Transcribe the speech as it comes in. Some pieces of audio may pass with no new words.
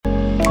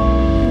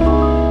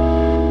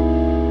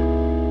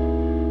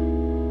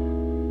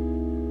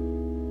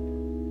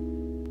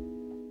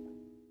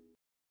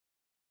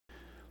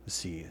Let's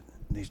see.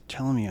 They're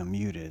telling me I'm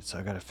muted, so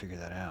I got to figure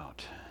that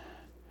out.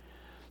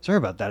 Sorry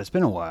about that. It's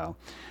been a while.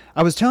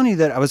 I was telling you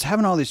that I was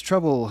having all this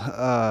trouble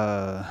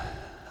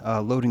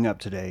loading up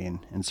today,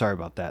 and sorry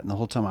about that. And the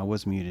whole time I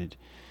was muted,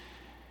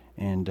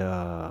 and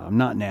I'm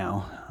not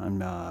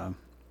now.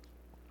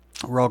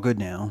 We're all good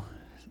now.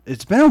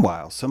 It's been a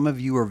while. Some of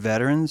you are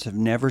veterans, have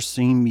never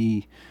seen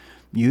me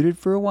muted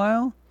for a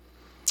while.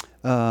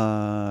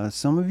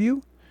 Some of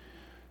you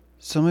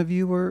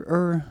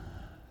are.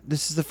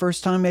 This is the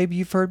first time maybe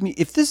you've heard me.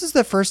 If this is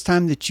the first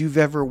time that you've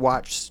ever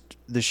watched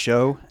the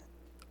show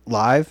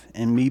live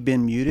and me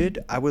been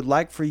muted, I would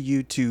like for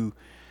you to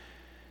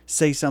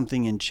say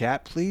something in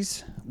chat,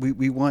 please.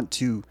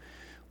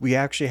 We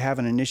actually have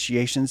an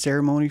initiation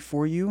ceremony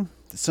for you.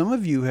 Some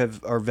of you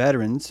are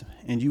veterans,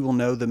 and you will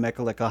know the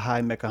Mecca Lecca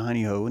Hi Mecca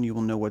Honey Ho, and you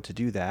will know what to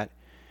do that.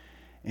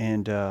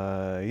 And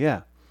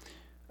yeah.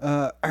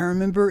 I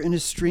remember in a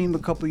stream a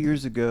couple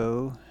years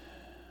ago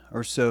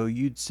or so,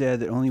 you'd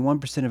said that only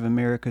 1% of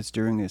Americans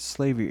during the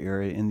slavery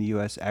era in the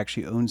U.S.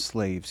 actually owned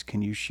slaves.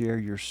 Can you share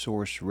your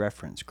source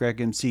reference?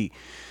 Greg MC,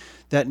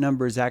 that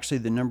number is actually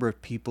the number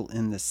of people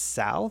in the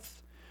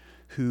South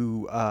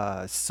who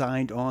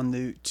signed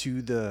on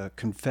to the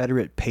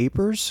Confederate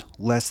papers.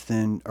 Less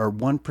than, or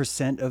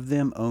 1% of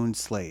them owned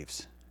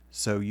slaves.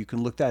 So you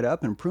can look that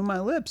up and prove my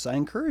lips. I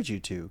encourage you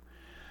to.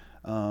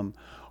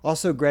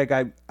 Also, Greg,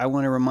 I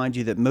want to remind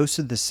you that most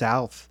of the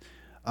South,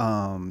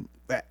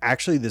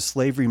 actually the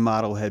slavery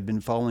model had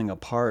been falling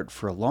apart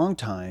for a long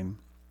time,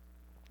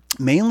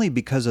 mainly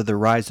because of the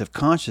rise of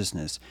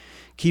consciousness.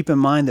 Keep in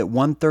mind that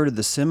 1/3 of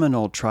the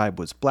Seminole tribe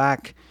was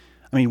black.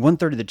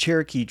 1/3 of the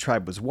Cherokee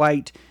tribe was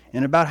white,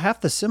 and about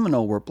half the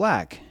Seminole were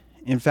black.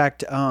 In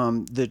fact,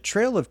 the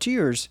Trail of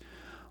Tears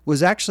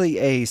was actually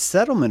a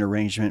settlement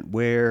arrangement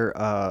where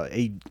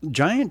a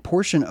giant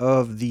portion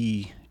of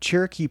the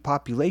Cherokee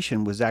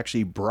population was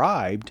actually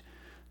bribed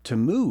to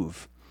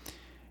move.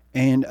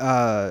 And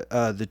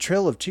the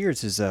Trail of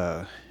Tears is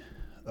a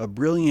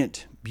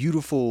brilliant,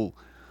 beautiful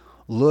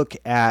look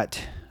at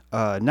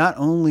not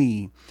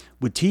only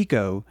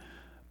Wetiko,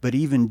 but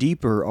even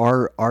deeper,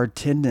 our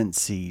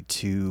tendency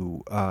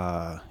to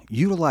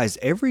utilize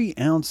every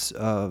ounce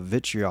of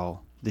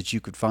vitriol that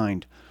you could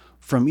find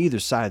from either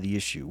side of the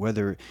issue,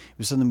 whether it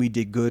was something we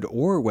did good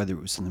or whether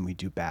it was something we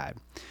do bad.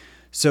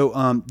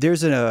 So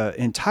there's an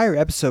entire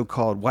episode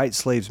called White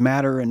Slaves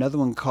Matter, another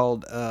one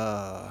called,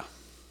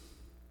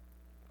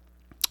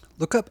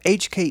 look up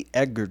H.K.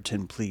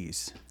 Egerton,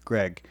 please,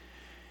 Greg.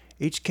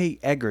 H.K.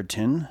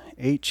 Egerton,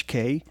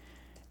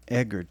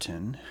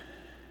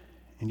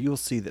 and you'll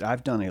see that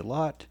I've done a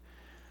lot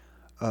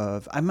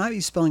of, I might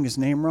be spelling his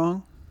name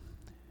wrong.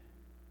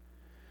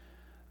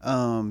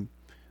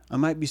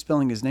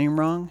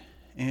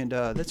 And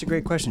that's a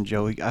great question,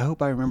 Joey. I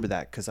hope I remember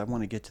that because I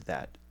want to get to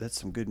that. That's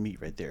some good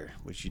meat right there,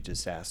 which you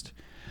just asked.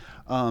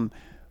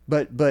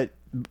 But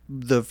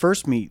the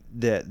first meat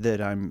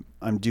that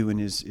I'm doing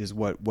is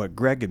what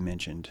Greg had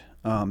mentioned.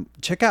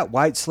 Check out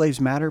White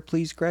Slaves Matter,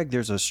 please, Greg.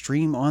 There's a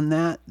stream on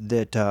that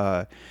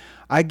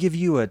I give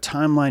you a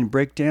timeline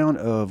breakdown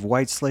of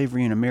white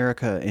slavery in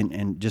America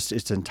and just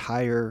its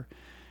entire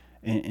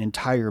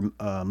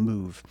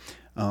move.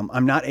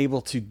 I'm not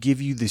able to give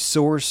you the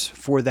source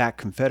for that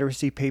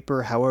Confederacy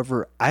paper.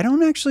 However, I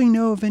don't actually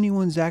know if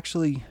anyone's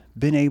actually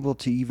been able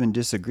to even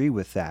disagree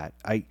with that.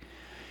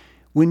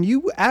 When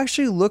you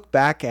actually look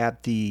back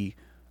at the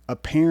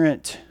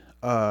apparent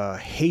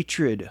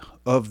hatred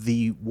of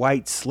the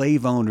white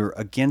slave owner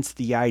against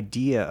the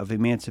idea of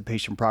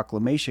Emancipation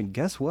Proclamation,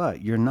 guess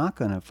what? You're not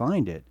going to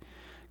find it.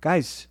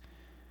 Guys,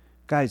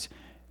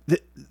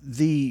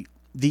 the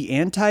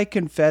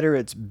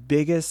anti-Confederates'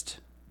 biggest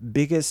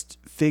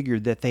figure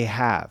that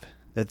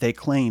they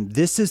claim,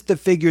 this is the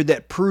figure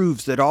that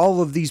proves that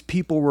all of these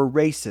people were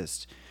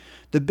racist.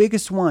 The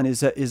biggest one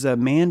is a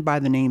man by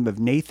the name of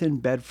Nathan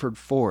Bedford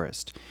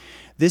Forrest.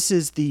 This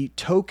is the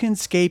token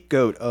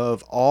scapegoat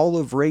of all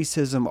of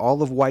racism,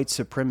 all of white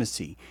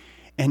supremacy.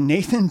 And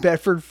Nathan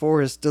Bedford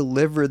Forrest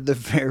delivered the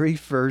very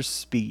first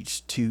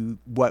speech to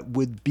what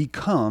would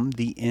become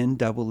the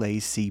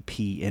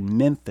NAACP in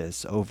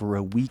Memphis over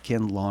a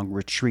weekend-long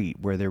retreat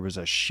where there was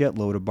a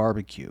shitload of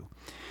barbecue.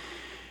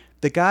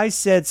 The guy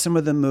said some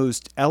of the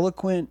most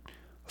eloquent,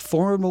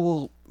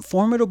 formidable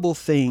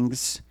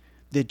things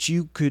that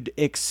you could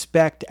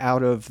expect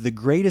out of the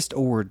greatest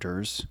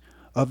orators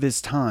of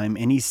his time.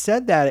 And he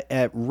said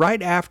that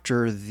right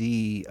after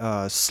the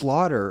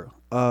slaughter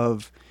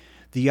of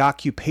the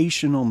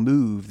occupational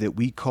move that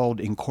we called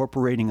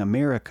Incorporating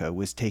America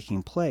was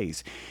taking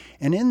place.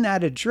 And in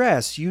that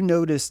address, you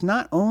notice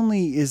not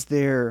only is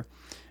there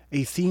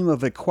a theme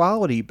of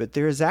equality, but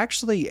there is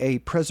actually a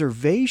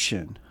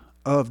preservation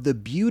of the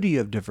beauty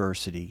of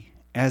diversity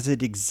as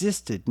it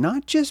existed,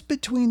 not just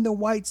between the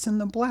whites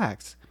and the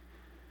blacks,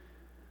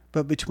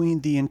 but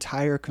between the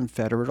entire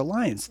Confederate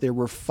Alliance. There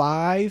were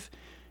 5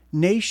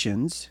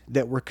 nations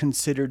that were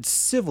considered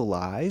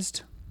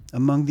civilized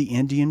among the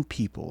Indian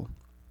people.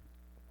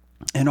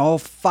 And all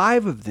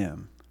 5 of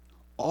them,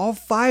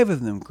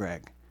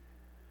 Greg,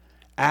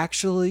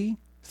 actually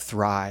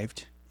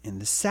thrived in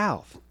the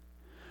South.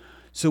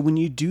 So when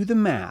you do the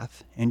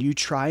math and you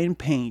try and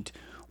paint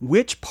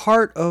which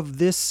part of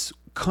this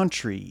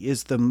country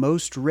is the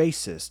most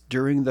racist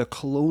during the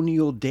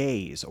colonial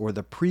days or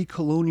the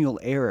pre-colonial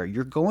era,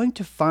 you're going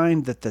to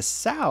find that the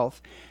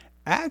South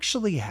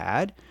actually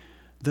had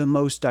the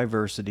most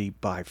diversity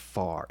by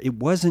far. It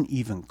wasn't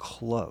even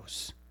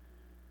close.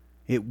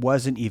 It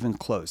wasn't even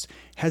close.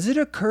 Has it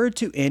occurred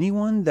to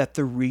anyone that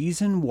the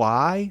reason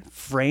why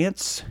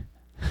France,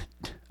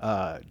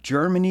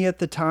 Germany at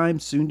the time,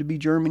 soon to be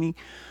Germany,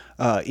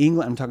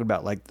 England, I'm talking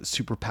about like the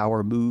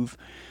superpower move,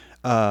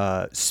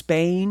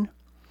 Spain,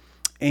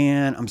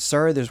 and I'm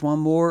sorry, there's one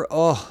more.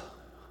 Oh,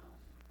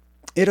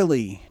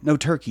 Italy, no,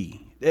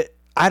 Turkey.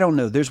 I don't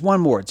know. There's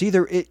one more. It's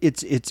either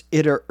it's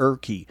it or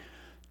Turkey.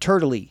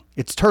 Turtley.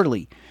 It's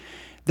Turtley.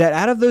 That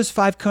out of those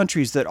 5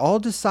 countries that all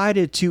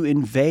decided to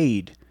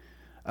invade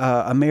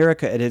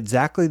America at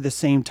exactly the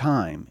same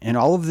time, and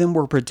all of them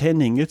were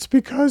pretending it's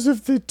because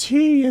of the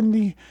tea and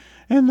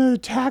the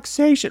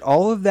taxation.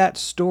 All of that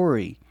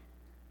story.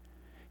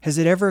 Has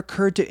it ever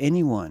occurred to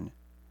anyone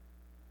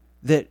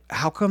that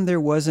how come there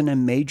wasn't a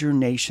major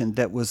nation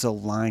that was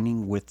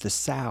aligning with the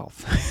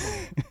South?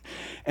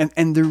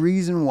 and the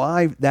reason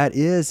why that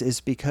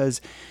is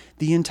because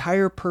the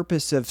entire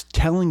purpose of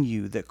telling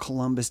you that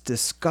Columbus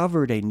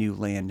discovered a new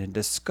land and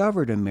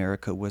discovered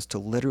America was to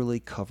literally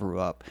cover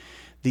up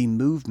the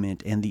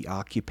movement and the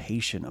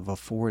occupation of a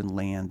foreign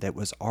land that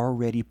was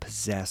already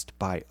possessed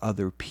by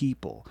other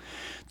people.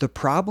 The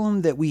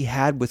problem that we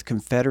had with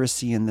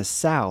Confederacy in the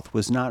South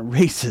was not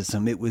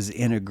racism, it was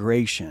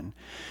integration.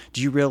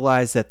 Do you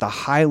realize that the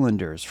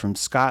Highlanders from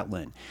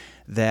Scotland,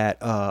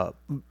 that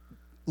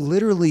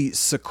literally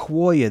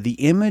Sequoia, the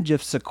image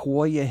of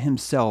Sequoia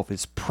himself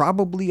is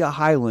probably a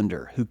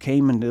Highlander who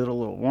came and did a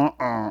little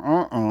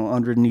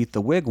underneath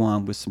the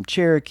wigwam with some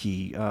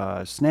Cherokee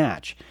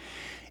snatch.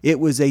 It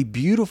was a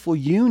beautiful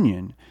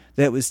union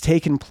that was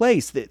taking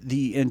place,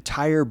 the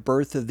entire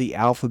birth of the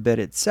alphabet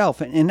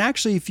itself. And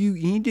actually, if you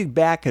need to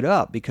back it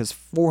up, because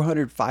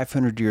 400,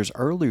 500 years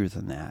earlier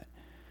than that,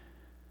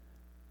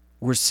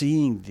 we're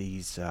seeing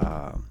these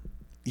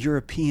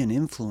European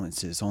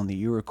influences on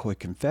the Iroquois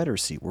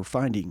Confederacy. We're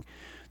finding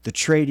the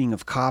trading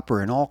of copper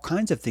and all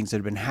kinds of things that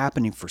have been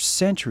happening for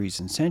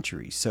centuries and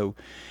centuries. So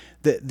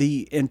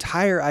the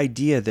entire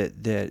idea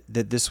that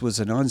this was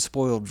an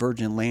unspoiled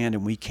virgin land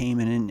and we came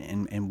in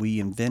and we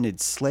invented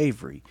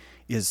slavery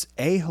is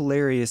A,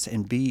 hilarious,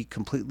 and B,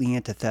 completely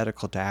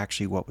antithetical to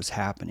actually what was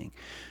happening.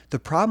 The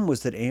problem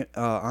was that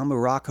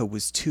Amuraka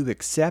was too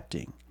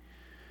accepting.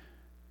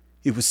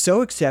 It was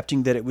so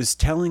accepting that it was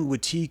telling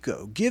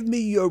Wetiko, give me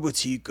your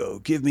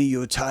Wetiko, give me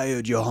your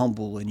tired, your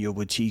humble, and your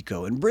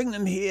Wetiko, and bring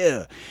them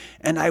here,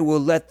 and I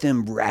will let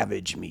them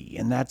ravage me.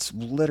 And that's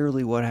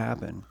literally what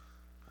happened.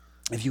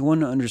 If you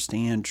want to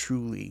understand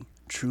truly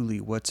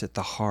what's at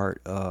the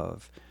heart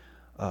of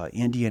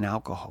Indian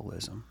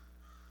alcoholism,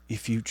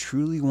 if you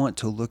truly want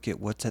to look at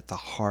what's at the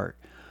heart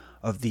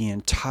of the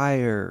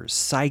entire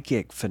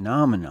psychic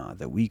phenomena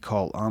that we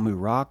call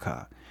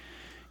Amuraka,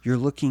 you're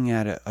looking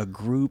at a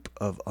group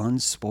of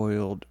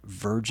unspoiled,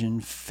 virgin,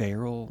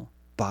 feral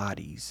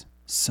bodies,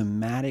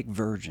 somatic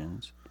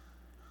virgins,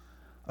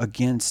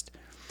 against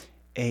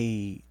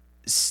a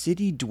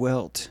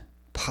city-dwelt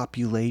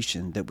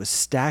population that was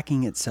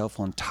stacking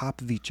itself on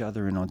top of each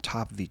other and on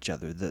top of each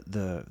other.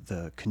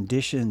 The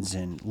conditions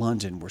in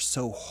London were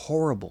so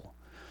horrible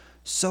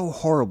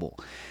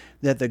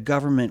that the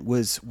government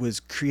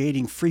was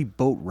creating free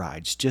boat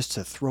rides just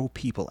to throw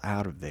people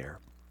out of there.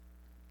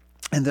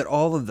 And that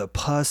all of the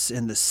pus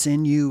and the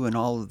sinew and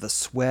all of the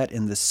sweat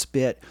and the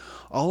spit,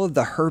 all of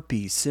the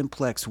herpes,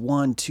 simplex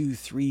 1, 2,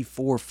 3,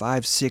 4,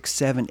 5, 6,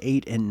 7,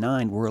 8, and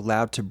 9 were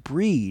allowed to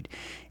breed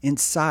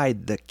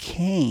inside the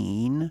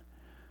cane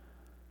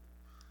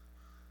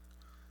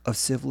of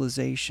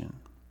civilization.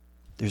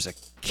 There's a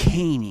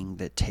caning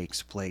that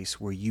takes place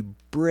where you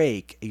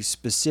break a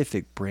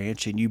specific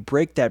branch, and you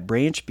break that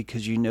branch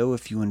because you know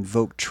if you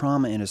invoke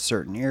trauma in a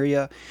certain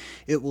area,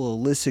 it will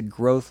elicit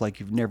growth like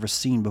you've never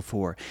seen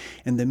before.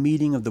 And the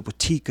meeting of the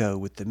Wetiko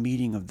with the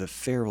meeting of the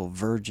feral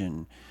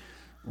virgin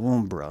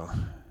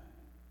Umbra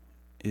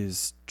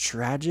is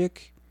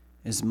tragic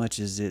as much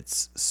as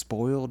it's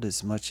spoiled,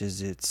 as much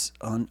as it's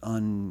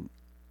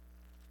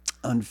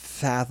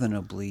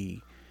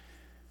unfathomably.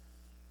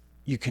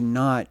 You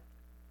cannot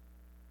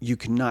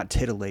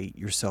titillate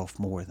yourself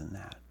more than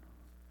that.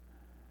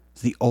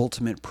 It's the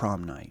ultimate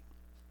prom night.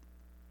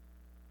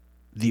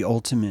 The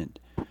ultimate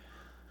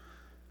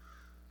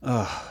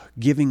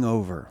giving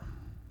over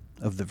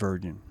of the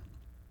virgin.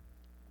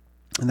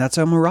 And that's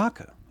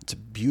Amuraka. It's a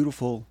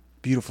beautiful,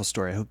 beautiful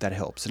story. I hope that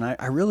helps. And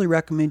I really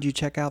recommend you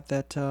check out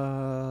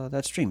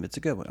that stream. It's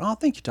a good one. Oh,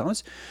 thank you,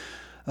 Thomas.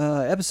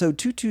 Episode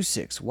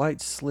 226,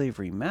 White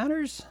Slavery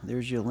Matters.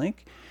 There's your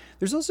link.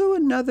 There's also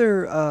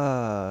another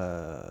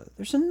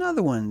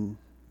one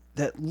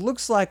that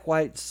looks like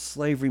White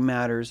Slavery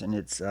Matters, and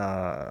it's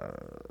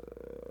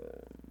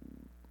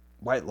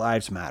White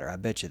Lives Matter. I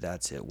bet you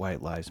that's it,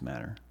 White Lives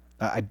Matter.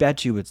 I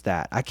bet you it's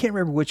that. I can't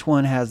remember which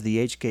one has the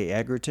H.K.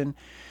 Egerton.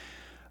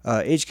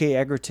 H.K.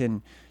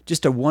 Egerton,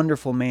 just a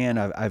wonderful man.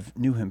 I've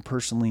knew him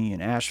personally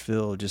in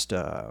Asheville. Just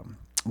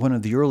one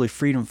of the early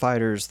freedom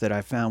fighters that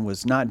I found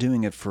was not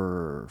doing it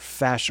for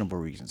fashionable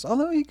reasons.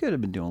 Although he could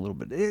have been doing a little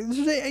bit.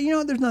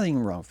 There's nothing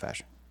wrong with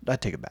fashion. I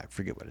take it back.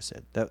 Forget what I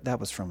said. That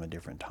was from a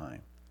different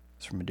time.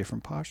 It's from a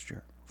different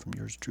posture. From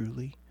yours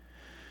truly.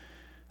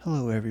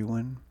 Hello,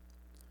 everyone.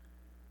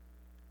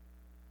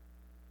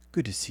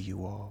 Good to see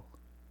you all.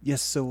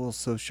 Yes, so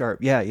sharp.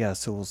 Yeah,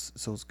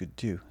 Soul's good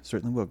too.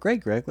 Certainly will.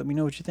 Great, Greg. Let me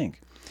know what you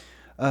think.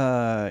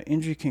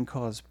 Injury can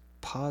cause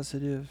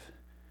positive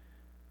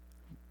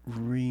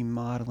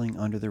remodeling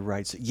under the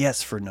right.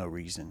 Yes, for no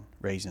reason.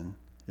 Raisin.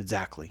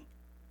 Exactly.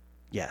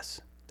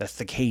 Yes. That's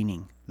the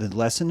caning. The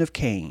lesson of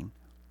Cain.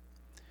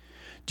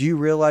 Do you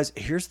realize?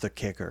 Here's the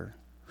kicker.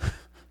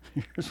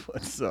 Here's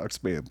what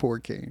sucks, man. Poor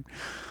Cain.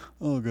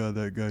 Oh, God,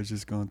 that guy's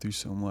just gone through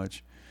so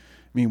much.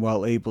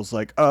 Meanwhile, Abel's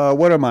like,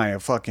 what am I, a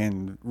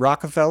fucking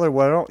Rockefeller?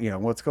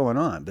 What's going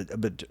on?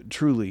 But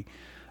truly,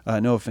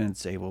 no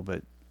offense, Abel,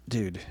 but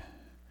dude,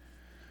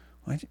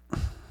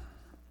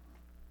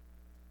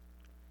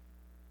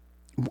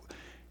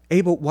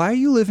 Abel, why are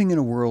you living in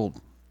a world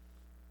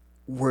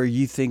where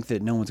you think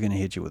that no one's going to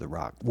hit you with a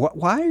rock?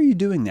 Why are you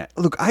doing that?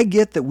 Look, I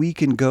get that we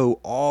can go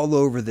all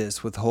over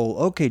this with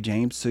okay,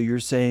 James, so you're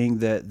saying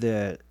that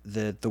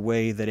the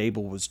way that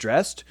Abel was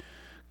dressed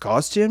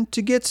caused him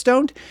to get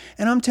stoned?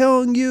 And I'm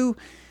telling you,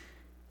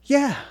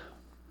 yeah,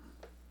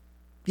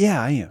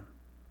 I am.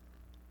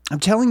 I'm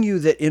telling you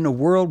that in a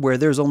world where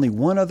there's only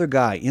one other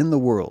guy in the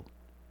world,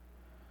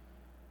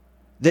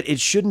 that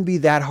it shouldn't be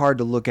that hard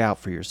to look out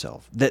for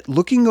yourself. That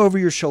looking over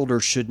your shoulder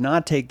should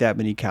not take that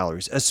many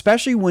calories,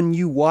 especially when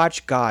you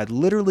watch God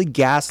literally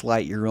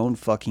gaslight your own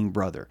fucking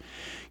brother.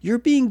 You're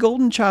being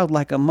golden child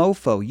like a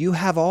mofo. You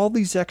have all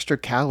these extra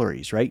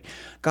calories, right?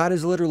 God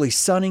is literally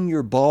sunning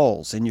your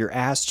balls and your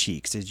ass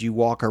cheeks as you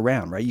walk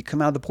around, right? You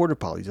come out of the porta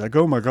potty. He's like,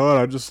 oh my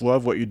God, I just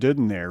love what you did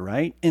in there,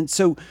 right? And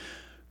so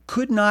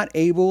could not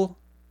Abel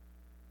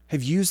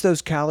have used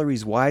those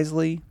calories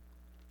wisely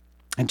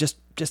and just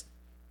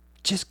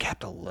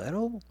kept a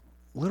little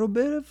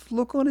bit of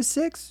look on his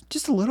six?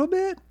 Just a little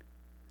bit?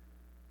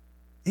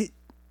 And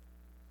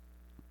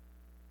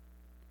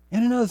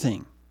another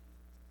thing.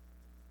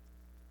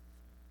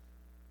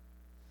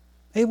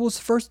 Abel's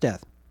first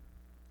death.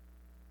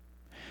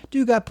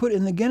 Dude got put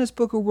in the Guinness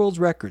Book of World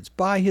Records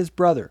by his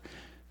brother.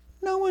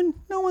 No one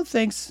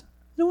thanks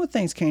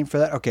Cain for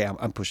that. Okay,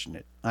 I'm pushing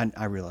it.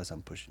 I realize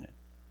I'm pushing it.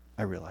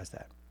 I realize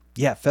that.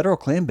 Yeah, Federal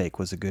Clam Bake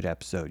was a good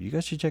episode. You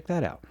guys should check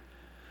that out.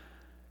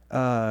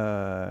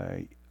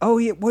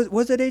 Yeah,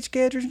 was it H.K.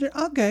 Egerton?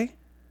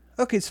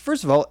 Okay, so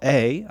first of all,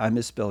 A, I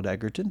misspelled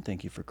Egerton.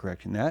 Thank you for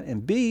correcting that.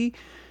 And B,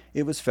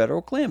 it was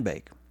Federal Clam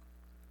Bake,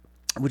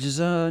 which is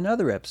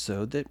another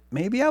episode that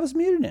maybe I was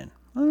muted in.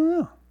 I don't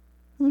know.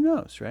 Who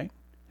knows, right?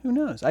 Who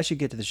knows? I should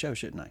get to the show,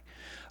 shouldn't I?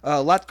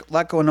 A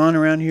lot going on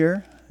around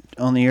here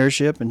on the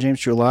airship and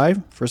James True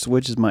Live. First of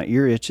which is my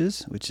ear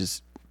itches, which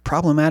is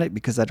problematic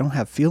because I don't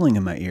have feeling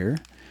in my ear,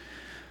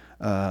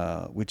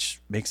 which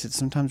makes it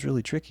sometimes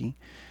really tricky.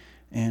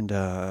 And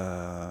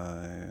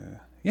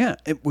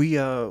we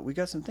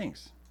got some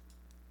things.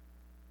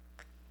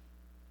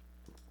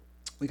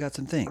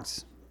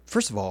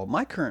 First of all,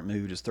 my current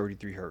mood is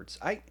 33 hertz.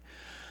 I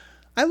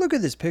look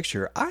at this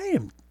picture. I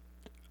am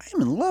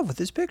in love with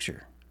this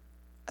picture.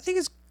 I think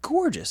it's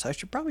gorgeous. I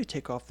should probably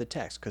take off the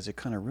text because it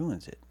kind of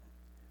ruins it.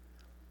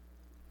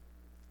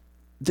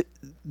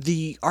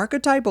 The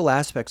archetypal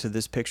aspects of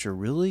this picture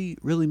really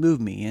move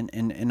me,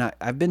 and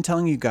I've been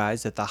telling you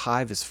guys that the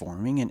hive is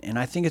forming, and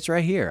I think it's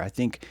right here. I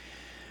think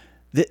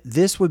that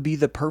this would be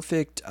the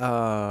perfect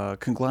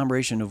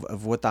conglomeration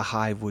of what the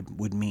hive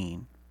would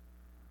mean.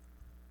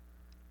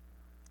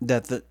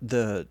 That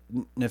the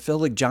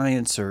Nephilic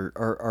giants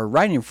are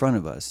right in front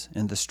of us,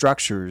 and the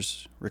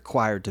structures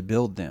required to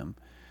build them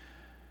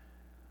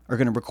are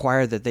going to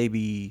require that they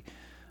be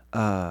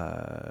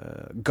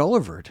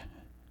Gullivered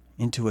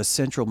into a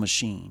central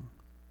machine,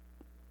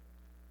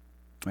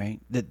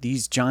 right? That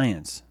these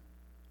giants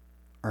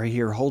are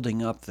here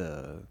holding up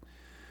the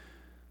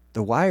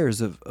wires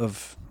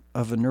of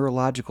a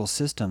neurological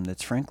system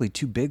that's frankly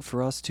too big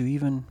for us to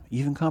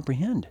even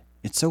comprehend.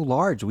 It's so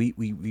large we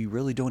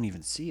really don't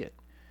even see it.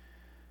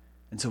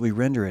 And so we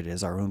render it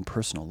as our own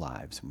personal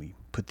lives, and we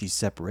put these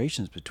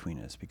separations between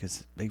us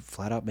because they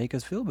flat out make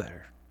us feel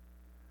better.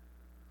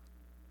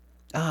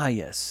 Ah,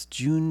 yes,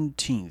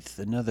 Juneteenth,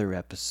 another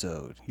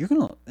episode.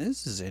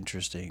 This is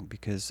interesting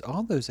because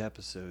all those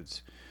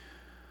episodes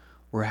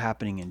were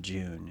happening in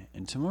June,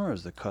 and tomorrow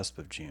is the cusp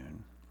of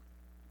June.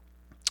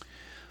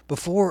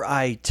 Before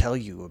I tell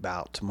you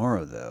about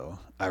tomorrow, though,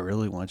 I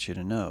really want you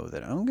to know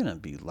that I'm going to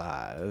be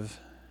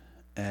live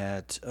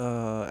at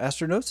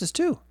Astronosis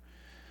 2.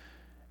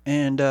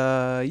 And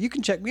you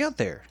can check me out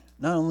there.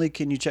 Not only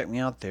can you check me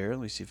out there,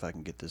 let me see if I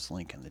can get this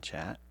link in the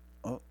chat.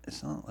 Oh,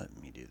 it's not letting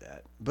me do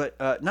that. But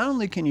not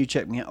only can you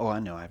check me out. Oh, I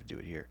know I have to do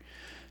it here.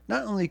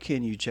 Not only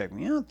can you check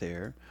me out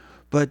there,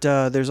 but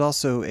there's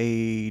also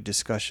a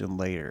discussion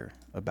later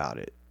about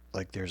it.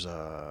 Like there's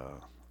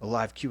a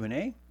live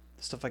Q&A.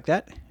 stuff like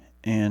that.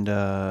 And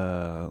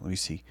let me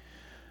see.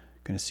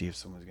 I'm going to see if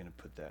someone's going to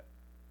put that.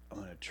 I'm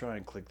going to try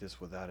and click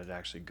this without it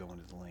actually going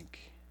to the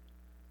link.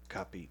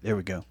 Copy. There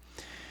we go.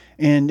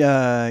 And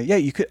yeah,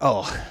 you could.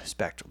 Oh,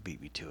 Spectral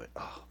beat me to it.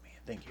 Oh, man,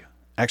 thank you.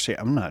 Actually,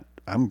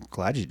 I'm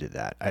glad you did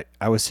that.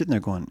 I was sitting there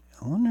going,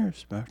 I wonder if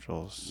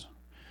Spectral's.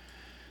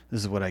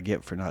 This is what I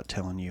get for not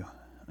telling you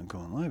I'm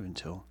going live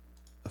until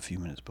a few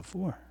minutes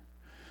before.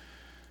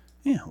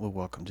 Yeah, well,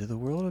 welcome to the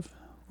world of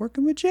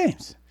working with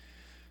James.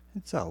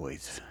 It's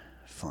always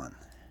fun.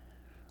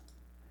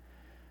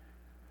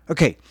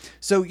 Okay,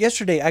 so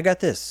yesterday I got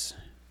this.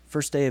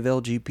 First day of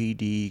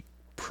LGBT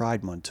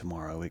Pride Month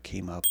tomorrow. It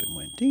came up and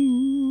went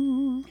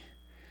ding.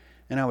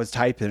 And I was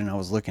typing and I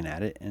was looking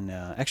at it. And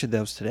actually, that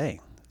was today.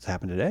 This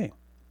happened today.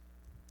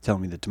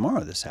 Telling me that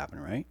tomorrow this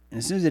happened, right? And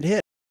as soon as it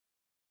hit,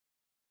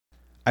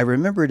 I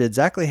remembered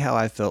exactly how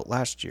I felt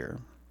last year.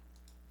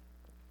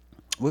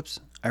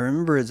 Whoops. I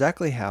remember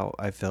exactly how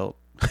I felt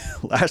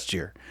last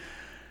year.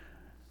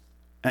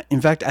 In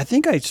fact, I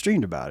think I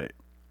streamed about it.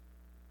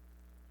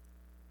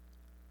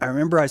 I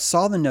remember I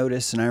saw the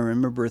notice and I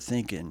remember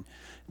thinking,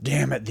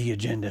 damn it, the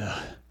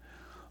agenda.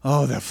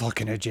 Oh, the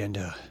fucking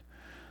agenda.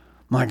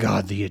 My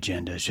God, the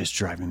agenda is just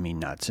driving me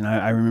nuts. And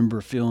I remember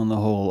feeling the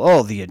whole,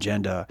 oh, the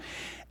agenda.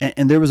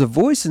 And there was a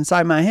voice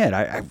inside my head.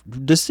 I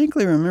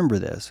distinctly remember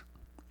this.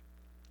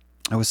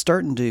 I was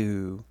starting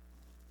to,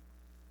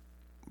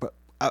 but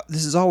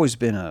this has always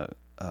been a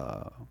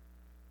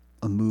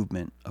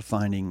movement of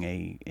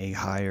finding a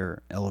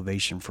higher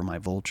elevation for my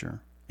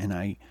vulture. And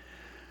I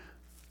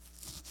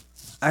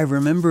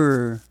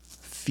remember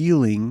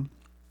feeling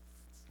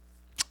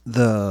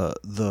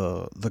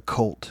the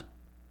cult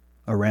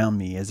around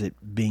me as it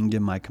binged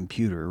in my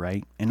computer,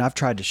 right? And I've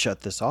tried to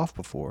shut this off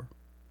before.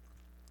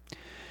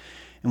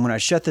 And when I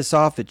shut this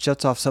off, it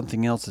shuts off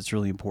something else that's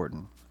really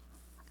important.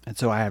 And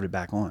so I have it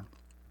back on.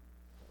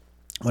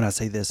 When I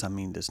say this, I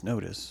mean this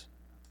notice.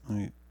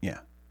 Yeah.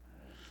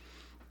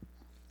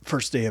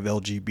 First day of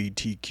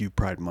LGBTQ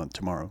Pride Month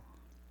tomorrow.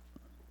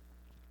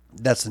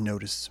 That's the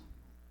notice,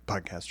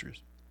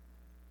 podcasters.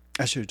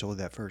 I should have told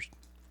that first.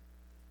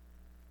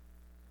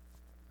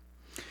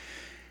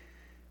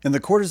 And the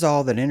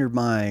cortisol that entered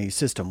my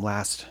system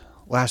last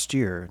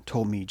year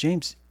told me,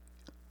 James,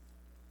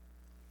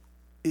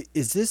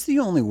 is this the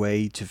only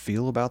way to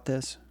feel about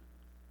this?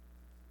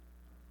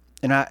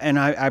 And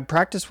I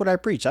practice what I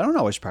preach. I don't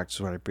always practice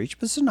what I preach,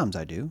 but sometimes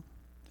I do.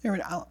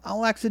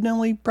 I'll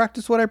accidentally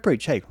practice what I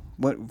preach. Hey,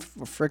 what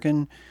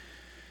frickin',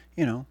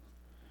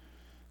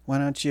 why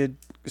don't you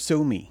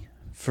sue me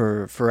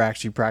for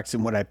actually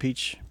practicing what I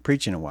preach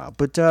in a while?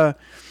 But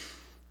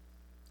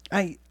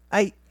I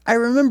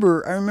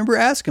remember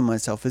asking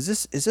myself, is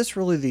this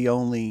really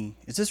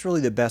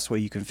the best way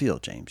you can feel,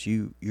 James?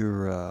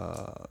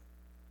 You're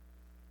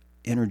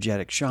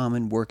energetic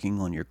shaman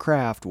working on your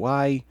craft.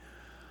 Why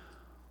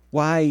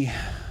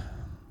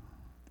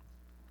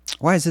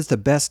is this the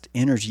best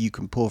energy you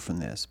can pull from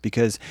this?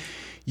 Because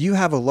you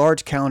have a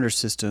large calendar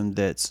system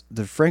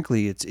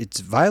frankly, it's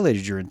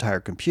violated your entire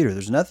computer.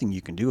 There's nothing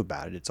you can do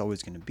about it. It's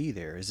always going to be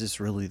there. Is this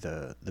really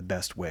the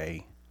best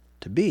way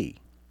to be?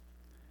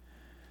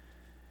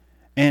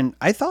 And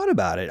I thought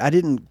about it. I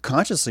didn't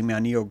consciously, my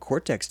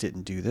neocortex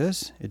didn't do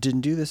this. It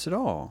didn't do this at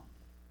all.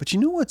 But you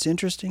know what's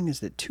interesting is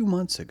that 2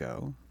 months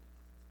ago,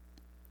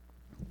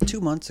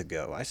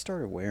 I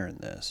started wearing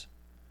this.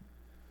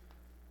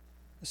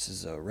 This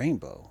is a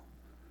rainbow.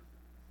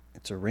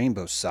 It's a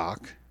rainbow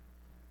sock.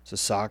 It's a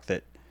sock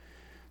that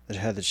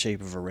had the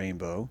shape of a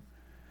rainbow.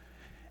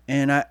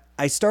 And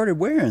I started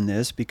wearing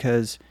this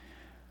because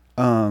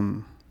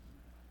I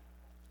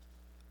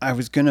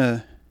was going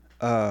to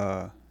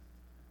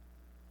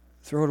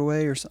throw it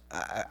away or something.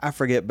 I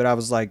forget, but I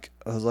was like,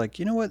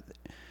 you know what?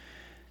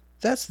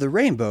 That's the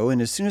rainbow.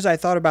 And as soon as I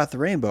thought about the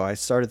rainbow, I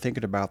started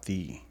thinking about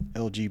the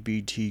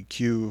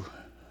LGBTQ,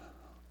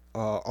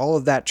 all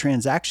of that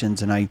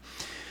transactions. And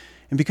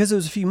because it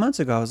was a few months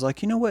ago, I was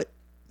like, you know what?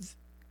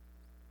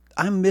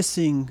 I'm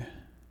missing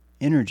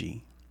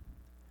energy.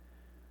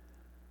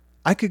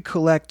 I could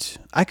collect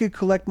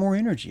more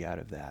energy out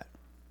of that.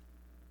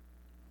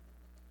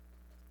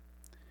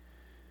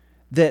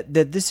 That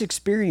this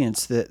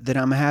experience that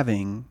I'm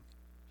having,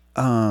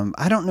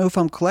 I don't know if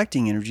I'm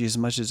collecting energy as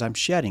much as I'm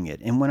shedding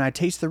it. And when I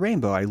taste the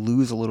rainbow, I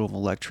lose a little of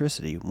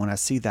electricity. When I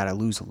see that, I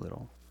lose a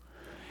little.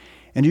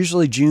 And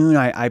usually June,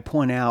 I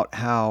point out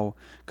how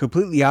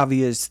completely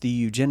obvious the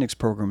eugenics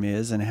program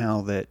is and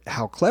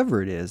how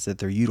clever it is that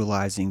they're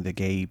utilizing the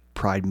gay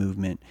pride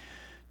movement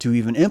to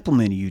even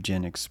implement a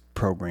eugenics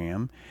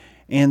program.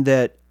 And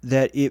that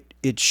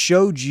it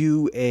showed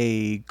you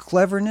a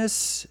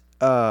cleverness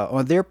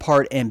on their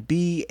part and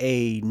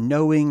a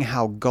knowing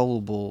how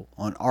gullible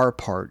on our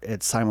part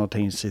at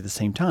simultaneously the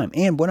same time.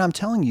 And what I'm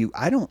telling you,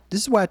 this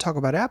is why I talk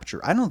about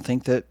aperture. I don't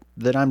think that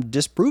I'm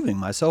disproving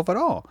myself at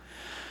all.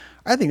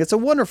 I think it's a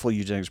wonderful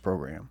eugenics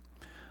program.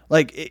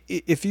 Like,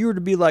 if you were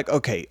to be like,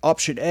 okay,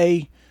 option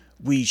A,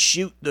 we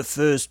shoot the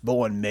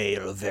firstborn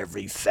male of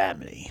every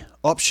family.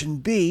 Option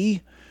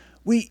B,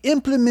 we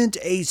implement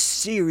a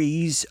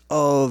series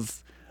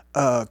of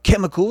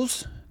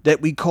chemicals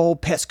that we call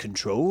pest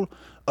control,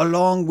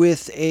 along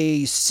with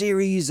a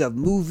series of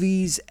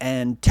movies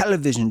and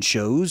television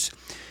shows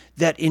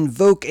that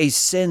invoke a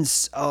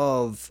sense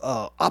of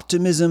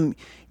optimism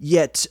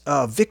yet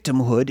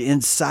victimhood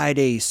inside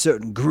a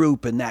certain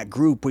group. And that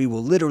group, we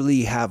will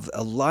literally have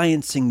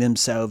alliancing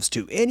themselves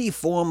to any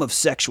form of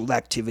sexual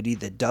activity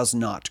that does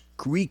not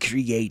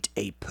recreate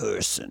a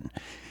person.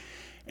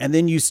 And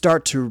then you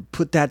start to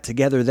put that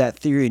together, that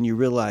theory, and you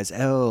realize,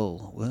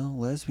 oh, well,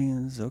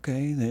 lesbians,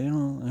 okay, there's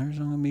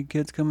not gonna be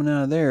kids coming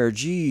out of there.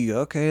 Gee,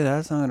 okay,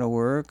 that's not gonna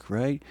work,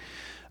 right?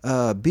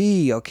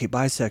 B, okay,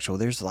 bisexual,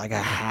 there's like a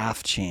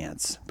half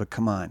chance, but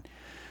come on.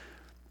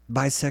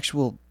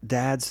 Bisexual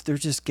dads, they're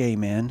just gay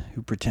men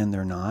who pretend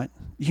they're not.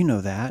 You know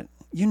that.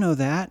 You know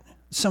that.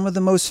 Some of the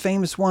most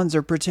famous ones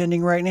are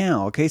pretending right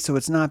now, okay? So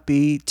it's not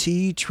B,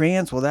 T,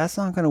 trans, well, that's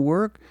not gonna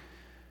work.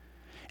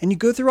 And you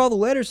go through all the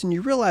letters and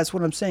you realize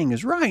what I'm saying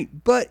is right,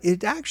 but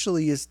it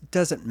actually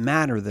doesn't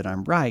matter that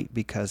I'm right,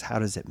 because how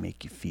does it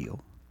make you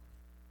feel?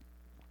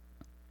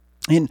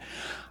 And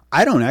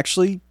I don't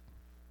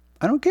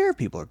care if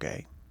people are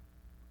gay.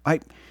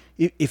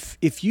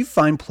 If you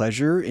find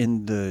pleasure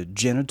in the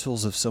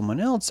genitals of someone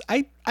else,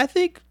 I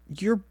think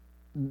you're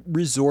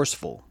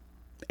resourceful,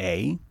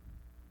 A.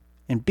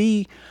 And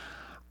B,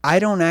 I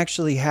don't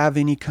actually have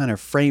any kind of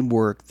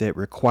framework that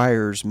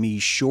requires me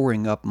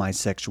shoring up my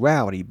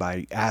sexuality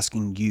by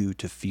asking you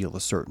to feel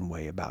a certain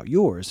way about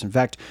yours. In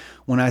fact,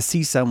 when I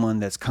see someone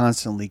that's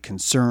constantly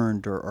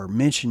concerned or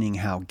mentioning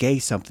how gay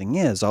something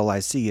is, all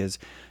I see is,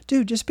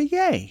 dude, just be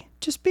gay.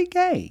 Just be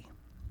gay.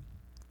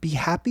 Be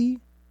happy.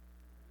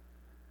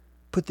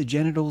 Put the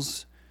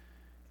genitals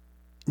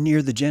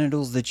near the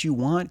genitals that you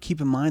want. Keep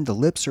in mind the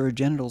lips are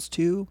genitals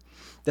too.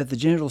 That the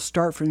genitals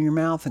start from your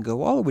mouth and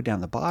go all the way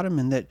down the bottom,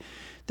 and that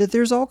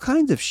there's all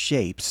kinds of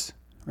shapes,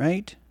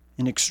 right?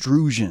 And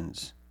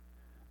extrusions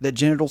that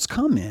genitals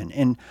come in.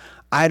 And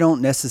I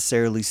don't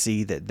necessarily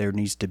see that there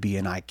needs to be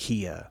an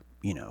IKEA,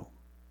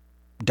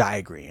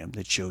 diagram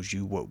that shows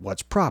you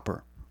what's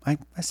proper. I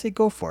say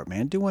go for it,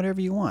 man. Do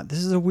whatever you want. This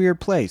is a weird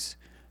place.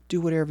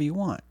 Do whatever you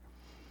want.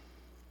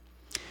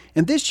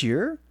 And this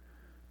year,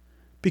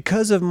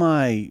 because of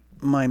my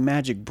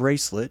magic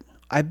bracelet,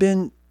 I've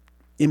been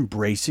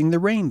embracing the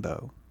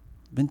rainbow.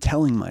 I've been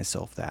telling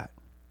myself that.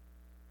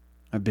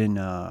 I've been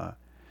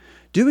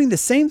doing the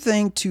same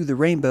thing to the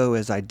rainbow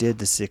as I did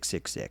to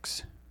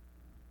 666.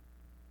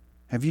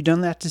 Have you done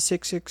that to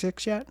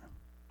 666 yet?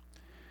 I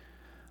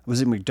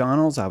was at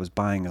McDonald's. I was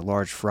buying a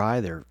large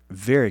fry. They're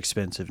very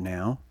expensive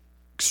now.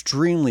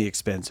 Extremely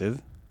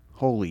expensive.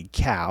 Holy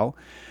cow.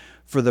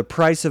 For the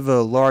price of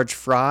a large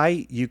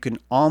fry, you can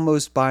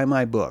almost buy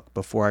my book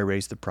before I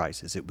raised the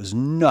prices. It was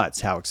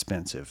nuts how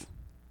expensive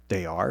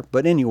they are.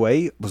 But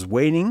anyway, I was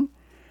waiting,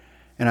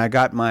 and I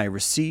got my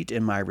receipt,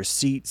 and my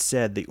receipt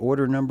said the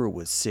order number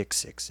was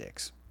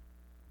 666.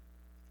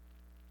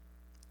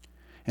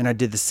 And I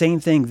did the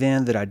same thing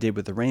then that I did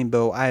with the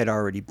rainbow. I had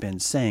already been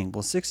saying,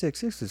 well,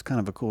 666 is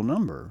kind of a cool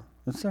number.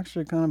 It's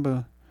actually kind of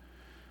a...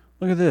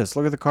 Look at this.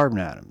 Look at the carbon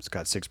atom. It's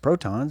got 6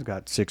 protons,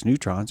 got 6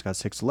 neutrons, got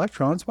 6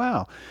 electrons.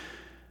 Wow.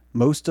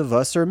 Most of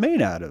us are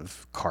made out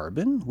of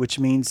carbon, which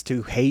means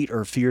to hate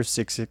or fear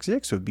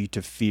 666 would be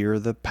to fear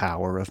the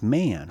power of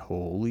man.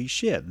 Holy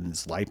shit. And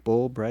this light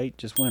bulb, right,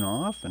 just went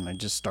off, and I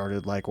just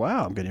started like,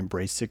 wow, I'm going to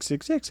embrace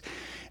 666.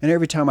 And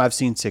every time I've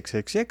seen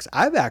 666,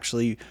 I've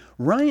actually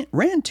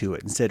ran to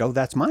it and said, oh,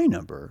 that's my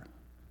number.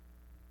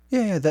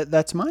 Yeah,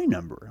 that's my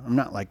number. I'm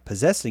not like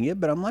possessing it,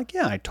 but I'm like,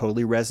 yeah, I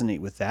totally resonate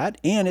with that.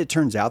 And it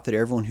turns out that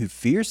everyone who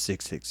fears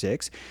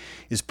 666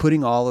 is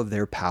putting all of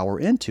their power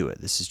into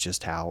it. This is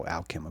just how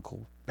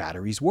alchemical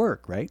batteries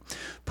work, right?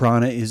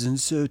 Prana is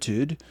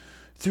inserted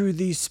through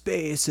the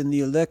space and the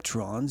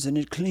electrons, and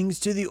it clings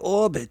to the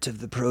orbit of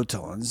the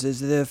protons as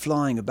they're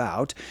flying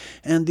about,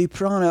 and the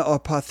prana or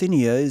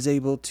parthenia is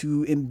able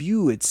to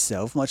imbue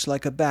itself much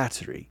like a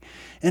battery.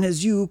 And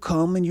as you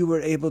come and you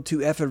are able to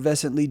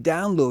effervescently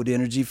download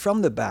energy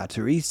from the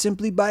battery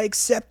simply by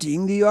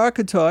accepting the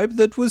archetype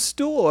that was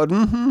stored.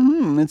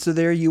 And so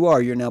there you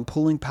are. You're now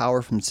pulling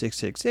power from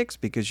 666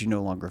 because you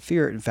no longer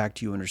fear it. In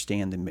fact, you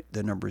understand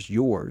the number is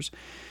yours.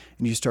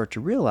 And you start to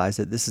realize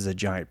that this is a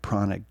giant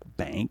prana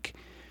bank,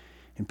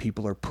 and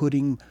people are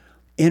putting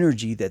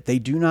energy that they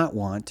do not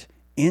want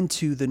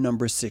into the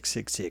number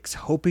 666,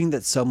 hoping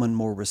that someone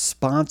more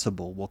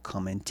responsible will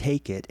come and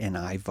take it, and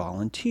I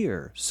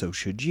volunteer. So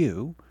should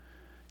you.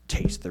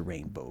 Taste the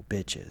rainbow,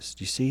 bitches.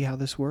 Do you see how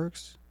this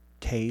works?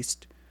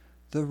 Taste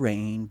the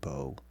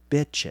rainbow,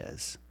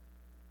 bitches.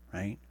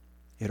 Right?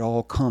 It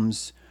all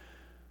comes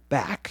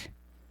back.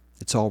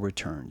 It's all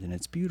returned, and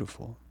it's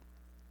beautiful.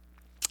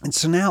 And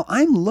so now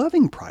I'm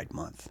loving Pride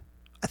Month.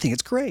 I think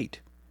it's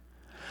great.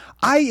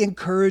 I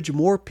encourage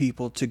more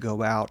people to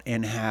go out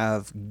and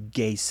have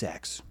gay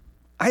sex.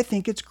 I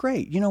think it's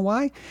great. You know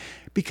why?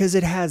 Because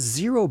it has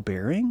zero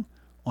bearing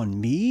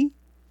on me,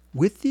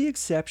 with the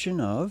exception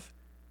of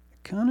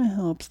it kind of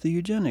helps the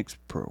eugenics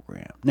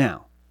program.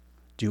 Now,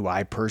 do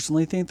I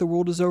personally think the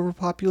world is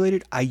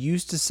overpopulated? I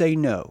used to say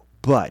no,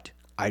 but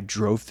I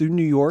drove through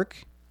New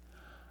York,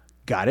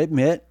 Gotta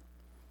admit,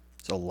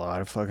 there's a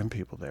lot of fucking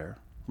people there.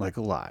 Like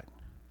a lot.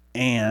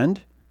 And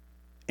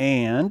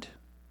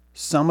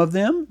some of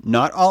them,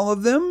 not all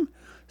of them,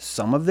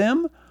 some of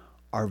them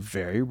are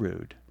very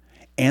rude.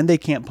 And they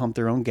can't pump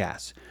their own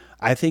gas.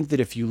 I think that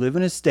if you live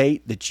in a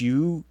state that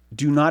you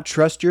do not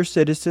trust your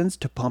citizens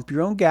to pump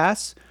your own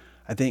gas,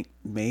 I think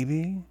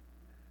maybe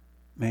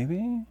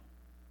we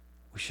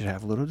should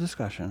have a little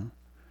discussion.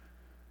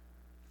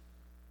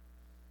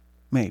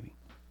 Maybe.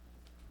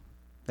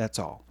 That's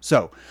all.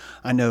 So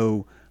I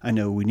know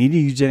we need a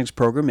eugenics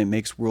program. It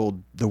makes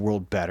the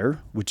world better,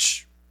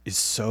 which is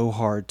so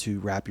hard to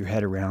wrap your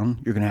head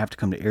around. You're going to have to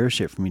come to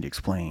airship for me to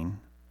explain.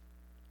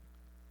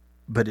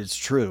 But it's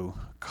true.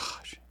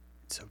 Gosh,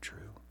 it's so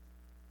true.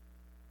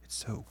 It's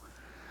so...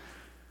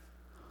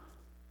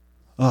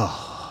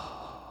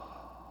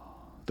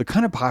 The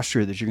kind of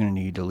posture that you're going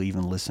to need to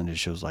even listen to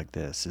shows like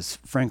this is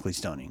frankly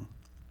stunning.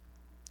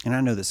 And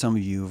I know that some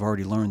of you have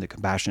already learned that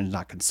compassion is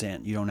not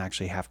consent. You don't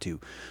actually have to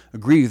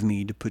agree with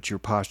me to put your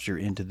posture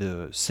into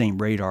the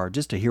same radar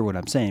just to hear what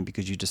I'm saying,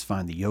 because you just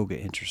find the yoga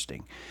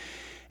interesting.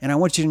 And I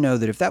want you to know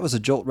that if that was a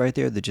jolt right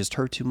there that just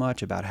hurt too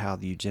much about how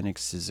the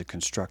eugenics is a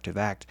constructive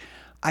act,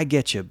 I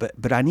get you,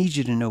 but I need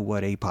you to know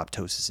what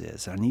apoptosis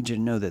is. I need you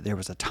to know that there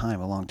was a time,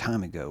 a long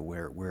time ago,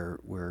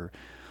 where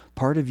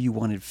part of you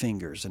wanted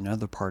fingers,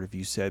 another part of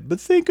you said, but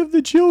think of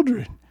the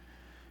children.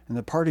 And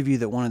the part of you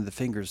that wanted the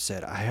fingers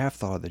said, I have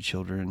thought of the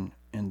children,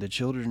 and the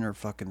children are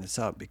fucking this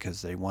up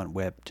because they want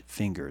webbed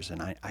fingers,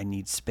 and I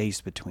need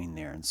space between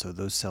there, and so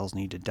those cells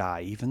need to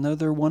die, even though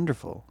they're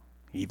wonderful,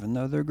 even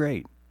though they're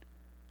great.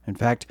 In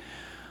fact,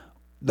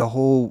 the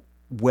whole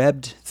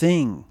webbed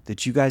thing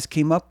that you guys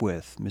came up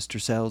with, Mr.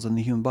 Cells in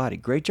the Human Body,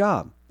 great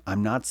job.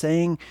 I'm not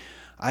saying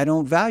I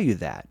don't value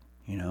that,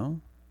 you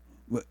know.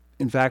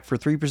 In fact, for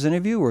 3%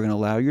 of you, we're going to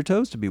allow your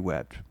toes to be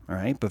webbed, all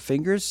right? But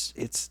fingers,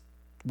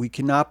 we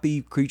cannot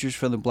be creatures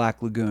from the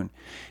Black Lagoon.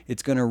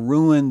 It's going to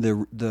ruin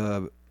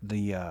the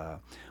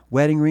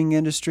wedding ring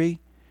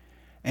industry,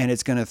 and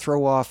it's going to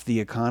throw off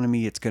the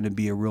economy. It's going to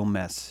be a real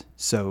mess.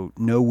 So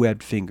no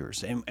webbed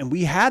fingers. And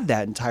we had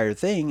that entire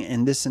thing,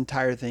 and this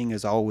entire thing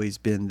has always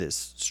been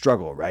this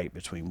struggle, right,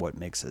 between what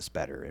makes us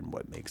better and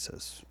what makes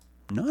us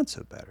not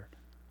so better.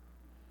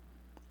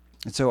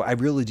 And so I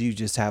really do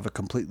just have a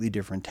completely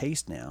different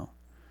taste now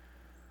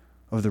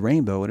of the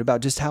rainbow and about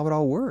just how it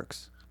all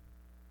works.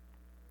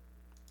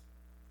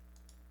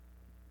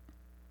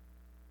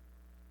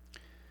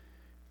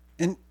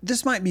 And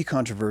this might be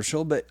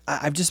controversial, but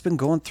I've just been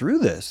going through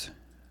this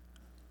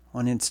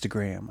on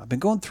Instagram. I've been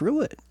going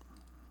through it.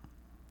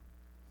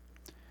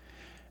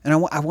 And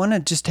I want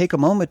to just take a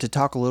moment to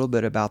talk a little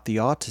bit about the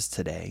autist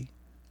today.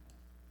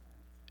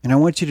 And I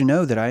want you to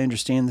know that I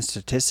understand the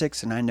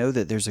statistics, and I know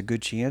that there's a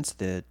good chance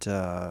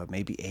that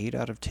maybe 8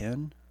 out of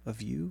 10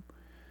 of you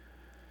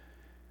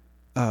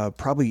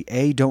probably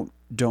don't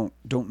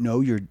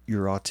know you're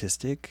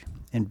autistic,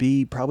 and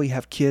B, probably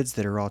have kids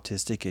that are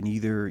autistic, and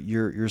either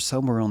you're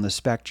somewhere on the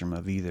spectrum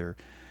of either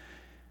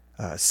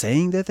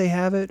saying that they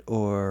have it,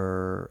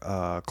 or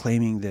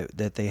claiming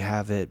that they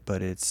have it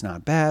but it's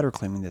not bad, or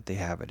claiming that they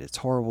have it, it's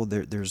horrible.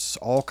 There's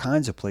all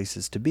kinds of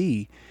places to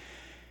be.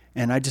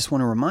 And I just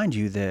want to remind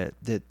you that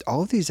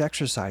all of these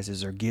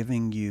exercises are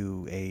giving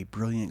you a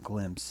brilliant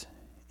glimpse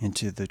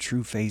into the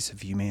true face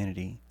of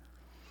humanity.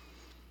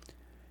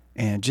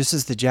 And just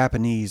as the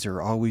Japanese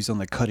are always on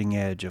the cutting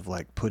edge of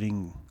like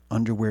putting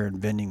underwear in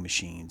vending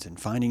machines and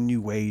finding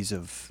new ways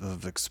of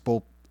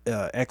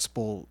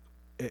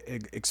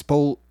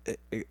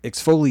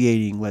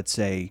exfoliating, let's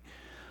say,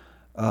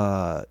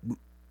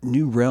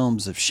 new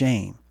realms of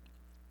shame,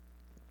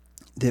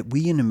 that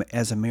we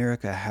as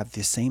America have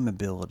the same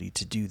ability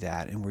to do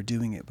that, and we're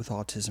doing it with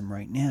autism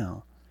right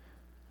now.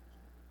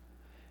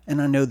 And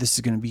I know this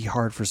is going to be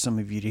hard for some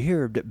of you to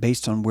hear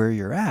based on where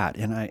you're at,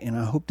 and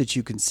I hope that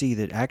you can see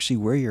that actually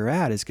where you're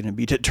at is going to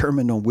be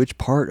determined on which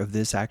part of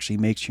this actually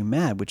makes you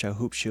mad, which I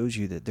hope shows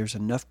you that there's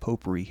enough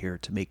potpourri here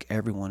to make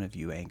every one of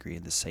you angry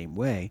in the same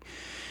way,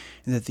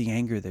 and that the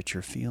anger that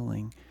you're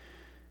feeling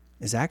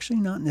is actually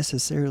not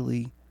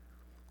necessarily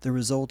the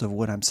result of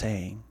what I'm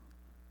saying.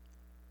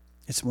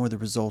 It's more the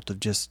result of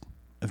just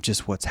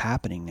what's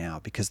happening now,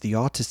 because the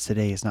autist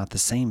today is not the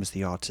same as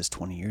the autist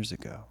 20 years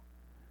ago.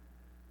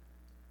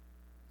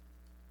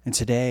 And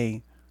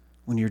today,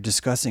 when you're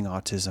discussing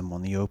autism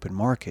on the open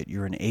market,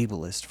 you're an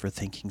ableist for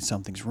thinking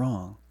something's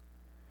wrong.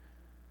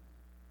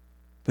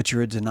 But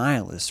you're a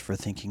denialist for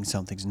thinking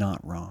something's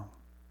not wrong.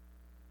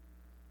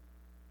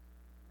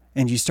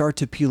 And you start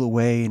to peel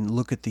away and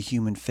look at the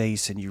human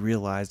face, and you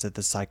realize that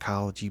the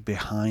psychology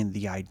behind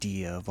the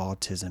idea of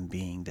autism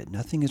being that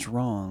nothing is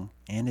wrong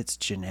and it's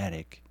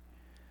genetic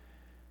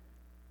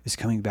is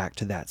coming back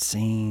to that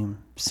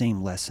same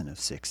lesson of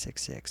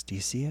 666. Do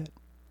you see it?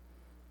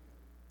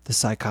 The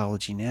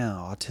psychology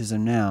now,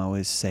 autism now,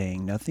 is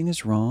saying nothing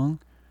is wrong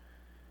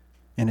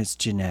and it's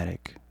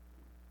genetic.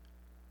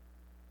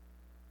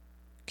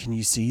 Can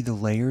you see the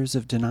layers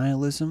of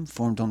denialism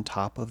formed on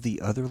top of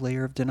the other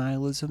layer of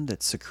denialism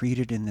that's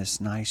secreted in this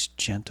nice,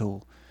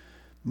 gentle,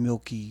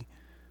 milky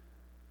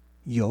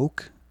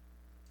yolk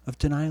of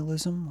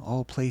denialism,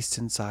 all placed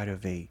inside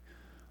of a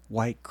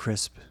white,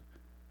 crisp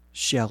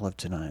shell of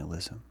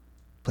denialism,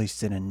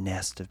 placed in a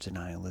nest of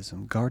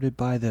denialism, guarded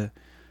by the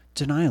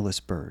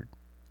denialist bird.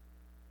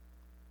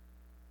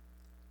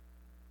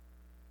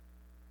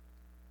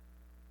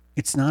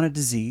 It's not a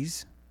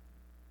disease,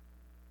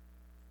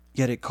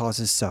 yet it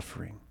causes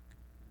suffering.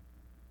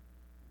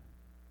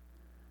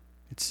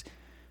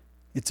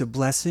 It's a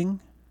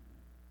blessing,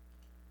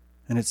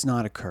 and it's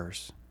not a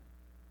curse.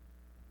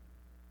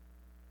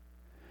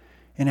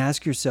 And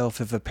ask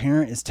yourself, if a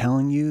parent is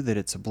telling you that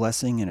it's a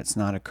blessing and it's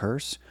not a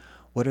curse,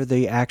 what are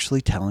they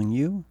actually telling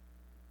you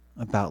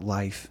about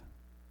life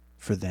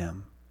for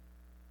them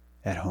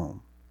at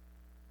home?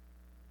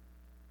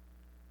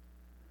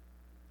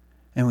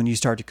 And when you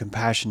start to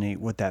compassionate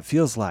what that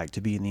feels like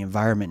to be in the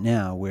environment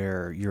now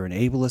where you're an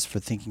ableist for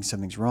thinking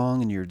something's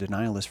wrong and you're a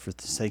denialist for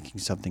thinking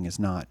something is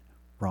not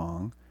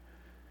wrong,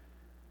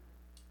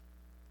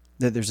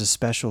 that there's a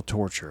special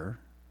torture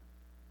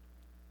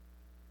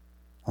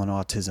on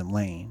Autism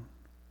Lane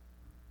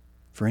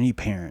for any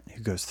parent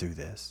who goes through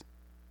this.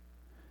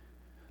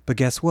 But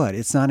guess what?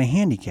 It's not a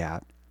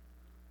handicap,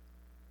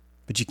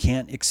 but you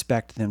can't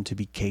expect them to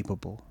be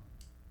capable.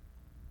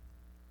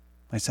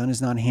 My son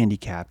is not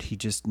handicapped. He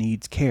just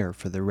needs care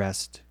for the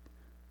rest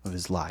of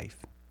his life.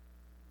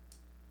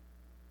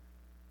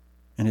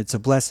 And it's a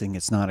blessing.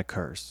 It's not a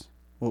curse.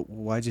 Well,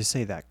 why'd you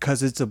say that?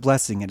 Because it's a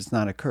blessing and it's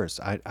not a curse.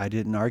 I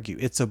didn't argue.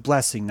 It's a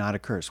blessing, not a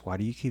curse. Why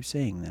do you keep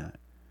saying that?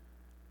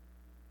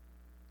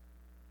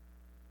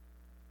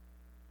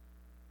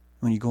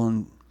 When you go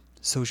on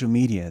social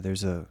media,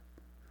 there's a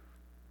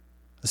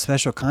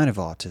special kind of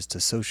autist, a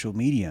social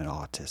media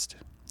autist.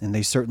 And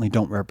they certainly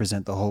don't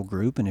represent the whole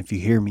group. And if you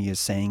hear me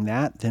as saying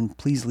that, then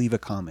please leave a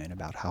comment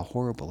about how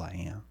horrible I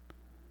am.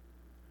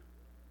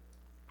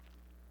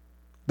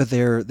 But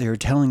they're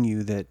telling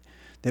you that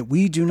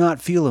we do not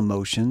feel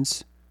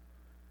emotions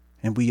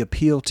and we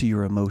appeal to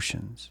your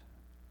emotions.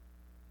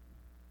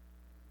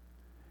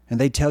 And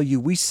they tell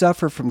you we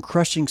suffer from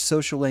crushing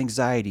social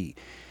anxiety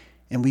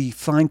and we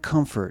find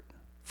comfort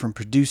from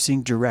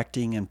producing,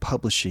 directing, and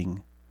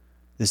publishing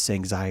this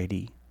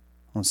anxiety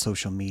on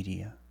social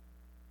media.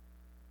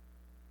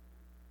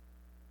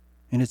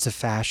 And it's a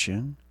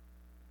fashion.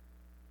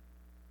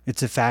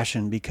 It's a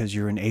fashion because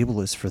you're an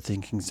ableist for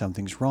thinking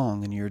something's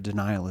wrong and you're a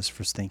denialist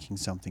for thinking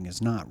something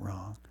is not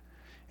wrong.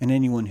 And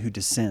anyone who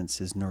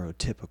dissents is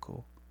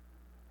neurotypical.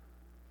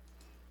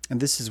 And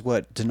this is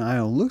what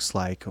denial looks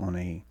like on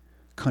a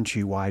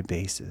countrywide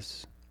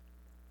basis.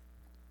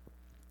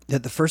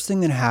 That the first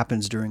thing that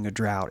happens during a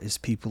drought is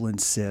people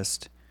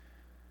insist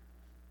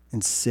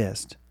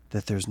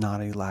that there's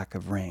not a lack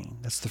of rain.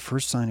 That's the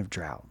first sign of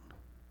drought.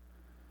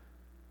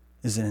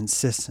 Is an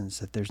insistence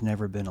that there's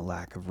never been a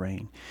lack of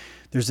rain.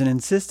 There's an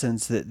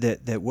insistence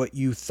that what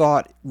you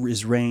thought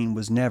is rain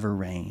was never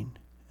rain,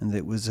 and that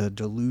it was a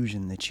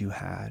delusion that you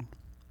had.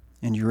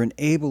 And you're an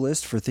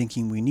ableist for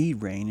thinking we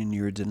need rain, and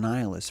you're a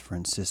denialist for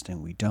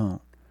insisting we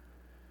don't.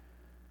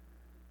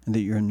 And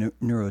that you're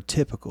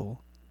neurotypical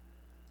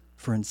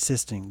for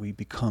insisting we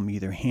become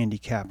either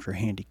handicapped or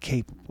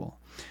handicapable.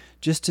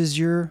 Just as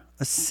you're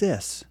a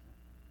cis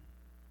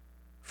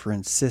for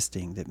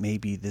insisting that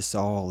maybe this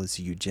all is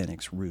a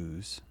eugenics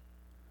ruse.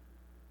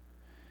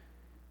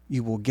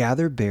 You will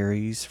gather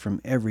berries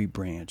from every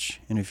branch,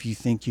 and if you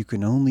think you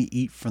can only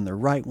eat from the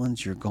right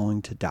ones, you're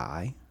going to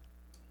die.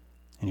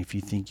 And if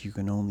you think you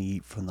can only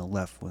eat from the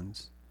left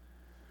ones,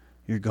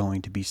 you're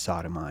going to be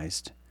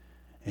sodomized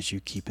as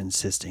you keep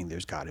insisting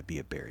there's got to be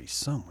a berry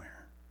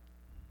somewhere.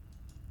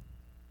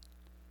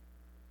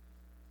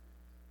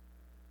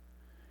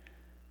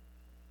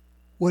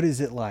 What is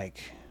it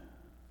like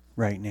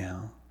right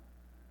now?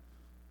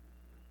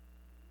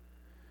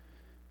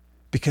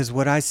 Because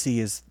what I see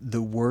is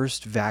the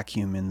worst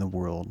vacuum in the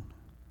world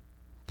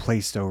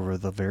placed over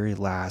the very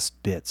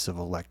last bits of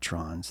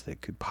electrons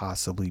that could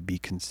possibly be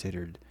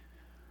considered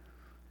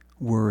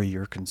worry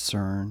or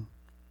concern.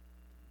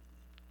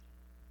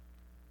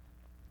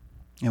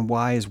 And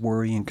why is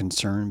worry and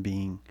concern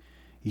being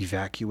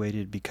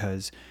evacuated?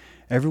 Because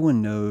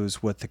everyone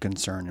knows what the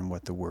concern and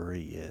what the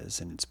worry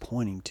is, and it's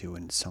pointing to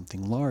and it's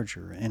something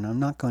larger. And I'm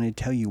not going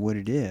to tell you what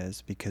it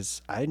is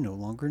because I no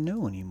longer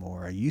know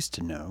anymore. I used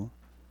to know.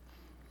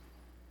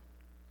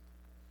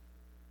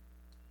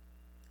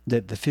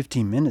 That the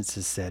 15 minutes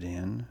is set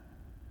in,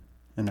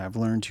 and I've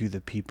learned who the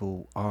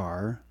people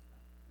are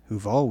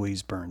who've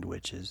always burned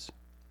witches.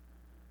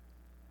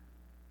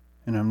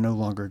 And I'm no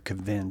longer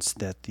convinced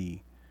that the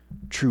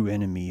true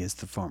enemy is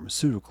the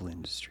pharmaceutical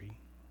industry.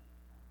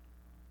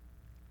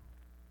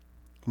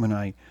 When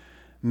I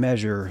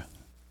measure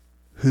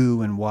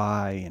who and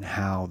why and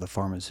how the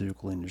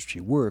pharmaceutical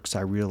industry works,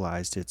 I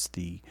realized it's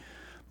the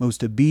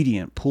most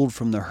obedient, pulled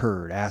from the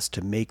herd, asked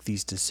to make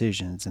these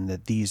decisions, and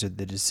that these are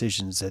the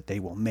decisions that they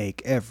will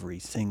make every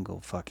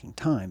single fucking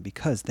time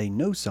because they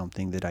know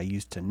something that I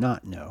used to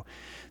not know,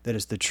 that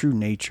is the true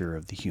nature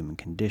of the human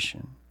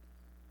condition.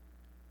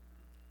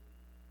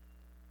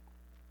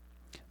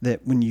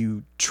 that when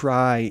you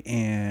try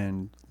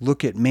and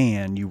look at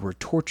man, you were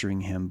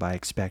torturing him by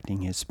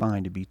expecting his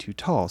spine to be too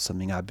tall,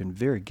 something I've been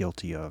very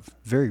guilty of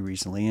very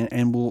recently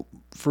and will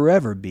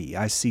forever be.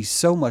 I see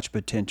so much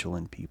potential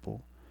in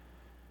people,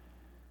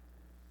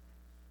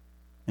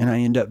 and I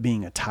end up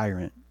being a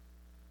tyrant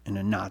and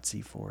a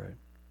Nazi for it.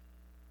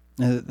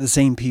 The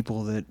same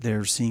people that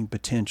they're seeing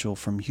potential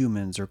from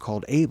humans are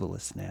called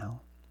ableists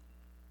now.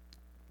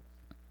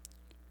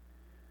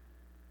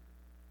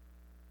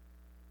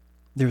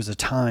 There was a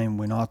time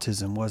when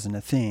autism wasn't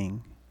a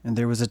thing. And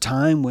there was a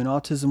time when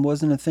autism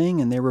wasn't a thing,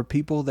 and there were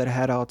people that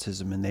had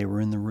autism, and they were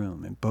in the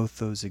room, and both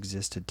those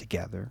existed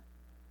together.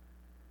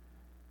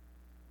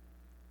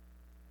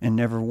 And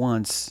never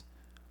once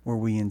were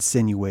we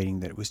insinuating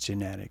that it was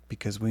genetic,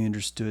 because we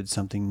understood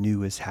something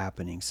new is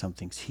happening,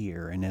 something's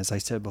here. And as I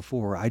said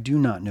before, I do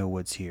not know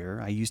what's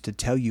here. I used to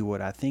tell you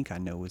what I think I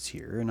know is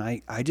here, and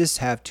I just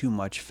have too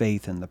much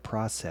faith in the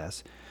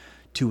process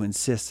to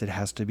insist it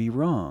has to be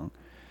wrong.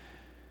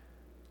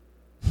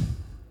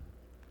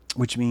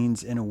 Which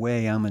means, in a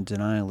way, I'm a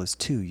denialist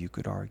too, you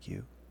could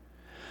argue.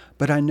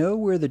 But I know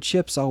where the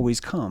chips always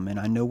come, and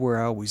I know where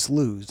I always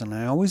lose. And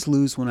I always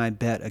lose when I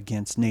bet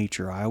against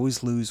nature. I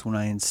always lose when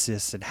I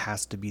insist it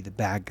has to be the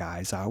bad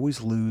guys. I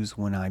always lose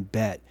when I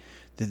bet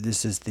that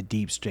this is the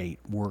deep state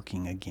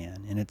working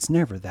again. And it's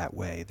never that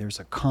way. There's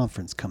a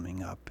conference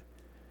coming up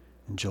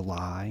in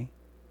July,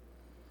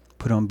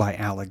 put on by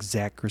Alex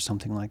Zeck or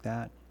something like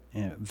that.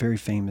 A very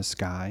famous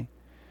guy.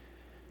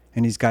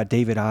 And he's got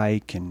David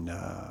Icke and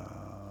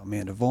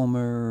Amanda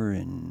Vollmer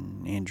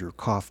and Andrew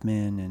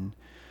Kaufman and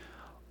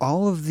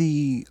all of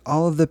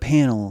the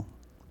panel,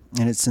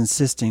 and it's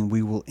insisting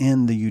we will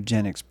end the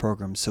eugenics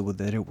program so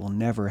that it will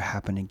never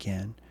happen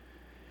again.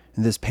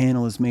 And this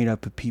panel is made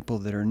up of people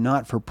that are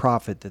not for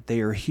profit, that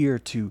they are here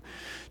to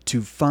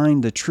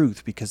find the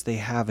truth because they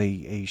have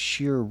a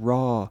sheer,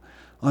 raw,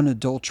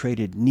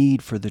 unadulterated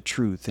need for the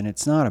truth, and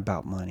it's not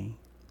about money.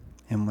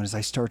 And as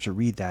I start to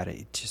read that,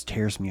 it just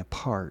tears me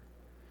apart.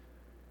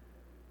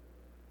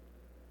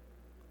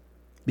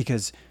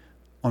 Because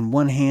on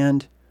one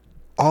hand,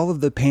 all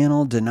of the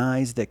panel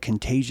denies that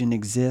contagion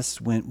exists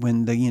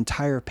when the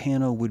entire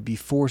panel would be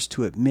forced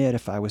to admit,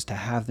 if I was to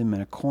have them in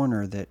a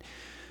corner, that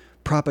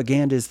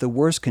propaganda is the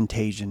worst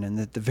contagion and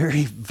that the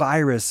very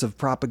virus of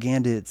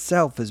propaganda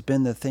itself has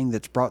been the thing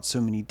that's brought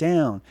so many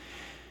down.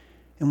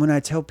 And when I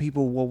tell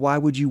people, well, why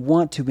would you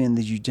want to end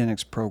the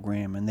eugenics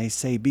program? And they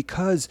say,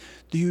 because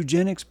the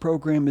eugenics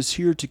program is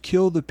here to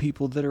kill the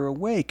people that are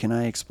awake. And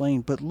I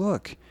explain, but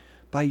look,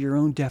 by your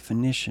own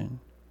definition,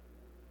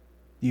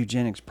 the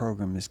eugenics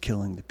program is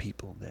killing the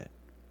people that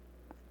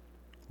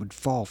would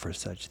fall for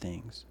such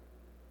things.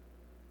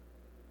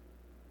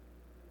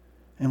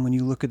 And when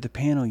you look at the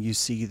panel, you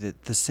see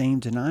that the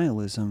same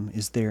denialism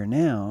is there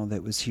now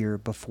that was here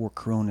before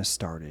Corona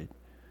started.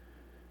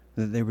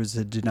 That there was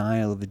a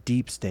denial of a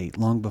deep state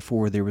long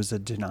before there was a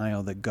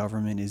denial that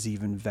government is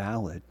even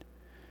valid.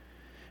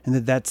 And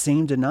that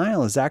same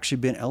denial has actually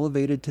been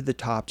elevated to the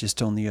top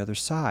just on the other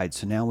side.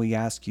 So now we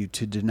ask you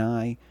to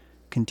deny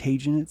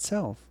contagion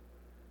itself.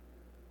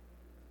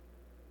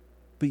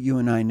 But you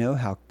and I know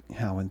how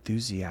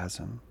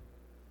enthusiasm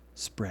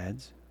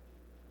spreads.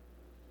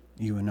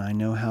 You and I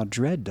know how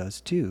dread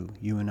does too.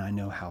 You and I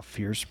know how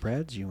fear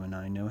spreads. You and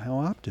I know how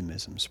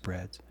optimism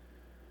spreads.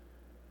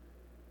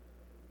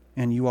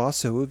 And you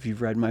also, if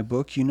you've read my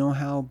book, you know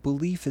how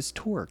belief is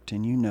torqued.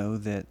 And you know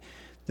that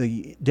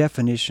the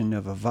definition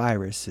of a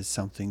virus is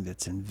something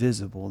that's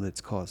invisible, that's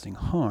causing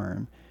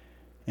harm.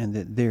 And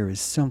that there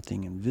is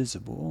something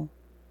invisible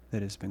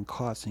that has been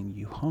causing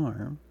you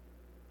harm.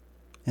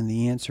 And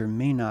the answer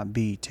may not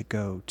be to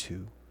go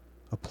to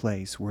a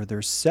place where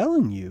they're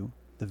selling you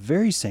the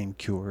very same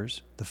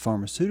cures the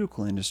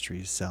pharmaceutical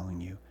industry is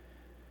selling you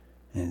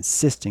and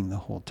insisting the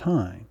whole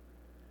time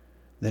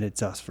that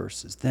it's us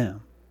versus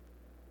them.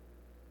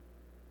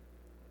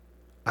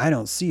 I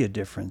don't see a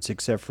difference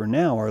except for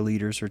now our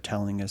leaders are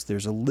telling us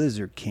there's a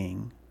lizard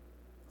king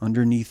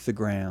underneath the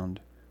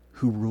ground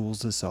who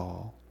rules us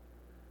all.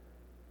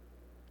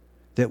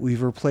 That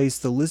we've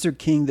replaced the lizard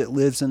king that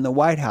lives in the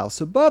White House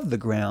above the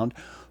ground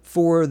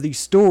for the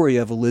story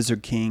of a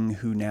lizard king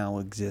who now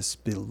exists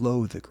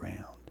below the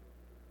ground.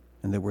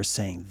 And that we're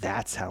saying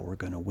that's how we're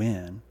going to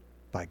win,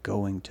 by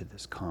going to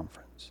this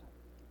conference.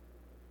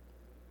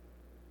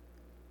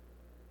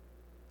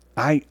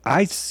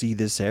 I see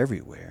this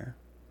everywhere.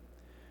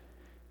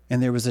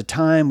 And there was a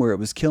time where it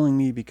was killing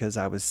me because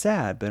I was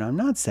sad, but I'm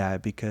not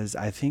sad because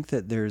I think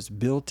that there's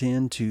built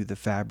into the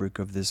fabric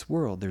of this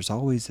world, there's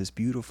always this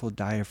beautiful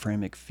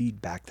diaphragmatic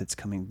feedback that's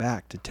coming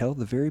back to tell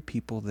the very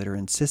people that are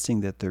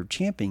insisting that they're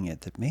championing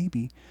it that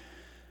maybe,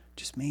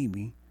 just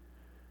maybe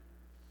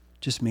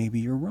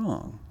you're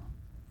wrong.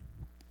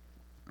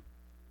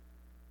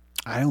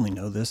 I only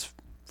know this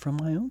from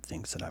my own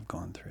things that I've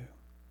gone through.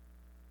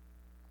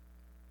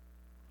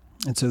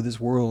 And so this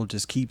world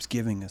just keeps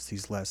giving us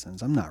these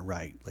lessons. I'm not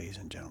right, ladies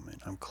and gentlemen.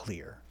 I'm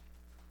clear.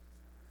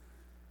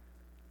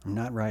 I'm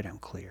not right, I'm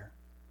clear.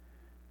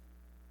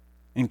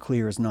 And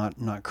clear is not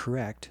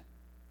correct.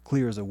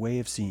 Clear is a way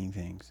of seeing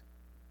things.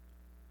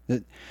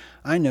 That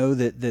I know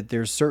that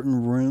there's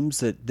certain rooms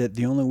that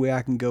the only way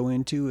I can go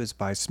into is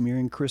by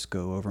smearing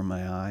Crisco over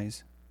my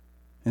eyes,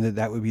 and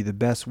that would be the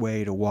best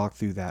way to walk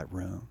through that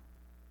room,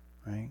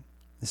 right?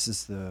 This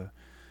is the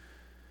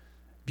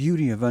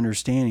beauty of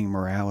understanding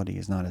morality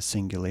is not a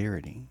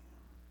singularity.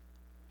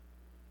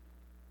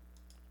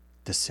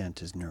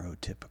 Dissent is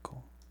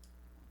neurotypical.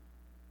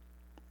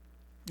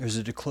 There's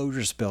a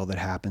disclosure spell that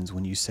happens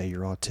when you say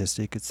you're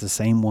autistic. It's the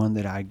same one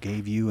that I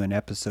gave you in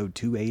episode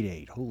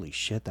 288. Holy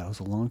shit, that was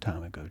a long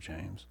time ago,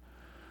 James.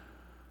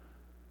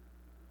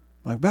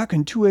 Like back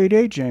in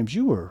 288, James,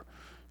 you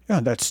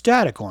had that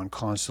static on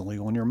constantly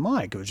on your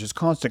mic. It was just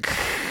constant.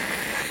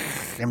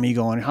 And me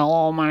going,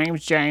 hello, my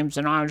name's James,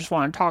 and I just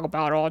want to talk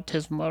about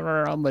autism.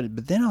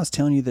 But then I was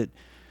telling you that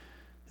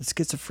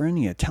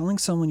schizophrenia, telling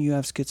someone you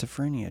have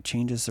schizophrenia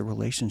changes the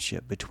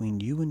relationship between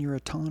you and your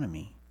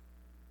autonomy.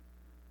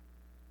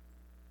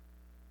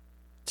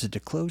 It's a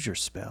disclosure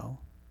spell.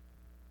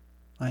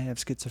 I have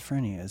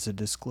schizophrenia is a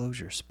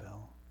disclosure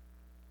spell.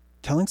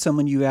 Telling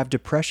someone you have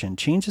depression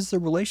changes the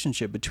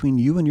relationship between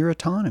you and your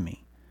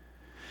autonomy.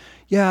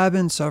 Yeah, I've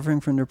been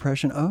suffering from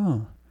depression.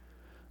 Oh,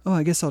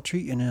 I guess I'll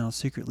treat you now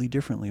secretly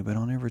differently, but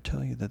I'll never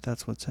tell you that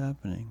that's what's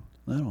happening.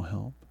 That'll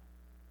help.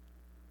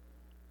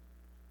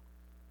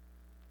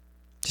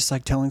 Just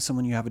like telling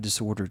someone you have a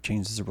disorder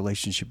changes the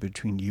relationship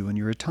between you and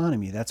your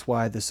autonomy. That's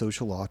why the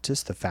social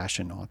autist, the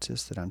fashion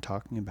autist that I'm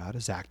talking about,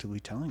 is actively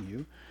telling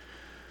you,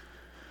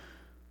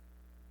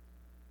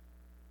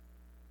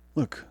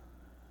 look,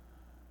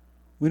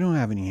 we don't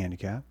have any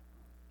handicap.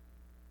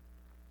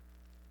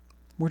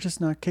 We're just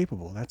not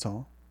capable, that's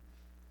all.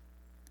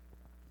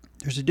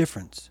 There's a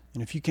difference.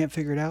 And if you can't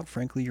figure it out,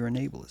 frankly, you're an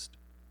ableist.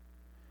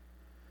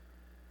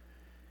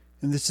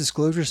 And this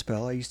disclosure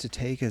spell I used to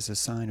take as a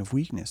sign of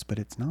weakness, but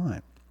it's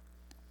not.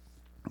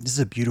 This is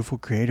a beautiful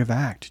creative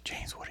act.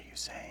 James, what are you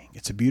saying?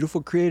 It's a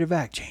beautiful creative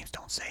act. James,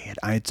 don't say it.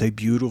 It's a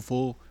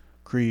beautiful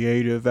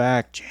creative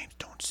act. James,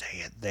 don't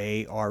say it.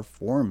 They are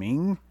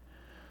forming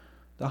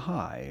the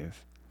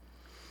hive.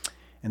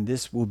 And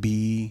this will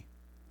be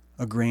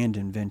a grand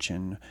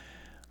invention.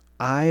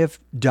 I have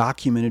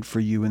documented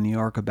for you in the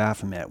Ark of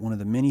Baphomet one of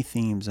the many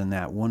themes in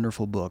that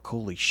wonderful book.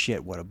 Holy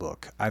shit, what a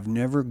book. I've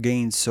never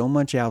gained so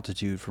much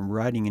altitude from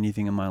writing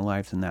anything in my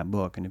life than that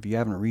book. And if you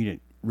haven't read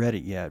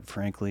it yet,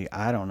 frankly,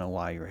 I don't know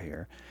why you're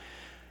here.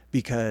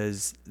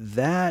 Because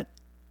that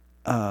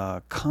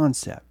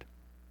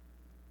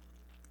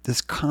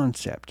this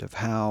concept of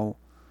how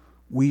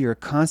we are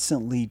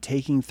constantly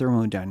taking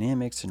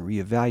thermodynamics and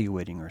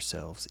reevaluating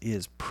ourselves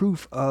is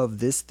proof of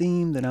this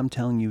theme that I'm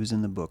telling you is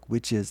in the book,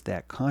 which is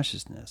that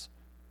consciousness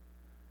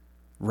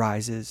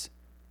rises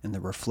in the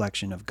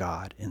reflection of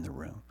God in the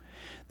room.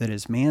 That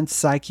as man's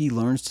psyche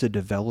learns to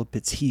develop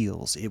its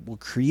heels, it will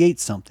create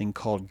something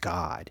called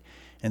God,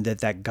 and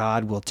that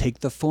God will take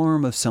the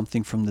form of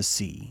something from the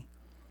sea.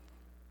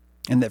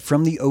 And that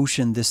from the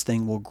ocean, this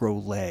thing will grow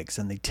legs,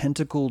 and the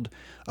tentacled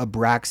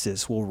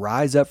Abraxas will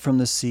rise up from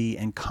the sea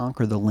and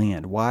conquer the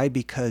land. Why?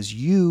 Because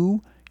your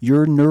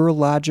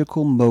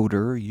neurological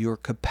motor, your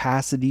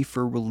capacity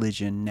for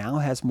religion now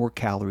has more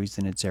calories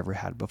than it's ever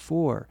had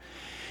before.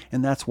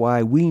 And that's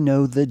why we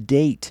know the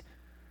date.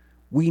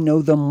 We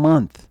know the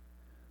month.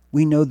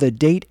 We know the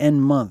date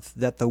and month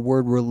that the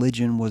word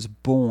religion was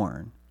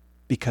born.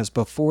 Because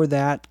before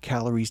that,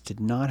 calories did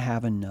not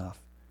have enough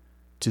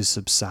to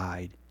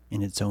subside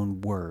in its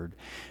own word.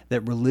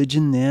 That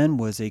religion then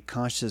was a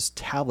conscious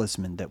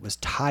talisman that was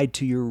tied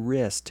to your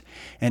wrist,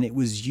 and it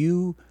was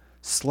you /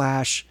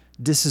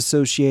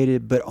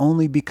 disassociated, but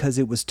only because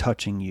it was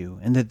touching you.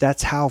 And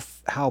that's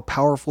how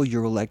powerful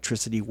your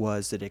electricity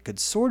was, that it could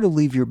sort of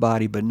leave your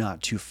body but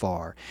not too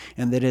far.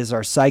 And that as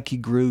our psyche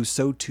grew,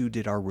 so too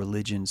did our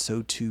religion,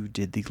 so too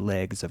did the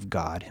legs of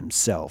God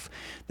himself.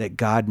 That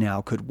God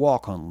now could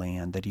walk on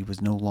land, that he was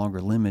no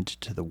longer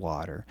limited to the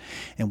water.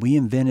 And we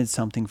invented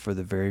something for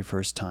the very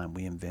first time.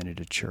 We invented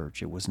a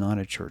church. It was not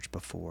a church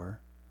before.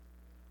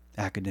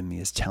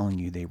 Academia is telling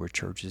you they were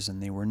churches,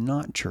 and they were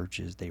not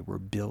churches. They were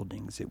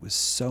buildings. It was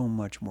so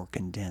much more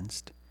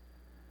condensed.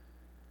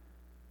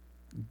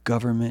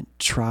 Government,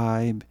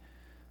 tribe,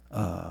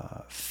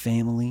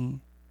 family,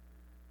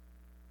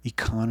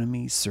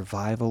 economy,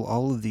 survival,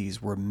 all of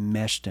these were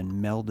meshed and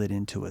melded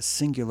into a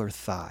singular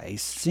thigh, a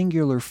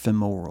singular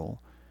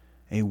femoral,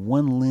 a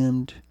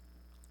one-limbed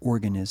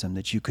organism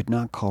that you could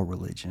not call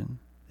religion,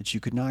 that you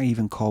could not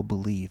even call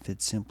belief.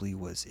 It simply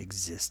was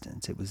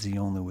existence. It was the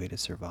only way to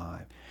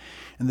survive.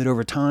 And that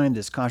over time,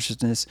 this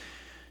consciousness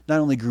not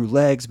only grew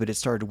legs, but it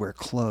started to wear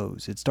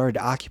clothes. It started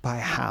to occupy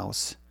a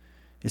house.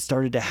 It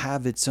started to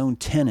have its own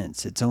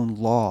tenets, its own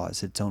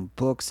laws, its own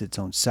books, its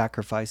own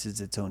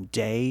sacrifices, its own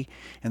day.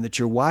 And that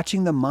you're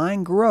watching the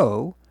mind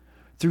grow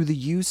through the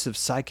use of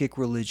psychic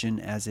religion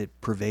as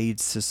it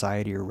pervades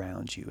society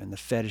around you. And the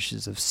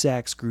fetishes of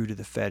sex grew to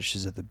the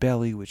fetishes of the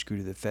belly, which grew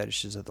to the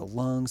fetishes of the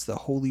lungs, the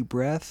holy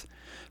breath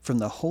from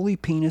the holy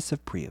penis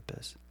of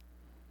Priapus,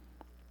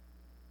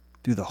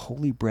 through the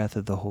holy breath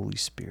of the Holy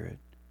Spirit,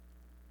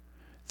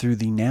 through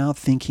the now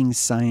thinking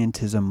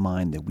scientism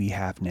mind that we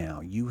have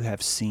now, you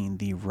have seen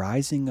the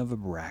rising of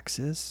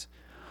Abraxas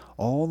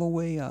all the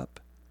way up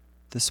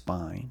the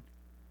spine,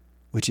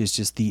 which is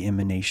just the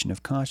emanation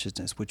of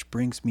consciousness, which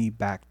brings me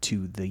back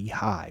to the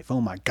hive.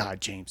 Oh my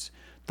God, James,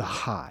 the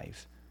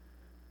hive.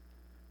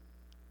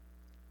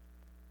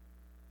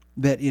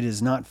 That it is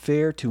not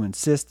fair to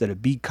insist that a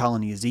bee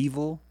colony is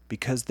evil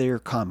because they're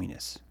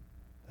communists.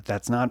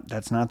 That's not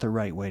the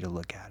right way to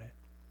look at it.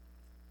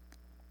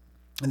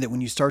 And that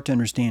when you start to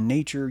understand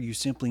nature, you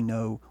simply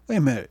know, wait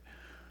a minute,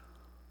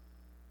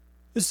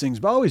 this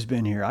thing's always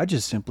been here. I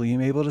just simply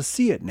am able to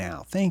see it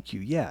now. Thank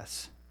you.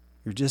 Yes.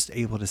 You're just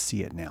able to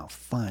see it now,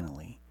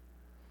 finally.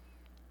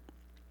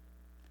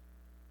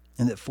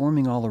 And that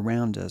forming all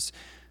around us,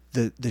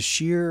 the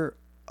sheer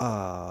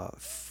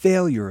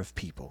failure of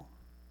people,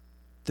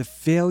 the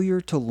failure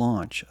to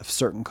launch a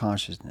certain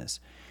consciousness,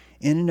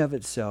 in and of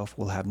itself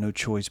will have no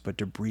choice but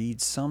to breed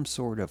some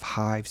sort of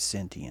hive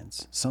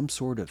sentience, some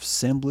sort of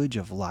assemblage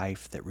of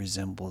life that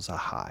resembles a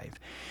hive.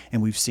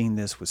 And we've seen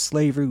this with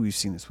slavery, we've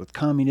seen this with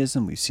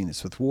communism, we've seen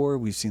this with war,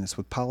 we've seen this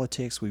with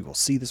politics, we will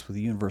see this with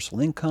the universal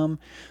income.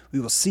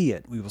 We will see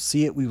it, we will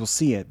see it, we will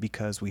see it,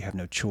 because we have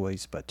no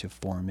choice but to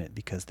form it,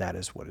 because that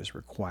is what is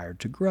required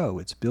to grow.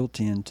 It's built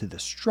into the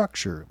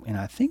structure, and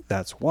I think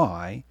that's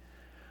why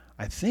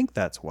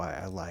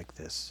I like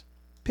this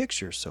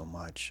picture so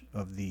much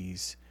of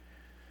these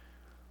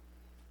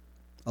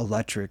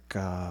electric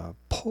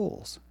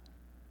poles.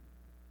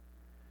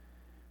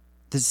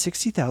 That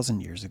 60,000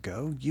 years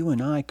ago, you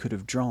and I could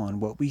have drawn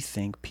what we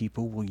think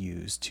people will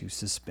use to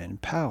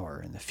suspend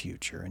power in the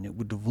future, and it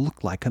would have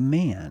looked like a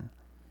man.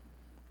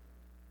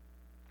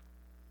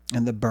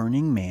 And the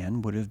burning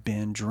man would have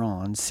been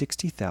drawn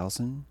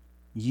 60,000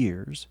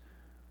 years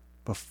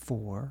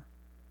before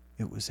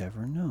it was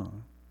ever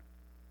known.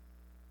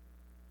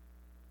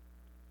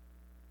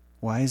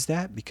 Why is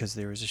that? Because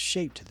there is a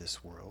shape to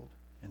this world,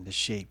 and the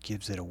shape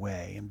gives it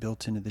away, and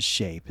built into the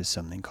shape is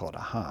something called a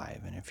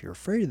hive. And if you're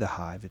afraid of the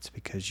hive, it's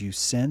because you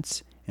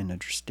sense and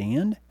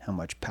understand how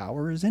much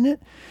power is in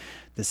it,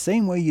 the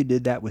same way you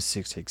did that with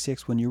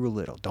 666 when you were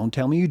little. Don't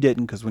tell me you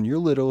didn't, because when you're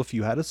little, if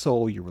you had a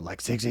soul, you were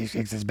like,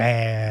 666 is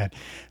bad,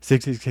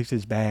 666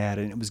 is bad,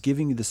 and it was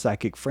giving you the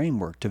psychic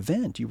framework to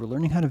vent. You were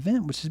learning how to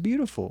vent, which is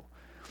beautiful.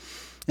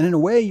 And in a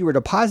way, you were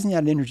depositing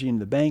that energy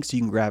into the bank so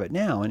you can grab it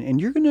now. And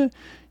you're gonna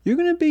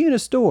be in a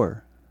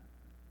store,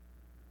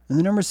 and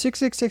the number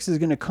 666 is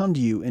going to come to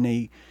you in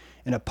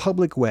a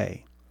public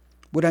way.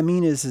 What I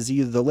mean is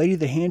either the lady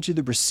that hands you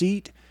the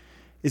receipt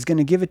is going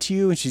to give it to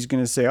you, and she's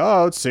going to say,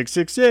 oh, it's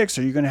 666,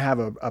 or you're going to have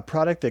a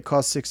product that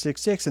costs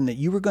 666, and that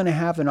you were going to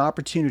have an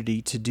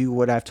opportunity to do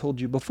what I've told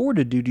you before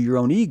to do to your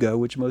own ego,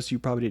 which most of you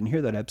probably didn't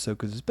hear that episode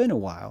because it's been a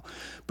while,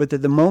 but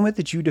that the moment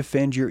that you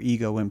defend your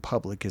ego in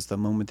public is the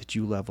moment that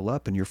you level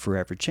up and you're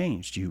forever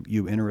changed.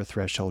 You enter a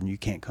threshold and you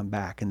can't come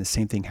back, and the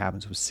same thing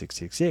happens with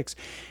 666,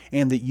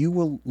 and that you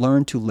will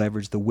learn to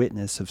leverage the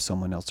witness of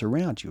someone else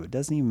around you. It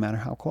doesn't even matter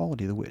how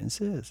quality the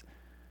witness is.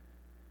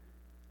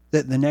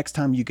 That the next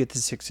time you get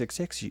to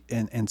 666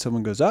 and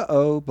someone goes,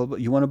 uh-oh,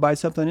 but you want to buy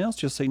something else?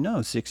 You'll say,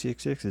 no,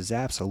 666 is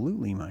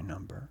absolutely my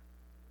number.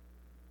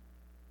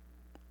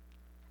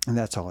 And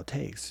that's all it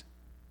takes.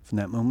 From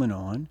that moment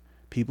on,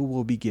 people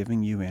will be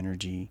giving you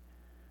energy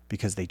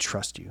because they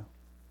trust you.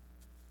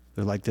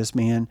 They're like, this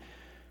man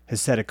has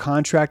set a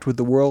contract with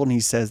the world, and he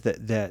says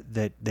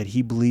that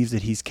he believes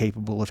that he's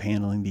capable of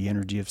handling the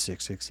energy of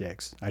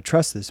 666. I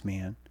trust this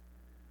man.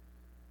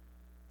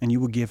 And you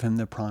will give him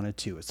the prana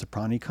too. It's the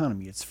prana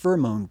economy. It's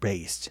pheromone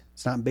based.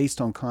 It's not based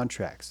on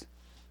contracts.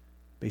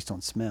 Based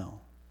on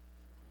smell.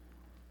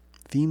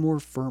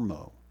 Femur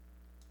fermo.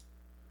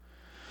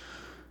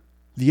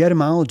 The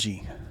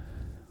etymology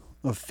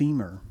of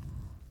femur.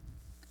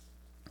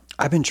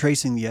 I've been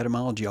tracing the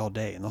etymology all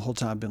day, and the whole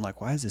time I've been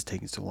like, why is this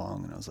taking so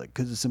long? And I was like,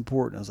 because it's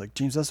important. I was like,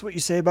 James, that's what you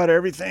say about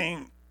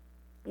everything.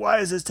 Why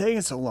is this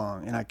taking so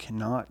long? And I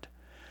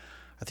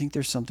think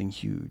there's something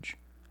huge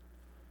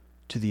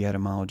to the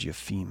etymology of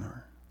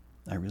femur.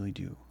 I really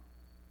do.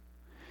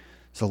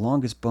 It's the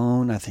longest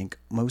bone. I think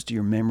most of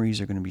your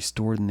memories are going to be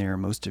stored in there.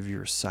 Most of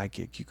your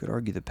psychic. You could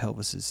argue the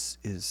pelvis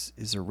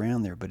is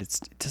around there, but it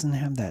doesn't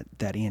have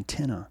that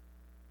antenna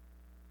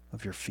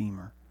of your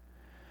femur.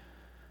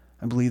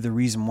 I believe the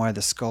reason why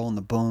the skull and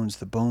the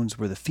bones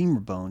were the femur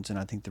bones, and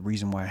I think the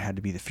reason why it had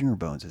to be the femur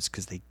bones is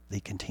because they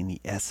contain the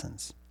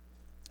essence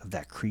of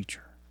that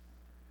creature.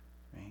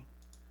 Right?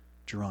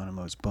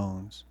 Geronimo's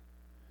bones.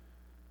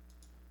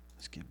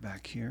 Let's get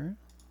back here.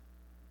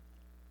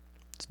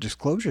 It's a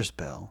disclosure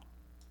spell,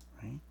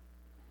 right?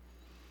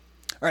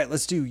 All right,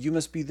 let's do You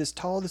Must Be This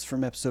Tall. This is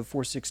from episode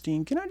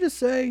 416. Can I just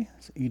say,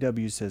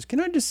 EW says, can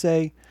I just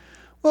say,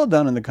 well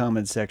done in the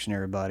comments section,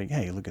 everybody.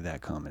 Hey, look at that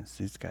comments.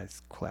 These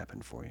guys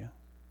clapping for you.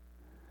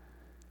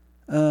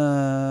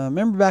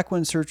 Remember back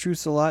when Sir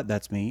Truths a lot?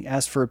 That's me.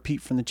 Asked for a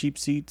peep from the cheap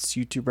seats,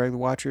 YouTube regular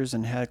watchers,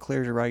 and had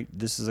Claire to write,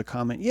 this is a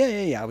comment.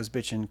 Yeah. I was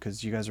bitching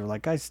because you guys were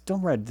like, guys,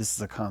 don't write this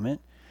is a comment.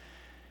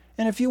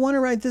 And if you want to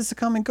write this a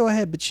comment, go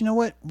ahead. But you know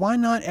what? Why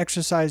not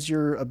exercise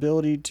your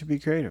ability to be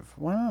creative?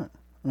 Why not?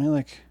 I mean,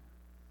 like,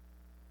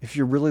 if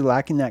you're really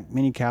lacking that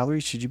many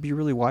calories, should you be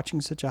really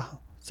watching such a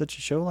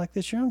show like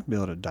this? You're not gonna be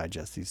able to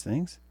digest these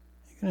things.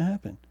 Ain't gonna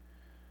happen.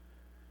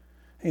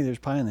 Hey, there's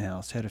pie in the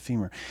house. Head of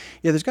femur.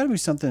 Yeah, there's got to be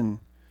something.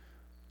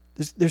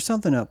 There's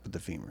something up with the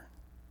femur.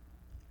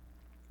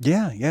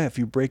 Yeah, yeah. If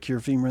you break your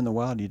femur in the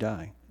wild, you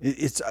die.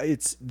 It's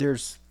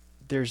there's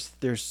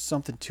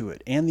something to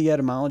it, and the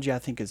etymology I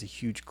think is a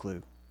huge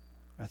clue.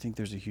 I think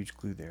there's a huge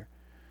clue there.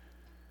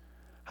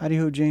 Howdy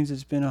ho, James.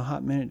 It's been a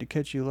hot minute to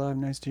catch you live.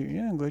 Nice to hear you.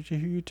 Yeah, I'm glad to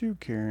hear you too,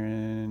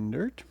 Karen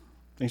Dirt.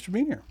 Thanks for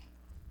being here.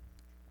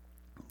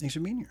 Thanks for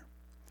being here.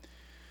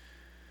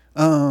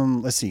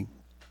 Let's see.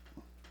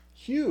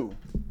 Hugh.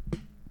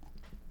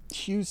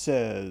 Hugh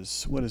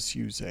says, what does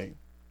Hugh say?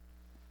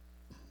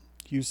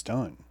 Hugh's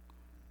done.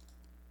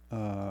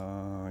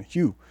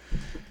 Hugh.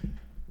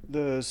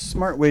 The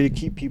smart way to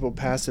keep people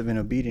passive and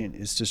obedient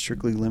is to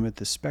strictly limit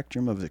the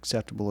spectrum of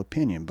acceptable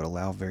opinion, but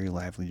allow very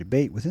lively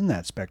debate within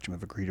that spectrum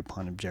of agreed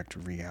upon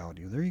objective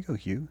reality. Well, there you go,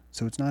 Hugh.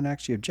 So it's not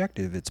actually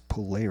objective, it's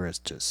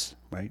polaritus,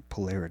 right?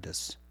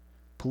 Polaritus.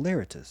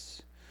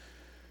 Polaritus.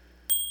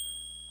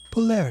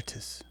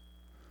 Polaritus.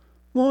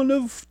 One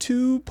of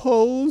two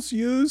poles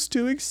used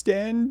to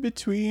extend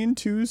between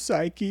two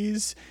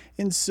psyches,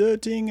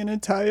 inserting an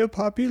entire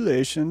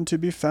population to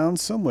be found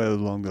somewhere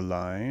along the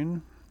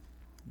line.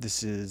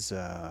 This is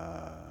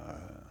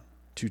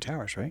Two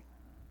Towers, right?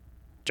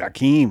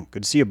 Jakeem,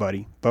 good to see you,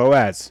 buddy.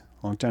 Boaz,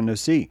 long time no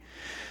see.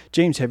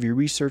 James, have you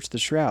researched the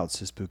shroud,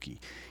 says Pookie.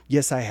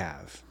 Yes, I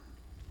have.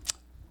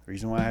 The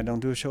reason why I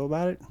don't do a show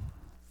about it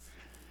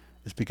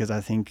is because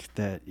I think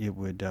that it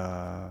would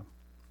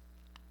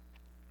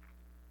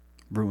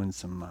ruin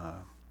some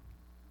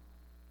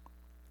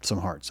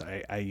hearts.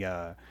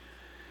 I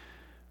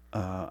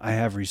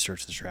have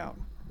researched the shroud.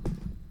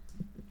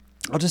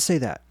 I'll just say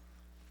that.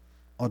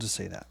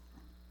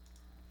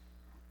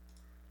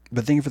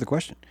 But thank you for the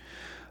question.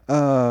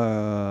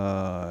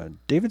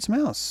 David's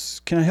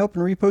Mouse. Can I help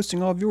in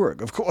reposting all of your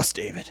work? Of course,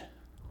 David.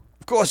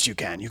 Of course you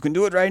can. You can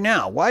do it right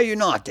now. Why are you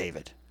not,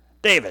 David?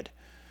 David,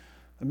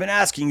 I've been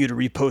asking you to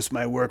repost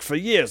my work for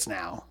years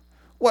now.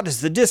 What is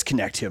the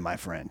disconnect here, my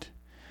friend?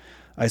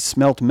 I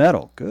smelt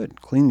metal.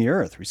 Good. Clean the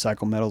earth.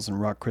 Recycle metals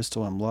and rock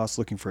crystal. I'm lost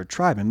looking for a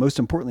tribe. And most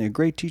importantly, a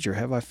great teacher.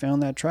 Have I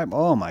found that tribe?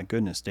 Oh, my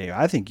goodness, Dave.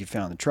 I think you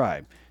found the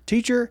tribe.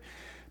 Teacher,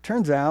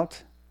 turns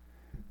out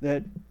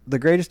that the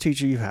greatest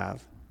teacher you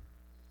have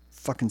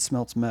fucking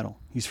smelts metal.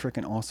 He's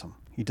freaking awesome.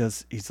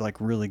 He's like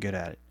really good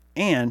at it.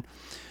 And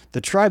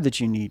the tribe that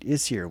you need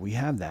is here. We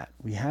have that.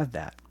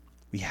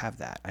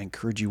 I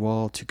encourage you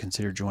all to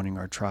consider joining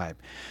our tribe.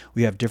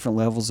 We have different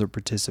levels of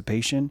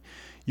participation.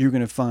 You're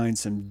going to find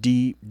some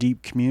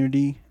deep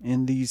community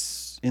in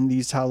these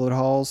hallowed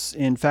halls.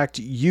 In fact,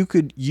 you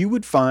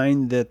would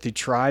find that the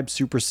tribe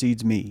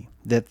supersedes me.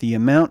 That the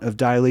amount of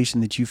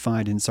dilation that you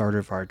find inside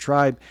of our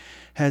tribe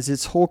has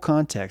its whole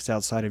context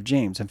outside of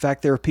James. In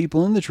fact, there are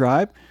people in the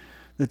tribe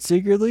that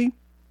secretly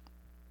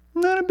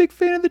not a big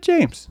fan of the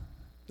James.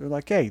 They're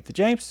like, hey, the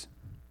James,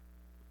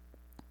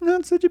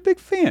 not such a big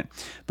fan,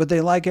 but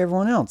they like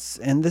everyone else,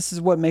 and this is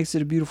what makes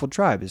it a beautiful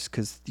tribe, is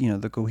because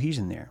the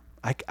cohesion there.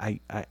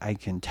 I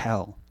can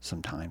tell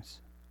sometimes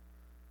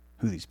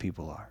who these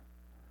people are,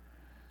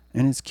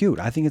 and it's cute.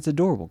 I think it's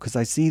adorable because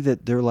I see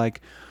that they're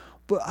like,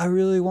 but I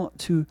really want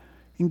to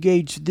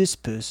engage this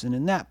person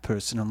and that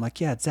person. I'm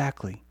like, yeah,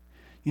 exactly.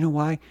 You know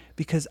why?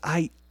 Because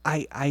I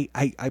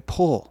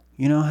pull.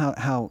 You know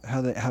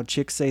how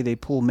chicks say they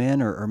pull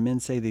men, or men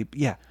say they,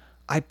 yeah.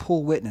 I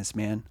pull witness,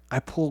 man. I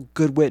pull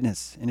good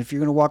witness. And if you're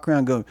gonna walk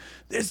around going,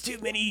 there's too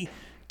many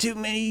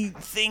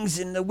things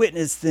in the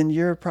witness, then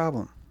you're a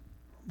problem.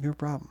 You're a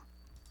problem.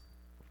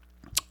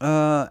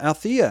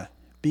 Althea,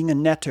 being a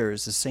netter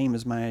is the same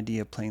as my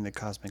idea of playing the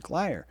cosmic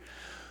lyre.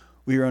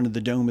 We are under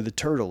the dome of the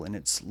turtle, and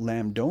it's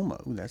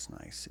lambdoma. Ooh, that's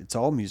nice. It's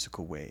all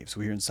musical waves.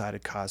 We are inside a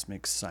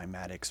cosmic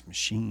cymatics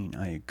machine.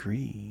 I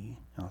agree,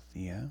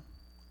 Althea.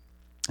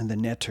 And the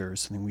netter is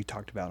something we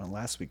talked about on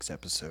last week's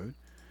episode.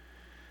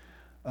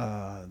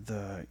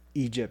 The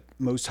Egypt,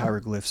 most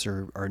hieroglyphs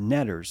are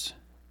netters.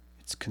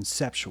 It's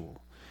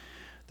conceptual.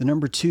 The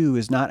number 2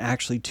 is not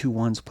actually two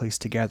ones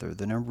placed together.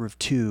 The number of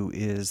 2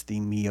 is the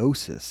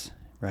meiosis,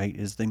 right?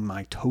 Is the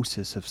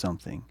mitosis of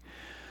something.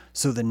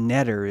 So the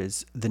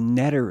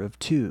netter of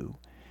 2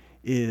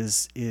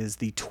 is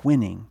the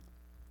twinning,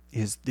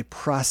 is the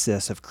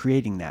process of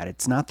creating that.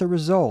 It's not the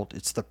result,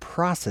 it's the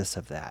process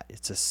of that.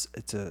 It's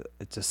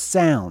a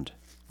sound,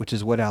 which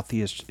is what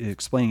Althea is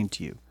explaining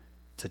to you.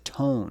 It's a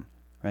tone,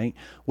 right?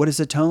 What is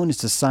a tone?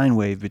 It's a sine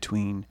wave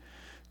between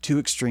two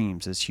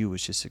extremes, as Hugh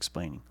was just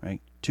explaining,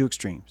 right? Two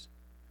extremes.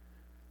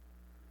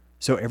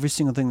 So every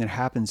single thing that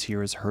happens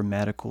here is a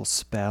hermetical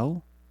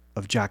spell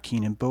of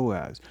Jachin and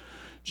Boaz.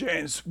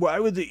 James, why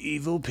would the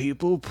evil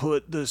people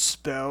put the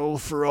spell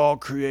for all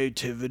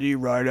creativity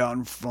right out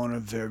in front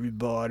of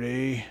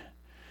everybody?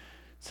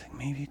 It's like,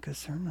 maybe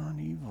because they're not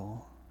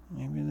evil.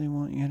 Maybe they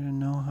want you to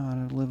know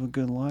how to live a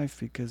good life,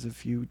 because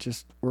if you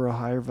just were a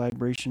higher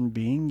vibration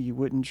being, you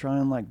wouldn't try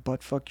and like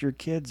butt fuck your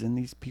kids in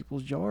these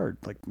people's yard.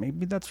 Like,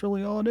 maybe that's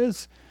really all it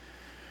is.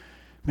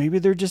 Maybe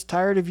they're just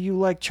tired of you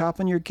like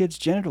chopping your kids'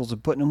 genitals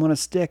and putting them on a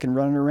stick and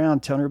running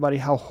around telling everybody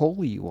how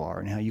holy you are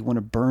and how you want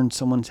to burn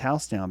someone's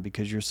house down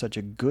because you're such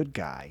a good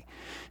guy.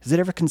 Has it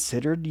ever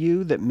considered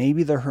you that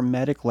maybe the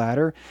hermetic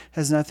ladder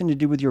has nothing to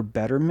do with your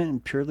betterment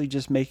and purely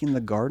just making the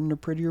garden a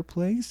prettier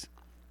place?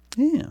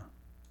 Yeah.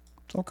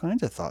 There's all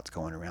kinds of thoughts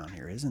going around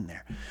here, isn't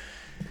there?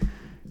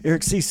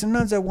 Eric, see,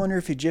 sometimes I wonder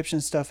if Egyptian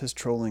stuff is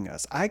trolling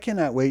us. I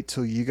cannot wait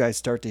till you guys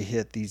start to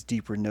hit these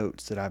deeper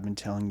notes that I've been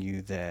telling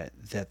you that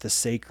the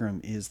sacrum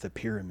is the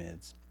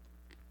pyramids,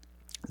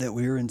 that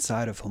we're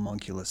inside of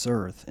homunculus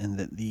Earth, and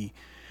that the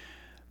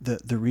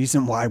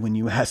reason why when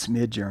you ask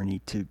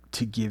Midjourney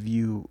to give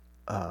you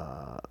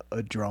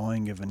a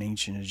drawing of an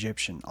ancient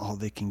Egyptian, all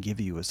they can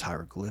give you is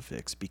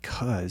hieroglyphics,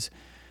 because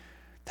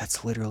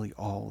that's literally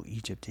all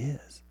Egypt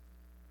is.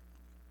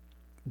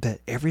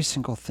 That every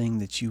single thing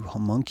that you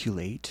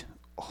homunculate,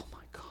 oh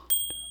my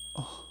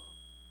God,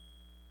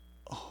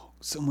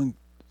 someone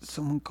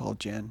call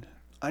Jen.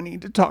 I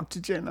need to talk to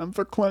Jen. I'm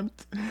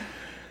verklempt.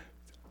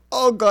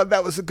 Oh God,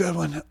 that was a good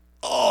one.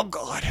 Oh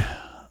God,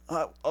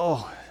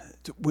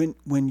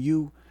 when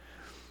you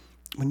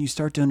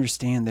start to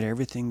understand that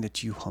everything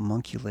that you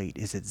homunculate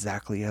is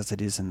exactly as it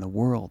is in the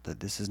world, that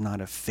this is not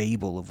a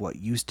fable of what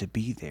used to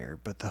be there,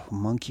 but the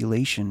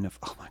homunculation of,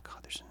 oh my God,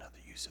 there's another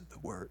use of the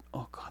word.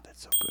 Oh God,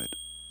 that's so good.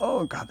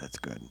 Oh, God, that's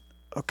good.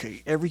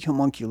 Okay, every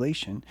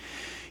homunculation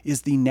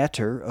is the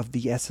netter of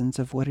the essence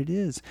of what it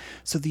is.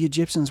 So the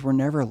Egyptians were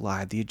never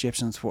alive. The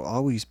Egyptians will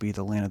always be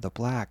the land of the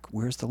black.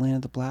 Where's the land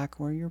of the black?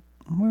 Where your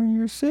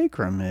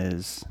sacrum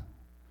is.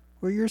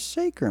 Where your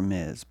sacrum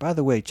is. By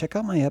the way, check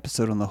out my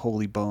episode on the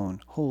holy bone.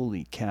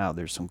 Holy cow,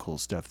 there's some cool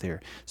stuff there.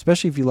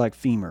 Especially if you like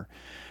femur.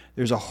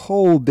 There's a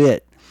whole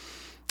bit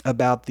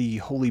about the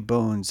holy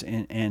bones,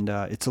 and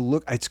it's a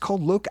look. It's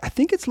called look. I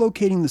think it's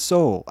locating the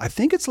soul. And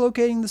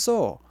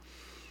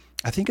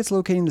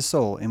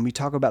we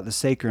talk about the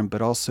sacrum,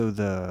 but also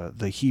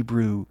the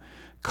Hebrew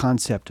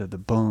concept of the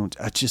bones.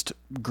 Just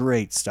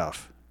great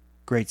stuff.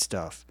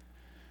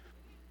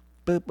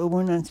 But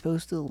we're not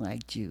supposed to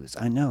like Jews.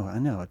 I know.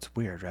 It's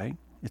weird, right?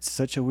 It's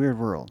such a weird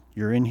world.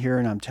 You're in here,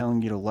 and I'm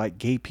telling you to like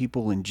gay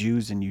people and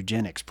Jews and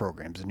eugenics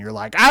programs, and you're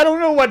like, I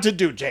don't know what to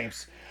do,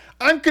 James.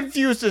 I'm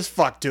confused as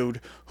fuck,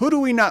 dude. Who do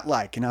we not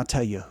like? And I'll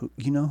tell you,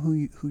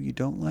 who you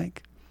don't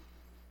like?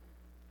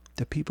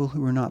 The people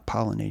who are not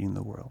pollinating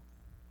the world.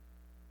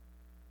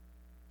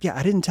 Yeah,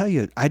 I didn't tell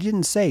you. I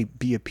didn't say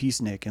be a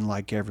peacenik and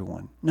like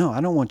everyone. No,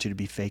 I don't want you to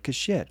be fake as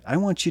shit. I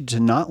want you to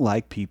not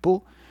like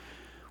people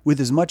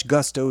with as much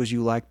gusto as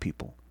you like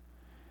people.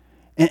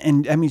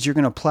 And that means you're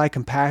going to apply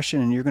compassion,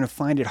 and you're going to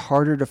find it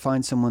harder to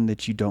find someone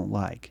that you don't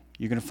like.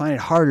 You're going to find it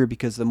harder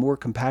because the more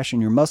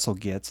compassion your muscle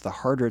gets, the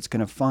harder it's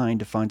going to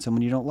find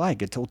someone you don't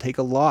like. It will take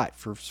a lot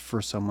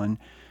for someone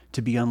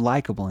to be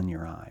unlikable in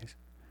your eyes.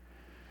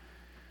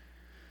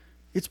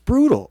 It's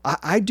brutal.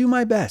 I do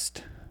my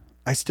best.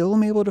 I still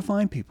am able to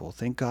find people,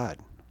 thank God.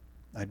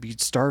 I'd be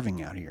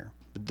starving out here,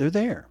 but they're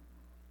there.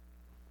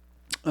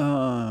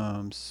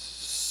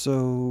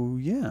 So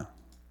yeah.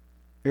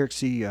 Eric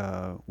C.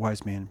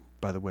 Wise man,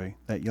 by the way.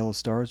 That yellow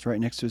star is right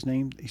next to his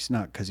name. He's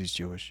not because he's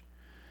Jewish.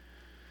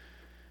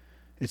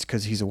 It's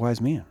because he's a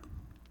wise man.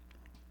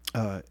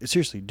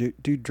 Seriously,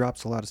 dude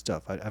drops a lot of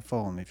stuff. I'd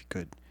follow him if you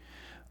could.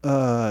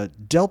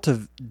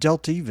 Delta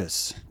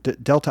Ivis.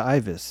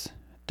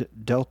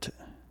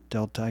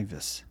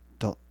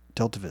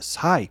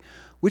 Hi.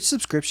 Which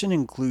subscription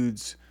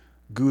includes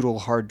Google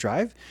hard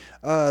drive?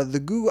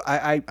 The Google,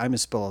 I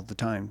misspell all the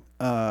time.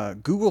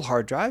 Google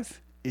hard drive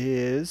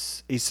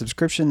is a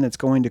subscription that's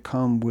going to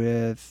come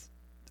with,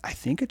 I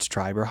think it's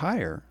tribe or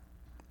higher.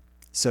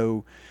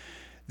 So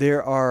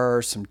there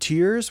are some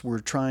tiers. We're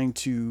trying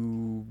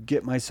to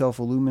get myself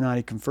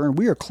Illuminati confirmed.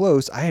 We are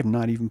close. I have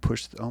not even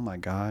pushed. Oh my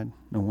God.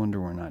 No wonder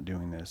we're not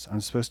doing this.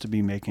 I'm supposed to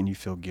be making you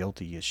feel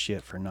guilty as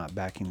shit for not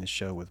backing the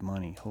show with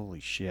money.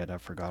 Holy shit. I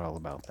forgot all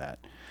about that.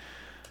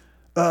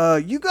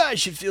 You guys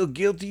should feel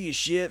guilty as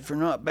shit for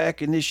not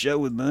backing this show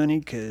with money,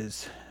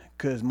 because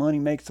money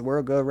makes the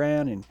world go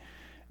around,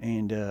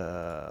 and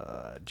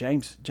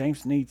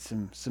James needs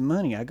some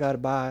money. I gotta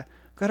buy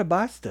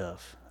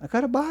stuff. I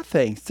gotta buy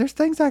things. There's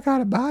things I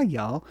gotta buy,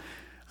 y'all.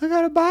 I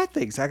gotta buy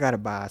things. I gotta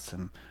buy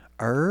some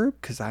herb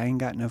because I ain't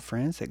got no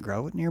friends that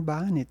grow it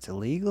nearby and it's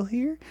illegal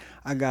here.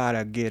 I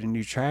gotta get a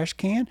new trash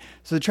can.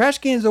 So the trash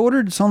can's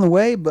ordered. It's on the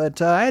way,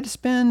 but I had to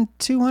spend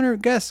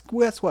 $200. Guess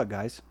what,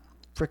 guys?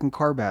 Freaking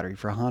car battery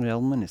for a Honda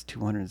Element is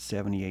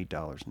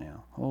 $278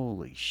 now.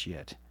 Holy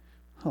shit.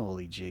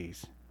 Holy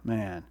jeez.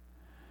 Man.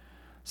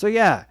 So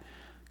yeah,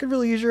 could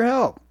really use your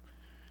help.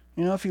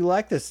 You know, if you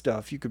like this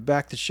stuff, you could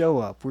back the show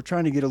up. We're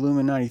trying to get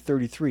Illuminati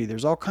 33.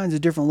 There's all kinds of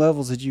different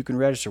levels that you can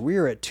register. We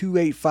are at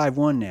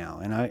 2851 now,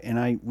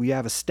 and we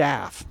have a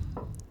staff,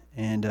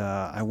 and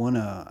I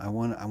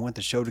want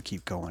the show to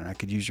keep going. I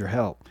could use your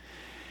help,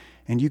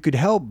 and you could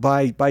help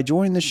by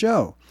joining the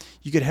show.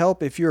 You could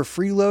help if you're a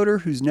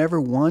freeloader who's never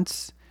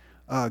once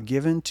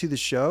given to the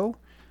show.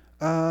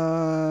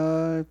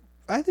 I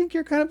think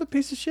you're kind of a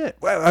piece of shit.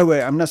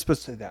 Wait, I'm not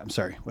supposed to say that. I'm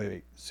sorry.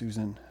 Wait.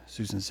 Susan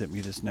sent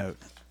me this note.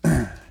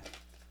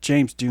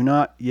 James, do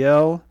not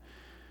yell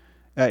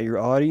at your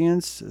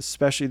audience,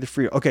 especially the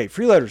free. Okay,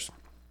 freeloaders.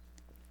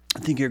 I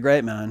think you're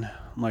great, man.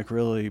 I'm like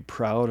really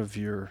proud of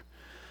your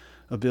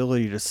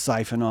ability to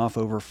siphon off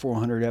over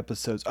 400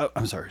 episodes. Oh,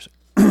 I'm sorry.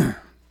 Let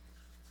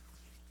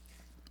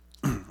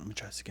me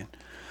try this again.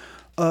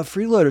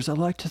 Freeloaders, I'd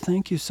like to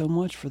thank you so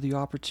much for the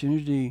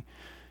opportunity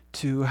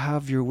to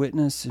have your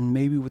witness, and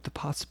maybe with the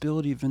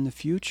possibility of in the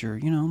future,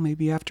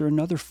 maybe after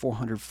another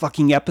 400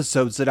 fucking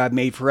episodes that I've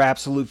made for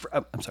absolute.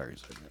 I'm sorry.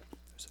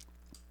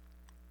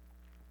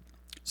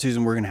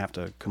 Susan, we're going to have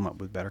to come up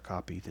with better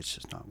copy. That's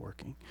just not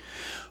working.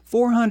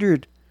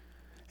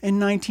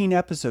 419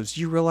 episodes.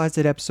 Do you realize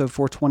that episode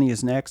 420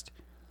 is next?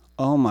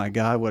 Oh my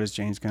God, what is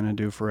James going to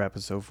do for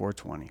episode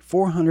 420?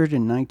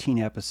 419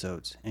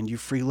 episodes. And you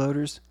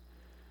freeloaders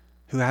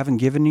who haven't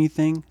given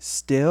anything,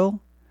 still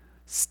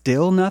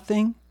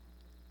nothing?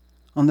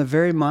 On the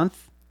very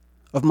month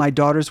of my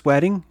daughter's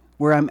wedding,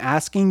 where I'm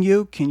asking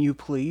you, can you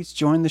please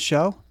join the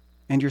show?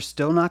 And you're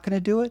still not going to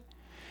do it?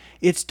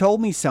 It's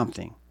told me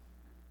something.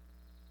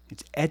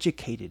 It's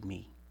educated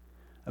me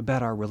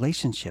about our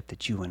relationship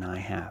that you and I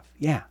have.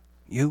 Yeah,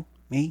 you,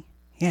 me,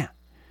 yeah.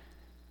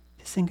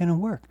 This ain't going to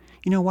work.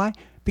 You know why?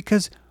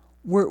 Because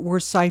we're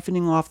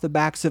siphoning off the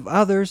backs of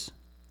others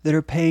that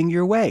are paying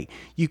your way.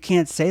 You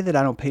can't say that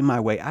I don't pay my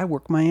way. I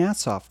work my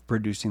ass off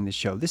producing the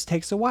show. This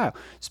takes a while.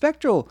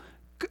 Spectral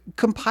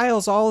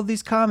compiles all of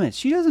these comments.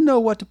 She doesn't know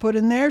what to put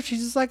in there.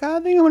 She's just like, I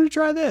think I want to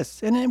try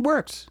this. And it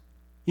works.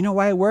 You know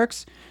why it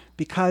works?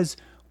 Because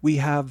we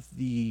have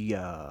the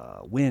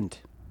wind.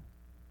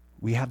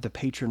 We have the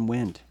patron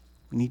wind.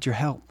 We need your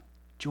help.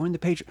 Join the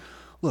patron.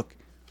 Look.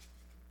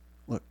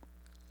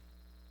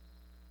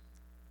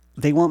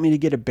 They want me to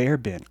get a bear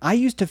bin. I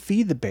used to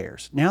feed the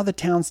bears. Now the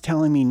town's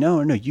telling me,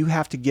 no, you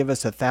have to give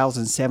us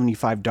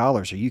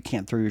 $1,075 or you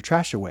can't throw your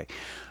trash away.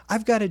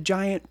 I've got a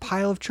giant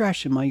pile of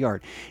trash in my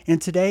yard.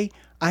 And today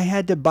I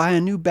had to buy a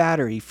new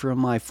battery for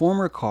my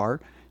former car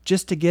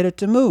just to get it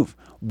to move.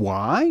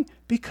 Why?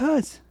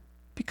 Because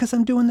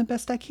I'm doing the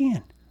best I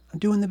can.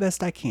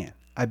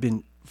 I've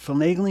been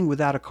finagling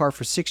without a car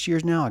for 6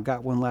 years now. I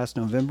got one last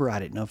November. I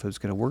didn't know if it was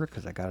going to work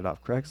because I got it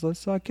off Craigslist,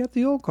 so I kept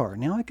the old car.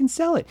 Now I can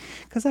sell it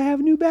because I have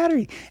a new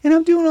battery. And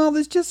I'm doing all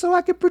this just so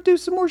I can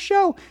produce some more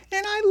show.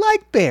 And I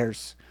like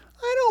bears.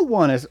 I don't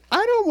want to.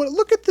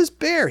 Look at this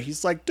bear.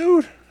 He's like,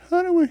 dude,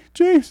 how do we,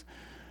 James,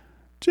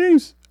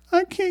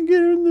 I can't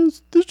get in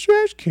this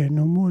trash can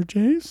no more,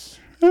 James.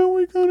 How are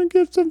we going to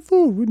get some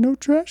food with no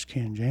trash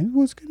can, James?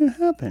 What's going to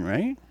happen,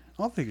 right?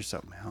 I'll figure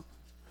something out.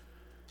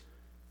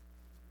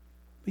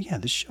 But yeah,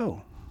 this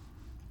show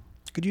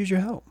could use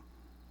your help.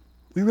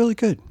 We really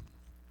could.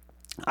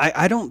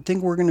 I don't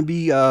think we're going to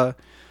be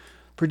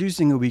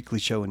producing a weekly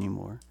show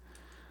anymore.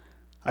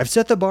 I've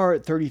set the bar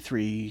at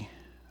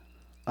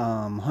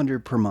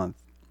 $3,300 per month.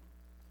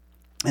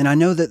 And I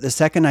know that the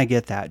second I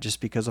get that,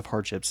 just because of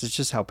hardships, it's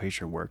just how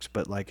Patreon works.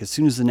 But like as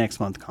soon as the next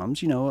month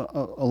comes, a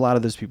lot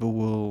of those people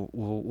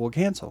will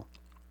cancel.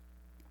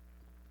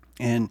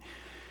 And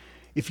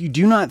if you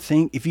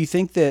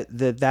think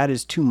that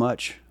is too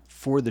much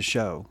for the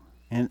show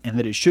and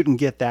that it shouldn't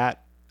get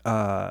that,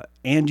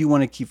 and you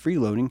want to keep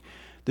freeloading,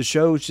 the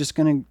show is just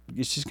gonna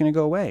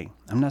go away.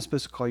 I'm not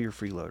supposed to call you a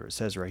freeloader. It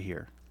says right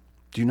here,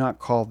 do not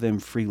call them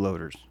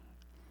freeloaders.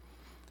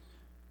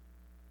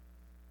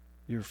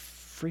 You're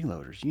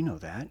freeloaders. You know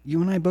that.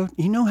 You and I both.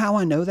 You know how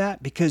I know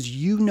that? Because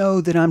you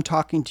know that I'm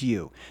talking to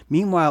you.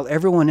 Meanwhile,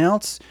 everyone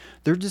else,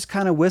 they're just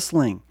kind of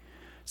whistling.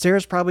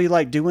 Sarah's probably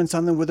like doing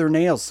something with her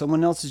nails.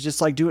 Someone else is just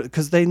like doing it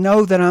because they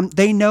know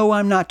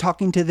I'm not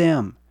talking to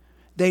them.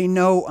 They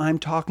know I'm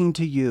talking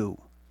to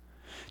you.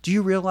 Do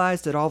you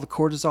realize that all the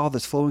cortisol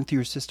that's flowing through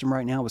your system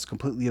right now was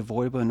completely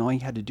avoidable, and all you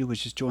had to do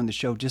was just join the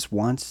show just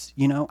once?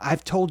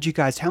 I've told you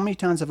guys, how many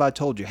times have I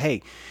told you,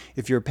 hey,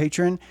 if you're a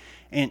patron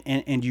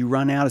and you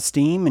run out of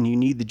steam and you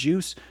need the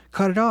juice,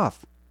 cut it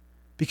off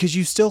because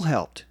you still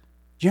helped.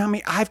 Do you know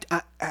what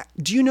I mean?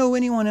 Do you know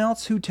anyone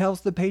else who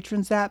tells the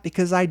patrons that?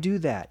 Because I do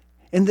that.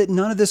 And that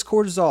none of this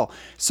cortisol.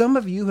 Some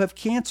of you have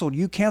canceled.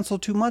 You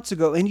canceled 2 months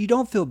ago and you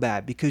don't feel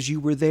bad because you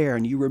were there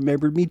and you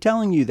remembered me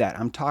telling you that.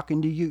 I'm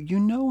talking to you. You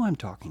know I'm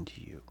talking to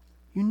you.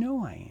 You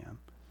know I am.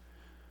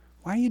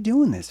 Why are you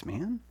doing this,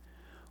 man?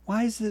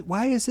 Why is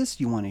this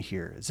you want to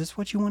hear? Is this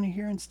what you want to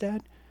hear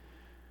instead?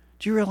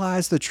 Do you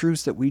realize the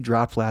truths that we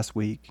dropped last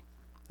week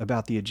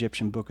about the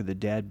Egyptian Book of the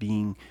Dead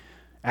being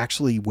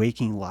actually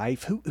waking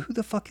life? Who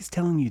the fuck is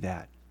telling you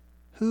that?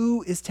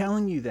 Who is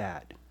telling you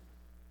that?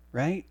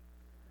 Right?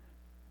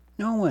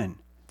 No one.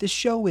 This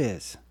show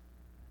is.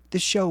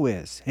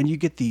 And you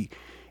get the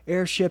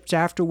airships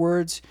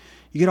afterwards.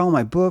 You get all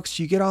my books.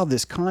 You get all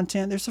this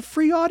content. There's a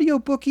free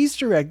audiobook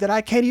Easter egg that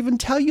I can't even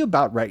tell you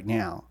about right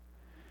now.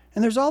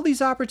 And there's all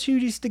these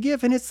opportunities to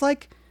give. And it's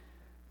like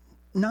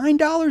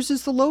 $9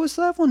 is the lowest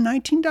level.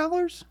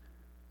 $19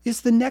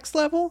 is the next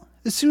level.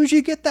 As soon as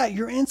you get that,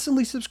 you're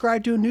instantly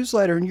subscribed to a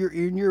newsletter and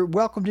you're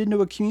welcomed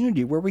into a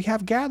community where we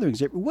have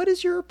gatherings. What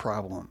is your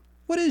problem?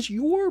 What is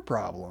your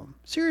problem?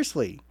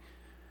 Seriously.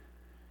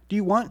 Do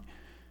you want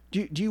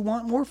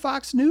more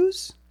Fox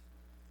News?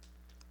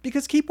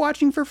 Because keep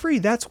watching for free.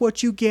 That's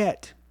what you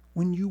get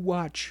when you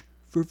watch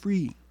for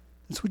free.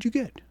 That's what you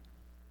get.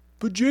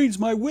 But Jane's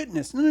my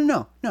witness.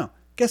 No.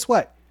 Guess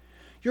what?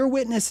 Your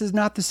witness is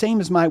not the same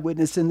as my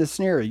witness in this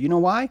scenario. You know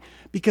why?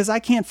 Because I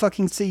can't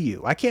fucking see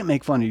you. I can't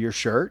make fun of your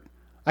shirt.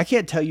 I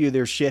can't tell you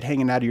there's shit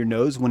hanging out of your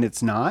nose when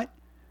it's not.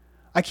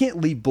 I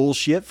can't leave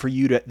bullshit for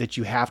you that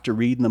you have to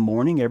read in the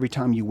morning every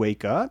time you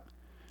wake up.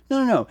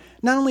 No.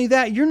 Not only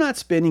that, you're not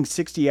spending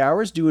 60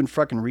 hours doing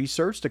fucking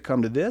research to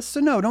come to this. So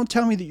no, don't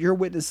tell me that your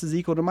witness is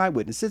equal to my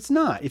witness. It's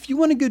not. If you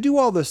want to go do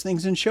all those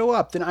things and show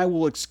up, then I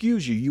will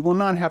excuse you. You will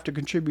not have to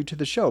contribute to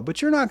the show.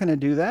 But you're not going to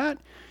do that.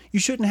 You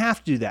shouldn't have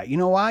to do that. You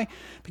know why?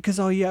 Because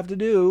all you have to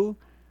do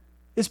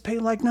is pay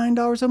like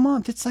 $9 a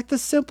month. It's like the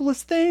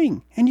simplest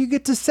thing. And you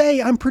get to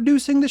say, I'm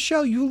producing the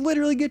show. You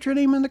literally get your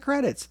name in the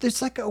credits.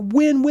 It's like a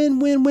win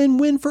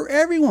for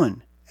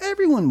everyone.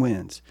 Everyone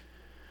wins.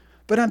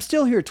 But I'm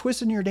still here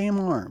twisting your damn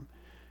arm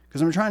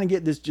because I'm trying to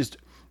get this just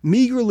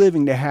meager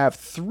living to have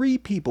 3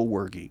 people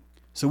working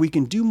so we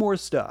can do more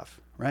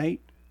stuff,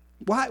 right?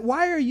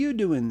 Why are you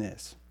doing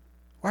this?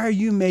 Why are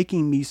you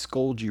making me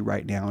scold you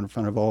right now in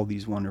front of all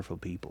these wonderful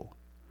people?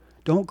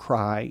 Don't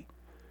cry.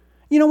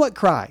 You know what?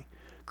 Cry.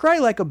 Cry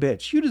like a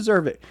bitch. You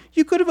deserve it.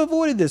 You could have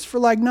avoided this for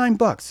like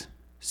 $9.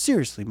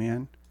 Seriously,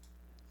 man.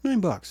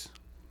 $9.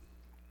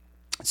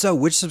 So,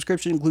 which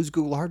subscription includes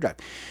Google Hard Drive?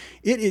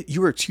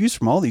 You were excused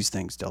from all these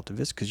things,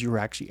 DeltaVis, because you were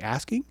actually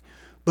asking.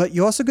 But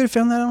you also could have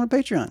found that on a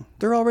Patreon.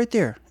 They're all right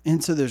there.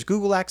 And so there's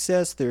Google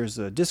Access, there's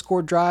a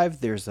Discord drive,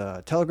 there's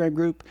a Telegram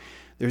group,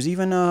 there's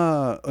even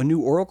a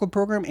new Oracle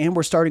program, and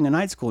we're starting a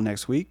night school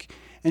next week.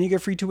 And you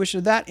get free tuition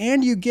of that,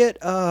 and you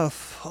get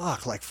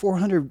like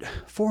 400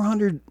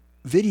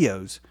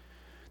 videos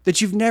that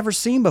you've never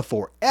seen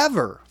before,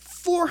 ever.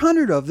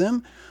 400 of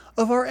them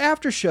of our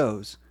after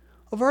shows,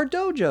 of our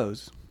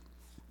dojos.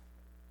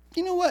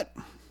 You know what?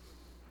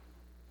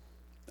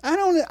 I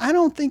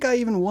don't think I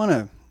even want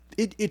to.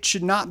 It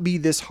should not be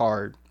this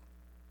hard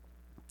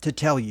to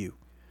tell you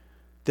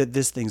that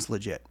this thing's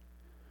legit.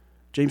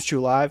 James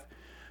True Live,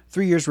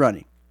 3 years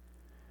running.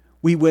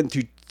 We went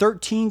through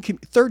 13,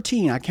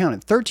 I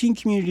counted, 13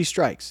 community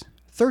strikes.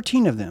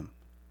 13 of them.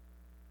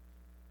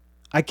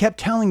 I kept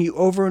telling you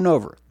over and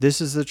over, this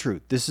is the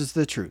truth, this is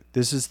the truth,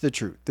 this is the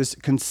truth. This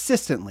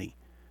consistently,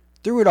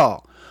 through it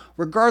all.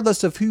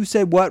 Regardless of who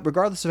said what,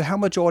 regardless of how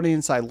much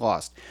audience I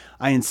lost,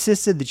 I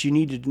insisted that you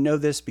needed to know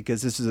this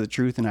because this is the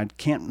truth and I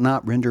can't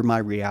not render my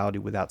reality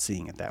without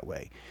seeing it that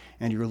way.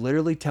 And you're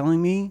literally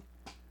telling me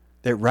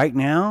that right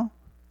now,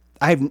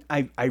 I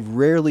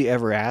rarely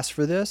ever asked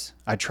for this.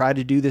 I tried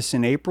to do this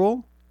in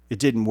April. It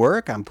didn't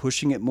work. I'm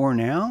pushing it more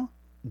now.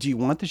 Do you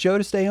want the show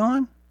to stay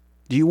on?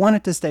 Do you want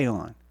it to stay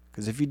on?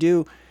 Because if you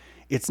do,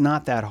 it's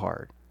not that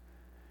hard.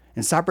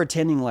 And stop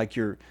pretending like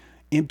you're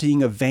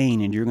emptying a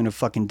vein and you're going to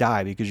fucking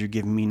die because you're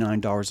giving me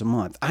 $9 a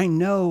month. I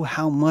know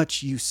how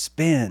much you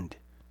spend.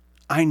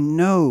 I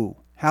know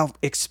how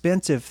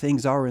expensive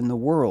things are in the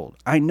world.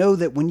 I know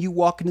that when you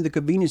walk into the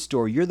convenience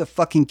store, you're the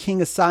fucking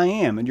king of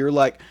Siam and you're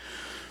like,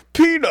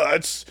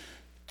 peanuts,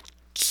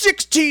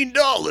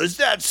 $16,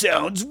 that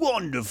sounds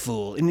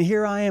wonderful. And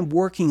here I am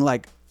working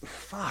like,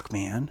 fuck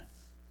man,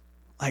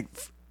 like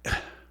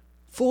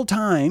full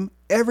time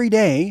every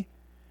day.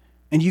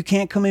 And you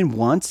can't come in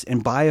once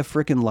and buy a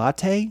freaking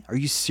latte? Are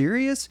you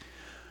serious?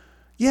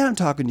 Yeah, I'm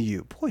talking to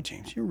you. Boy,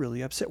 James, you're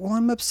really upset. Well,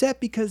 I'm upset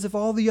because of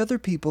all the other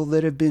people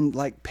that have been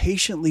like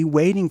patiently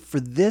waiting for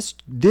this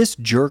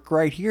jerk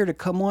right here to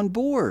come on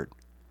board.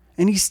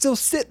 And he's still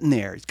sitting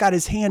there. He's got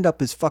his hand up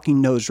his fucking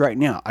nose right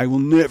now. I will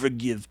never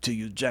give to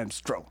you, James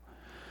Stroh.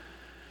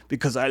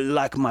 Because I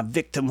like my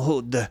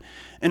victimhood.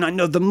 And I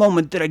know the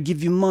moment that I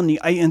give you money,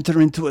 I enter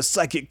into a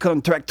psychic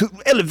contract to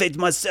elevate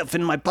myself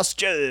in my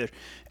posture.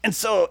 And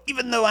so,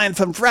 even though I am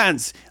from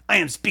France, I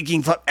am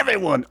speaking for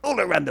everyone all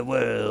around the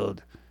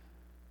world.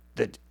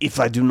 That if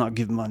I do not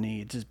give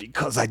money, it is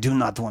because I do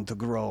not want to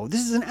grow.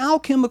 This is an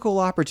alchemical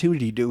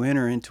opportunity to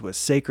enter into a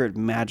sacred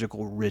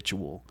magical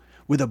ritual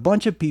with a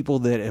bunch of people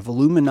that have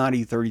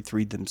Illuminati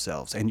 33'd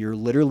themselves. And you're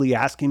literally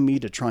asking me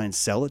to try and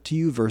sell it to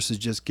you versus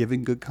just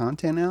giving good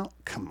content out?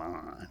 Come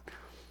on.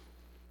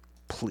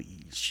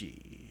 Please,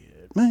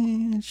 shit.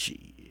 Man, shit.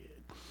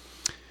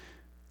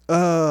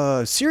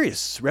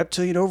 Serious.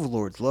 Reptilian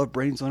overlords love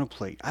brains on a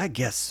plate. I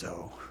guess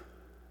so.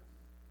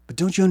 But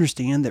don't you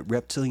understand that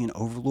reptilian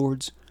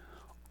overlords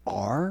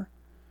are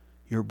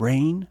your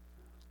brain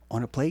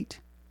on a plate?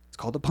 It's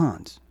called a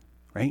pons,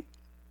 right?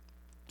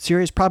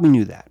 Sirius probably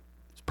knew that.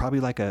 It's probably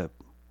like a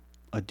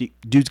deep,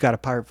 dude's got a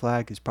pirate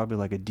flag. It's probably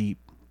like a deep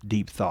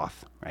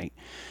thoth, right?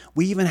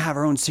 We even have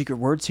our own secret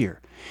words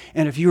here.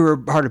 And if you were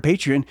part of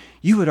Patreon,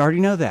 you would already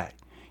know that.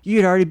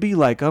 You'd already be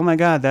like, oh my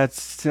God,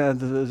 that's,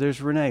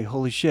 there's Renee.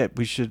 Holy shit.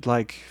 We should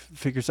like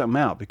figure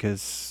something out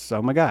because,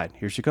 oh my God,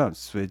 here she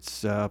comes.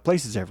 It's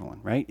places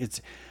everyone, right?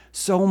 It's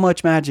So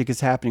much magic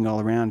is happening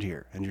all around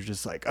here. And you're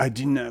just like, I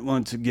do not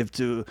want to give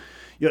to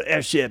your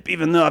airship,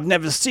 even though I've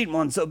never seen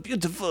one so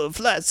beautiful,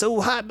 fly so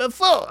high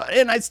before,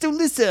 and I still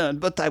listen,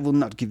 but I will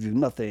not give you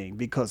nothing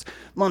because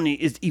money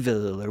is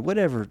evil, or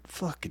whatever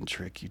fucking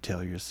trick you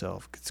tell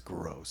yourself. It's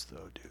gross,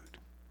 though, dude.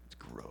 It's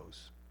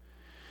gross.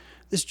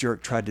 This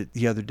jerk tried it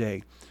the other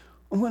day.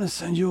 I'm going to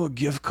send you a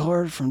gift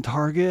card from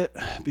Target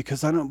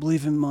because I don't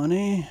believe in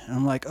money. And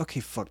I'm like, okay,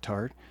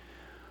 fucktard.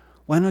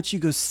 Why don't you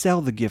go sell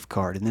the gift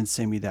card and then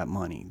send me that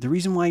money? The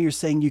reason why you're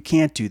saying you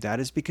can't do that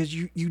is because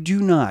you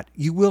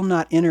will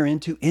not enter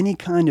into any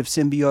kind of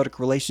symbiotic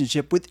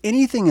relationship with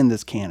anything in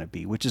this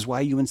canopy, which is why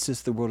you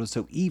insist the world is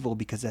so evil,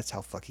 because that's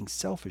how fucking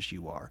selfish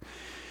you are.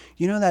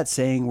 You know that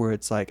saying where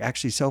it's like,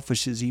 actually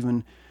selfish is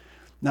even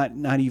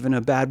not even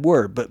a bad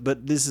word,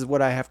 but this is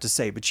what I have to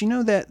say. But you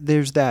know that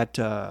there's that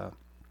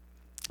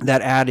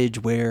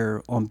adage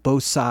where on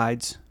both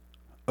sides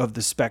of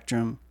the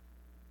spectrum,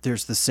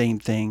 there's the same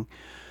thing.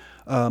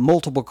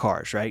 Multiple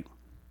cars, right?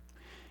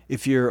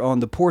 If you're on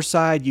the poor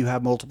side, you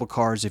have multiple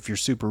cars. If you're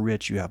super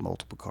rich, you have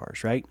multiple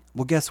cars, right?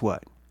 Well, guess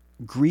what?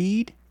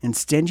 Greed and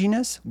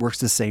stinginess works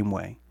the same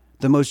way.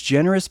 The most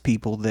generous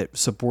people that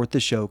support the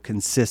show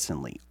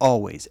consistently,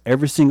 always,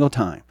 every single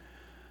time,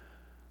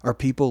 are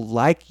people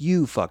like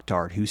you,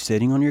 fucktard, who's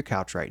sitting on your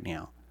couch right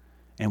now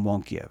and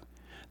won't give.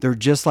 They're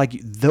just like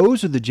you.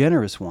 Those are the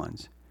generous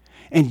ones.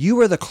 And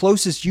you are the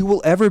closest you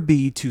will ever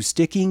be to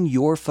sticking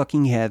your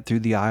fucking head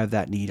through the eye of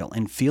that needle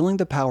and feeling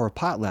the power of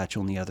potlatch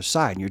on the other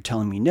side. And you're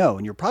telling me no.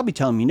 And you're probably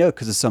telling me no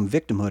because of some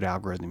victimhood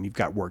algorithm you've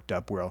got worked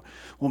up. Well,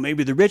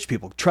 maybe the rich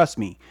people. Trust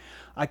me.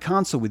 I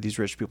console with these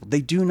rich people. They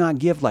do not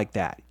give like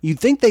that. You'd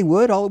think they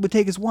would. All it would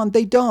take is one.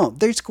 They don't.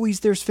 They squeeze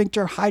their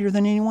sphincter higher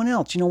than anyone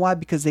else. You know why?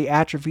 Because they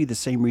atrophy the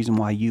same reason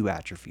why you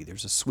atrophy.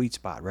 There's a sweet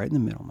spot right in the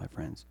middle, my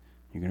friends.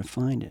 You're going to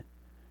find it.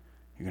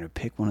 You're going to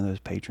pick one of those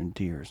patron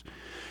tears.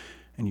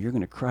 And you're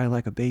going to cry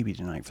like a baby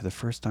tonight for the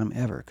first time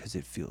ever because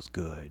it feels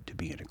good to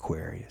be an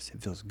Aquarius.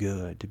 It feels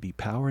good to be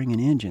powering an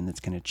engine that's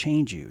going to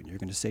change you. And you're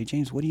going to say,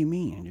 James, what do you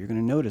mean? And you're going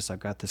to notice I've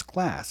got this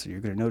class. And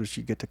you're going to notice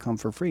you get to come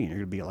for free. And you're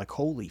going to be like,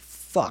 holy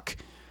fuck,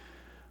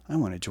 I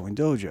want to join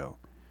Dojo.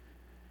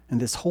 And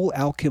this whole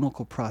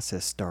alchemical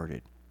process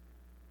started.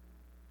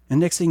 And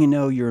next thing you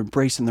know, you're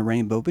embracing the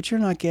rainbow, but you're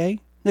not gay.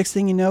 Next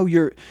thing you know,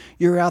 you're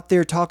out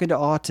there talking to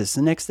autists.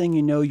 The next thing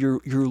you know, you're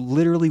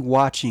literally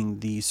watching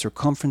the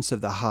circumference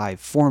of the hive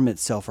form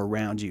itself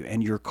around you,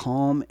 and you're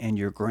calm and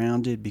you're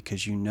grounded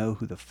because you know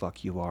who the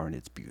fuck you are, and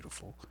it's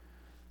beautiful.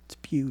 It's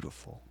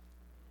beautiful.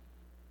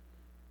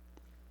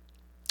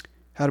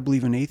 How to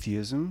Believe in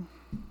Atheism.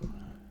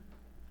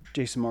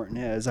 Jason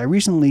Martinez. I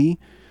recently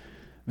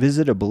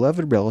visited a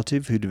beloved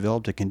relative who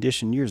developed a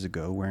condition years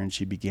ago wherein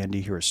she began to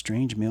hear a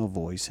strange male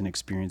voice and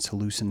experience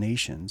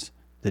hallucinations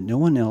that no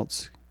one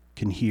else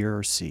can hear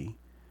or see.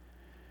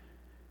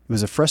 It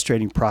was a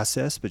frustrating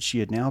process, but she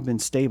had now been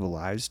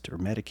stabilized or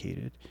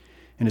medicated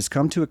and has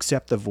come to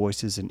accept the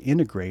voices and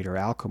integrate or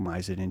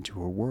alchemize it into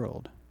her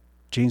world.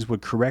 James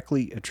would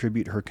correctly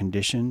attribute her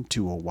condition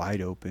to a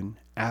wide open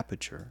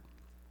aperture.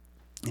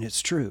 And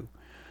it's true.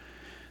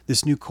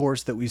 This new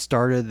course that we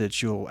started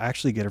that you'll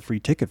actually get a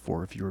free ticket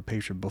for if you were a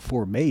patron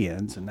before May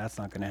ends, and that's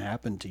not going to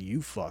happen to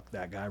you, fuck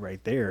that guy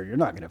right there. You're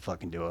not going to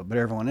fucking do it. But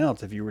everyone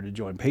else, if you were to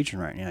join patron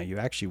right now, you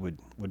actually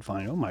would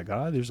find, oh my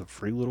God, there's a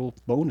free little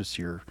bonus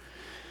here.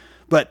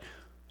 But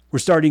we're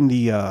starting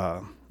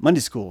the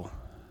Monday School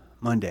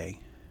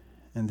Monday,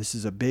 and this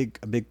is a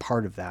big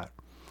part of that.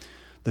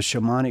 The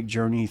shamanic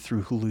journey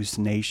through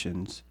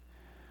hallucinations.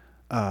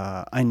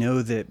 I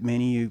know that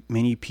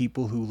many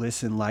people who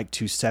listen like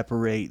to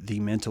separate the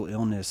mental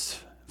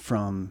illness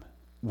from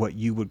what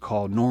you would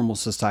call normal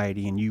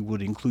society, and you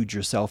would include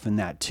yourself in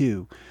that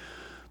too.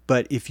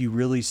 But if you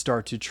really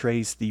start to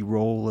trace the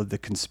role of the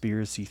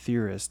conspiracy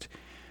theorist,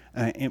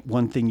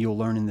 one thing you'll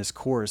learn in this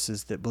course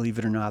is that, believe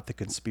it or not, the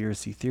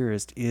conspiracy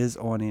theorist is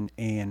on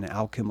an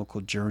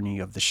alchemical journey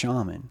of the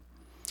shaman.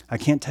 I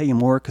can't tell you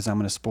more because I'm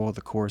going to spoil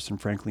the course,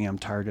 and frankly, I'm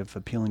tired of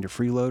appealing to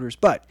freeloaders,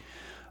 but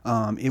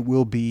it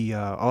will be,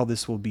 all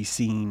this will be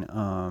seen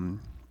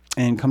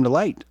and come to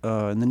light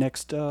in the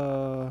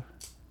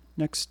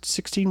next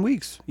 16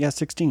 weeks. Yeah,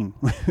 16.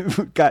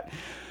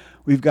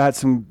 We've got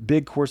some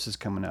big courses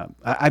coming up.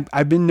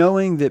 I've been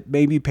knowing that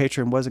maybe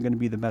Patreon wasn't going to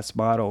be the best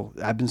model.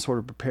 I've been sort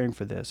of preparing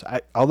for this.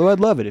 Although I'd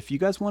love it. If you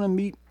guys want to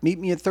meet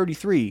me at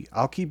 33,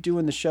 I'll keep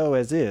doing the show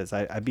as is.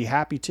 I'd be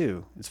happy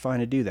to. It's fine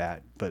to do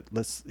that. But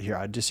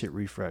I just hit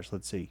refresh.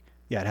 Let's see.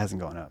 Yeah, it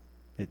hasn't gone up.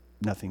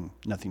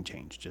 Nothing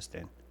changed just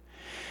then.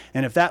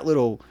 And if that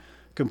little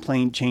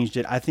complaint changed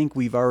it, I think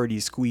we've already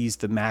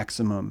squeezed the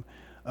maximum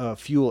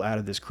fuel out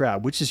of this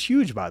crowd, which is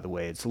huge, by the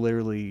way. It's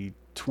literally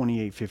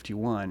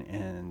 2851,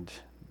 and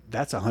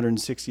that's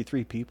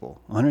 163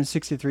 people.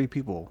 163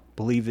 people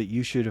believe that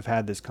you should have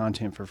had this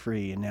content for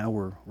free, and now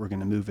we're going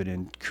to move it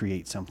and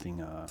create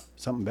something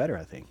better,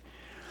 I think.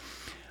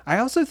 I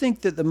also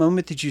think that the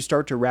moment that you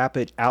start to wrap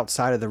it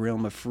outside of the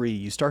realm of free,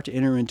 you start to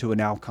enter into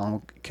an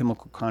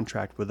alchemical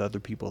contract with other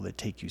people that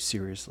take you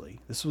seriously.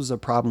 This was a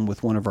problem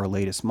with one of our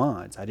latest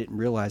mods. I didn't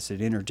realize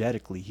that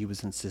energetically he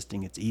was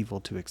insisting it's evil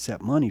to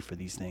accept money for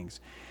these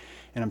things.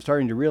 And I'm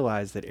starting to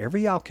realize that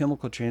every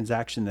alchemical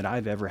transaction that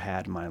I've ever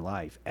had in my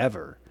life,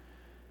 ever,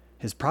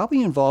 has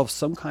probably involved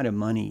some kind of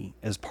money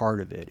as part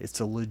of it. It's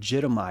a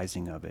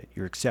legitimizing of it.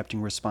 You're accepting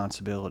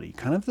responsibility.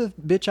 Kind of the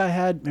bitch I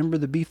had, remember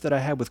the beef that I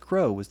had with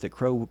Crow was that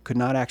Crow could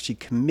not actually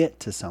commit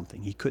to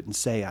something. He couldn't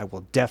say, I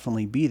will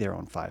definitely be there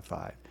on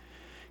 5/5.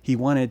 He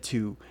wanted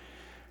to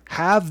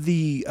have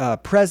the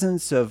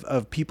presence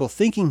of people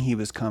thinking he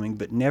was coming,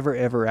 but never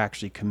ever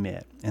actually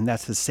commit. And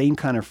that's the same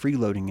kind of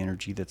freeloading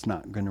energy that's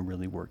not going to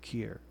really work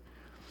here.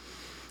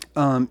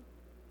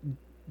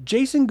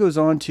 Jason goes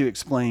on to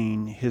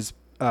explain his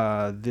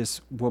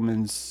this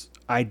woman's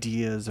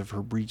ideas of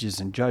her breaches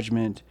in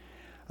judgment,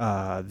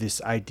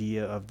 this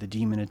idea of the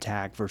demon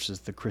attack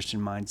versus the Christian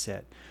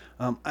mindset.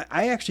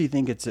 I actually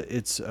think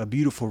it's a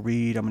beautiful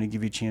read. I'm going to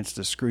give you a chance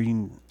to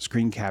screen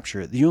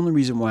capture it. The only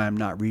reason why I'm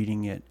not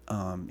reading it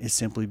is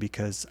simply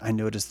because I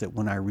notice that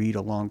when I read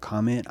a long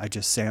comment, I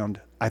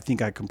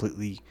think I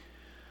completely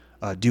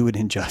do it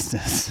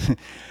injustice.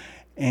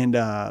 And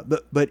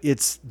but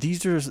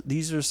these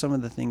are some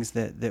of the things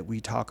that we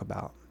talk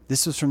about.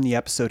 This was from the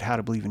episode How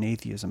to Believe in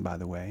Atheism, by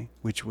the way,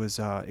 which was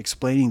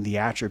explaining the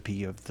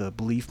atrophy of the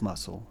belief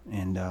muscle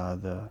and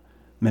the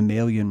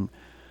mammalian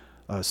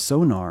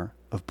sonar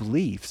of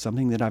belief,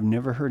 something that I've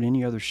never heard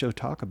any other show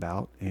talk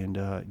about. And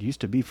it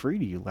used to be free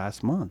to you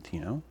last month,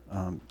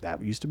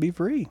 that used to be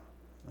free.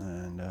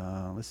 And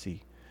let's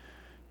see,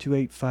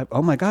 285.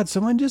 Oh my God,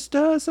 someone just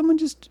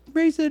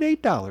raised it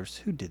 $8.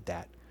 Who did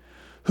that?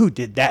 Who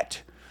did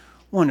that?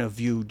 One of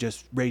you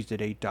just raised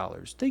it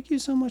 $8. Thank you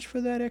so much for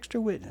that extra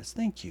witness.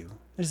 Thank you.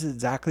 This is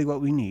exactly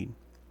what we need.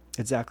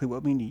 Exactly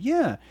what we need.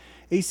 Yeah.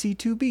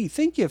 AC2B,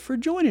 thank you for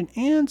joining.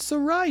 And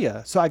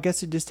Soraya. So I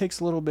guess it just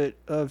takes a little bit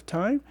of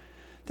time.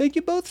 Thank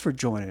you both for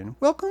joining.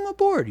 Welcome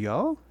aboard,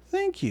 y'all.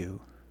 Thank you.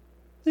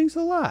 Thanks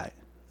a lot.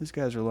 These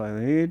guys are like,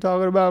 he ain't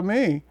talking about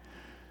me.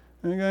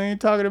 He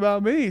ain't talking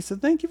about me. So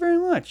thank you very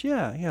much.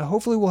 Yeah.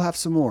 Hopefully we'll have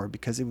some more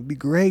because it would be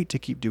great to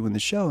keep doing the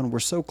show. And we're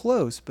so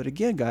close. But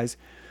again, guys,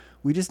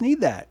 we just need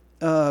that.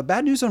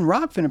 Bad news on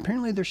Rockfin.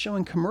 Apparently they're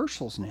showing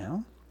commercials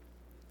now.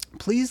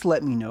 Please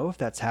let me know if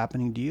that's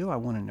happening to you. I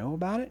want to know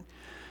about it.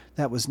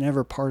 That was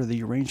never part of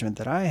the arrangement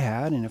that I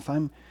had. And if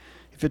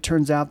it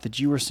turns out that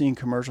you were seeing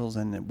commercials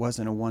and it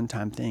wasn't a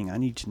one-time thing, I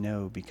need to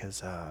know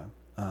because, I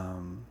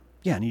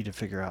need to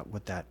figure out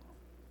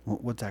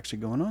what's actually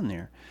going on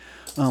there.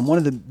 One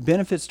of the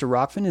benefits to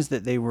Rockfin is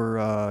that they were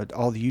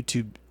all the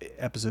YouTube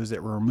episodes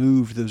that were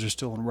removed, those are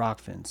still in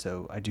Rockfin.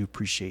 So I do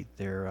appreciate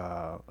their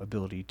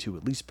ability to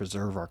at least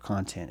preserve our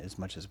content as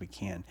much as we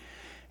can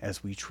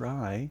as we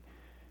try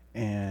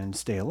and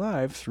stay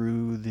alive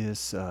through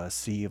this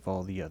sea of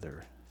all the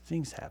other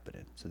things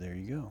happening. So there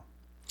you go.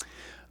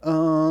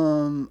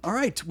 All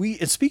right.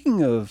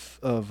 Speaking of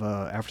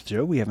after the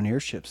show, we have an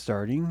airship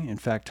starting. In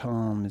fact,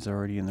 Tom is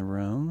already in the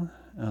room.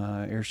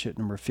 Airship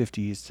number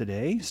 50 is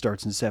today.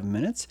 Starts in 7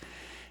 minutes.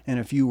 And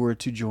if you were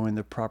to join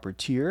the proper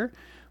tier,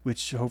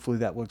 which hopefully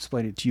that will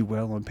explain it to you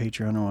well on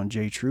Patreon or on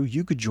JTrue,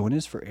 you could join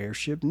us for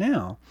Airship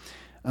now.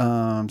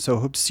 So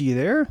hope to see you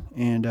there.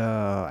 And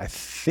I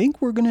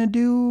think we're going to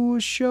do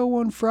a show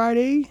on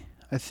Friday.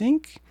 I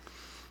think.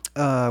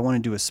 I want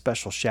to do a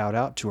special shout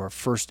out to our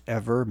first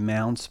ever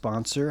Mound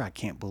sponsor. I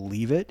can't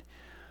believe it.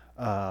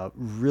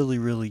 Really,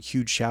 really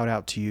huge shout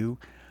out to you.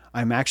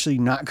 I'm actually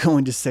not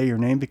going to say your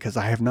name because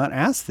I have not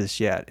asked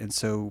this yet. And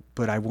so,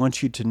 but I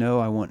want you to know,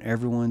 I want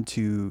everyone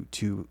to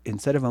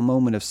instead of a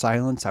moment of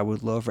silence, I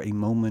would love a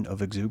moment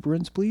of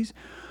exuberance, please,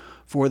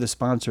 for the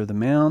sponsor of the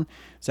Mound.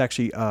 It's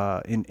actually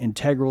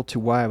integral to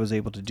why I was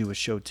able to do a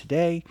show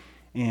today.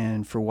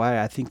 And for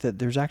why I think that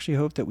there's actually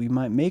hope that we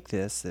might make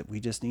this, that we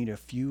just need a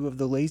few of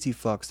the lazy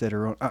fucks that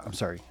are on, I'm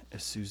sorry,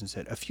 as Susan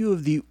said, a few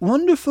of the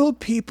wonderful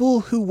people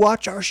who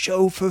watch our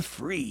show for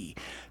free.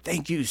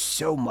 Thank you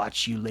so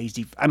much, you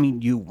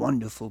you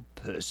wonderful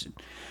person.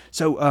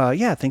 So,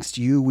 thanks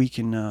to you, we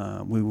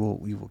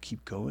will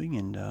keep going.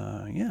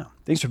 And,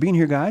 thanks for being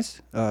here,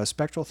 guys.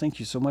 Spectral,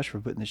 thank you so much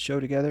for putting the show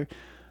together.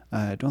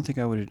 I don't think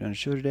I would have done a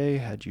show today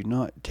had you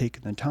not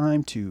taken the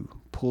time to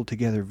pull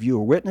together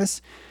viewer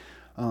witness.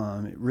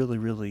 It really,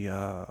 really,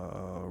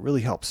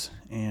 really helps.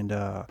 And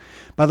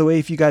by the way,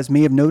 if you guys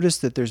may have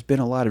noticed that there's been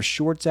a lot of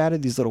shorts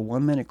added, these little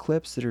 1-minute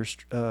clips that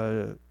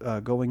are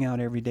going out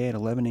every day at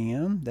 11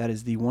 a.m. That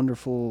is the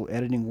wonderful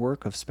editing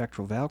work of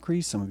Spectral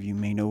Valkyrie. Some of you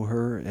may know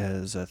her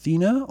as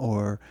Athena,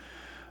 or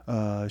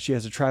she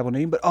has a tribal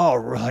name. But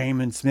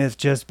Raymond Smith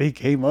just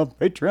became a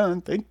patron.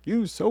 Thank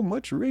you so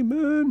much,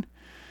 Raymond.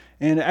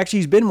 And actually,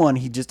 he's been one.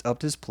 He just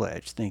upped his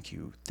pledge. Thank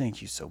you.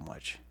 Thank you so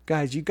much.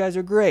 Guys, you guys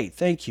are great.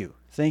 Thank you.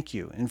 Thank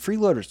you. And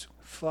freeloaders,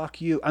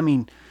 fuck you.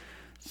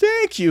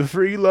 Thank you,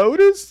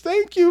 freeloaders.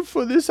 Thank you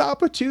for this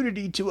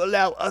opportunity to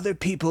allow other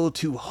people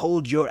to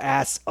hold your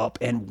ass up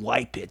and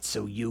wipe it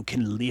so you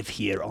can live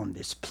here on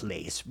this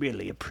place.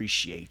 Really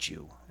appreciate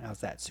you. How's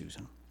that,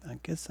 Susan? I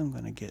guess I'm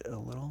going to get a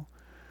little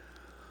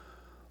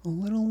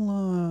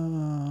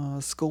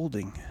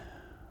scolding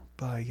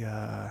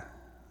by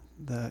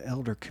the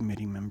elder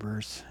committee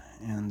members.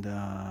 And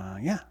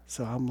yeah,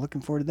 so I'm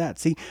looking forward to that.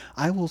 See,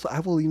 I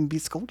will even be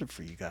scolded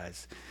for you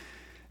guys.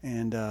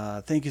 And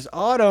thank you,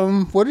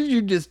 Autumn. What did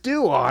you just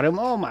do, Autumn?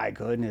 Oh my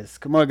goodness!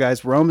 Come on,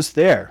 guys, we're almost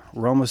there.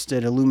 We're almost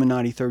at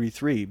Illuminati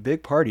 33.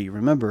 Big party.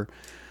 Remember,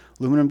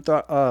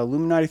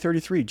 Illuminati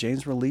 33.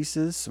 James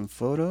releases some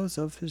photos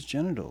of his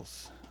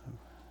genitals.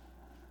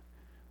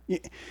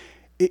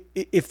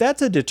 If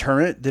that's a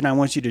deterrent, then I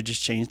want you to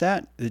just change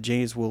that. The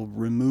James will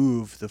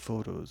remove the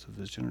photos of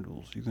his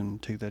genitals. You can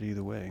take that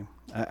either way.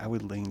 I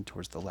would lean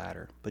towards the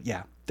latter. But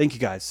yeah, thank you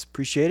guys.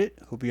 Appreciate it.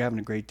 Hope you're having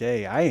a great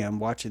day. I am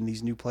watching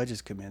these new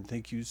pledges come in.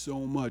 Thank you so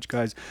much,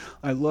 guys.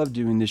 I love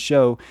doing this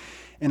show.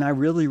 And I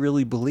really,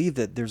 really believe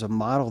that there's a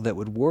model that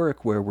would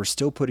work where we're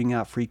still putting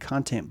out free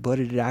content, but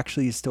it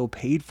actually is still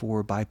paid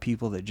for by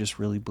people that just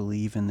really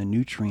believe in the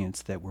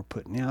nutrients that we're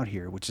putting out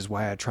here, which is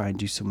why I try and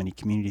do so many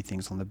community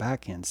things on the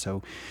back end.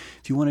 So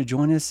if you want to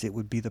join us, it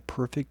would be the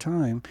perfect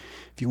time.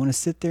 If you want to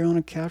sit there on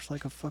a couch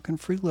like a fucking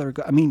freeloader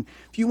guy, I mean,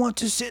 if you want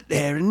to sit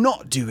there and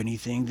not do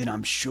anything, then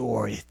I'm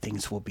sure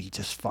things will be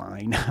just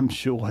fine. I'm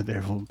sure they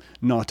will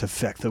not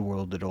affect the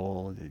world at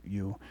all. That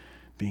you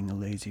being a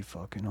lazy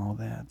fuck and all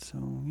that.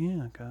 So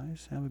yeah,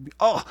 guys, have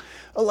a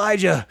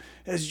Elijah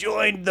has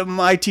joined the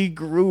mighty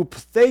group.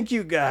 Thank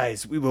you,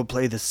 guys. We will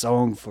play the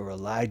song for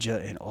Elijah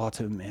and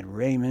Autumn and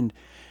Raymond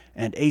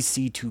and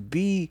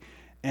AC2B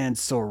and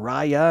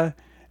Soraya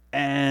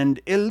and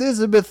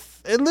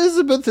Elizabeth.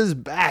 Elizabeth is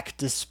back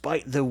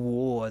despite the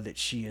war that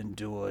she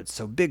endured.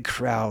 So big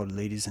crowd,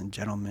 ladies and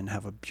gentlemen.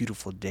 Have a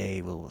beautiful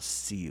day. We'll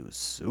see you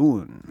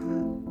soon.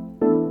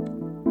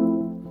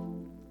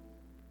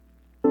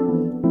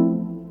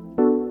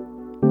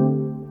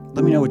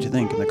 Let me know what you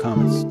think in the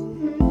comments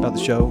about the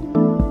show.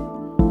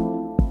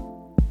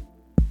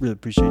 Really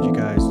appreciate you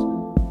guys.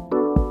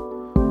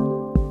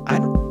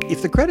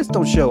 If the credits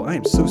don't show, I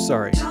am so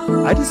sorry.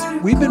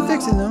 We've been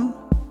fixing them.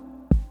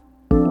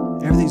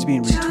 Everything's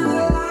being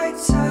retooled.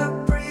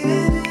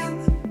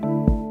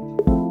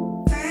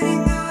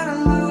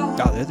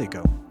 Oh, there they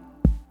go.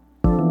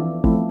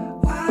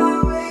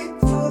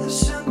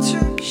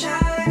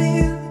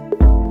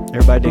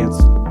 Everybody dance.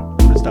 I'm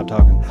gonna stop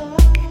talking.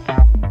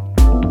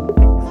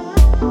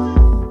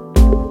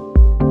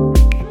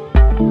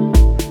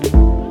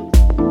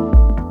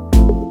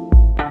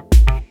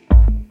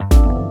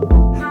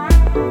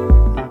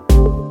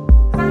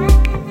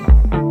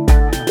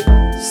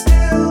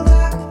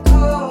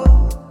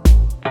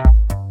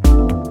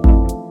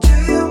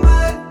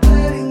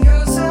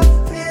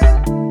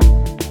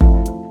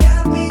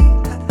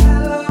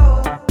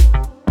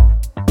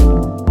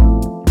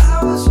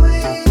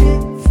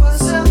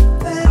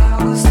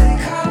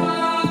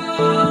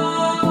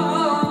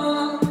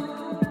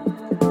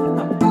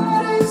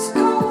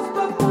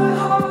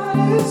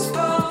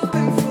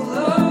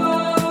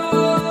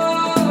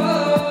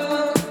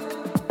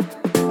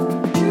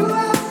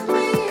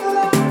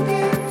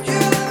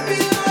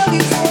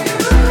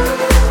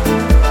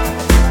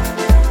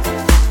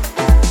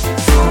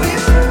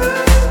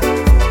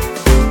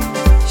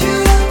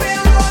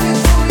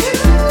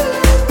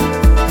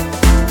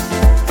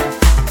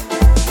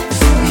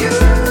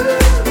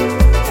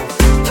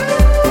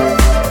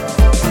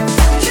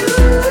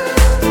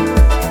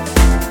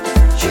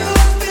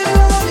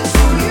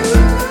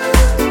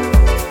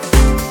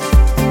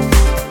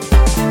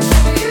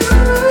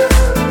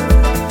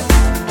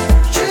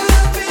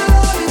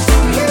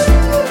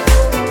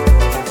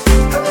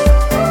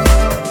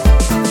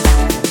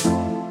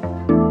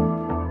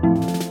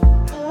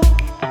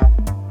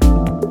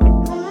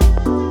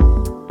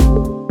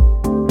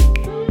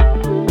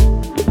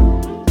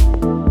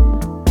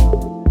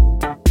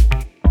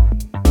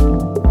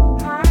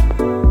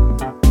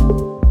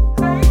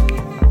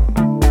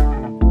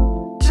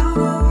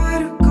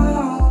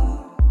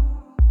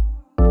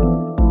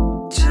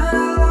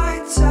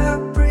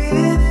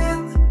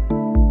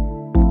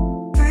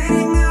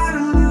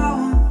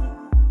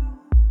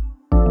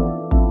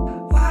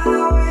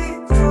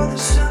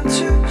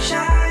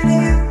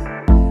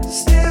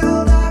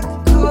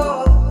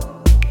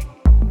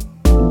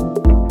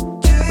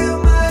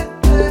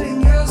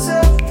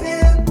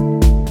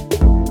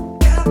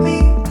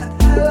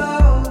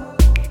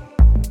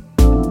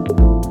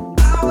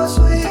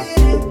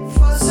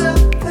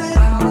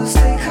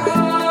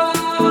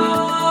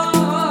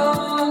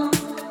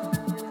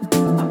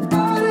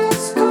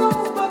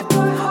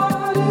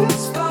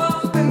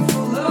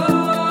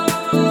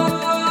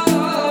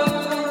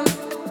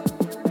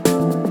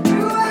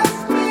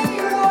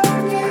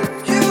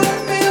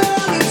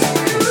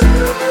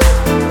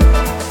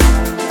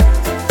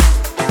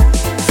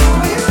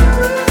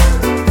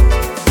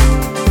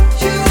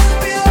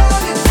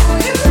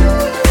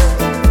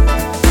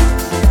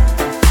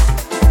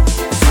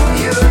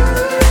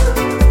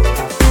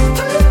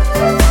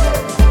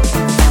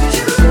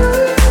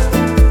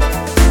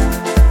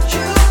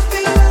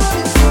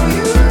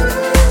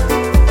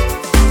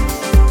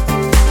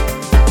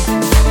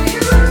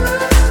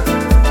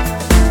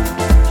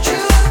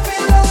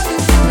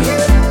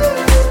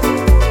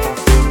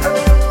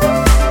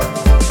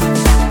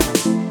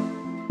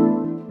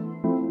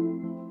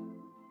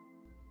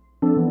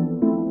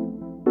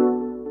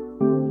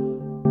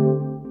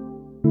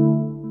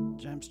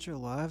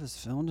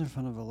 was filmed in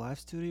front of a live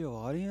studio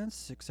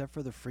audience, except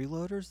for the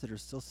freeloaders that are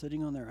still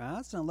sitting on their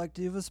ass. And I'd like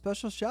to give a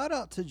special shout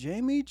out to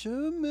Jamie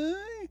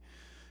Chumay,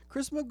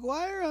 Chris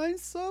McGuire,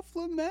 Heinz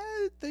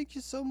Flamed. Thank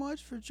you so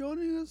much for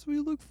joining us. We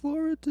look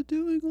forward to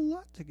doing a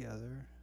lot together.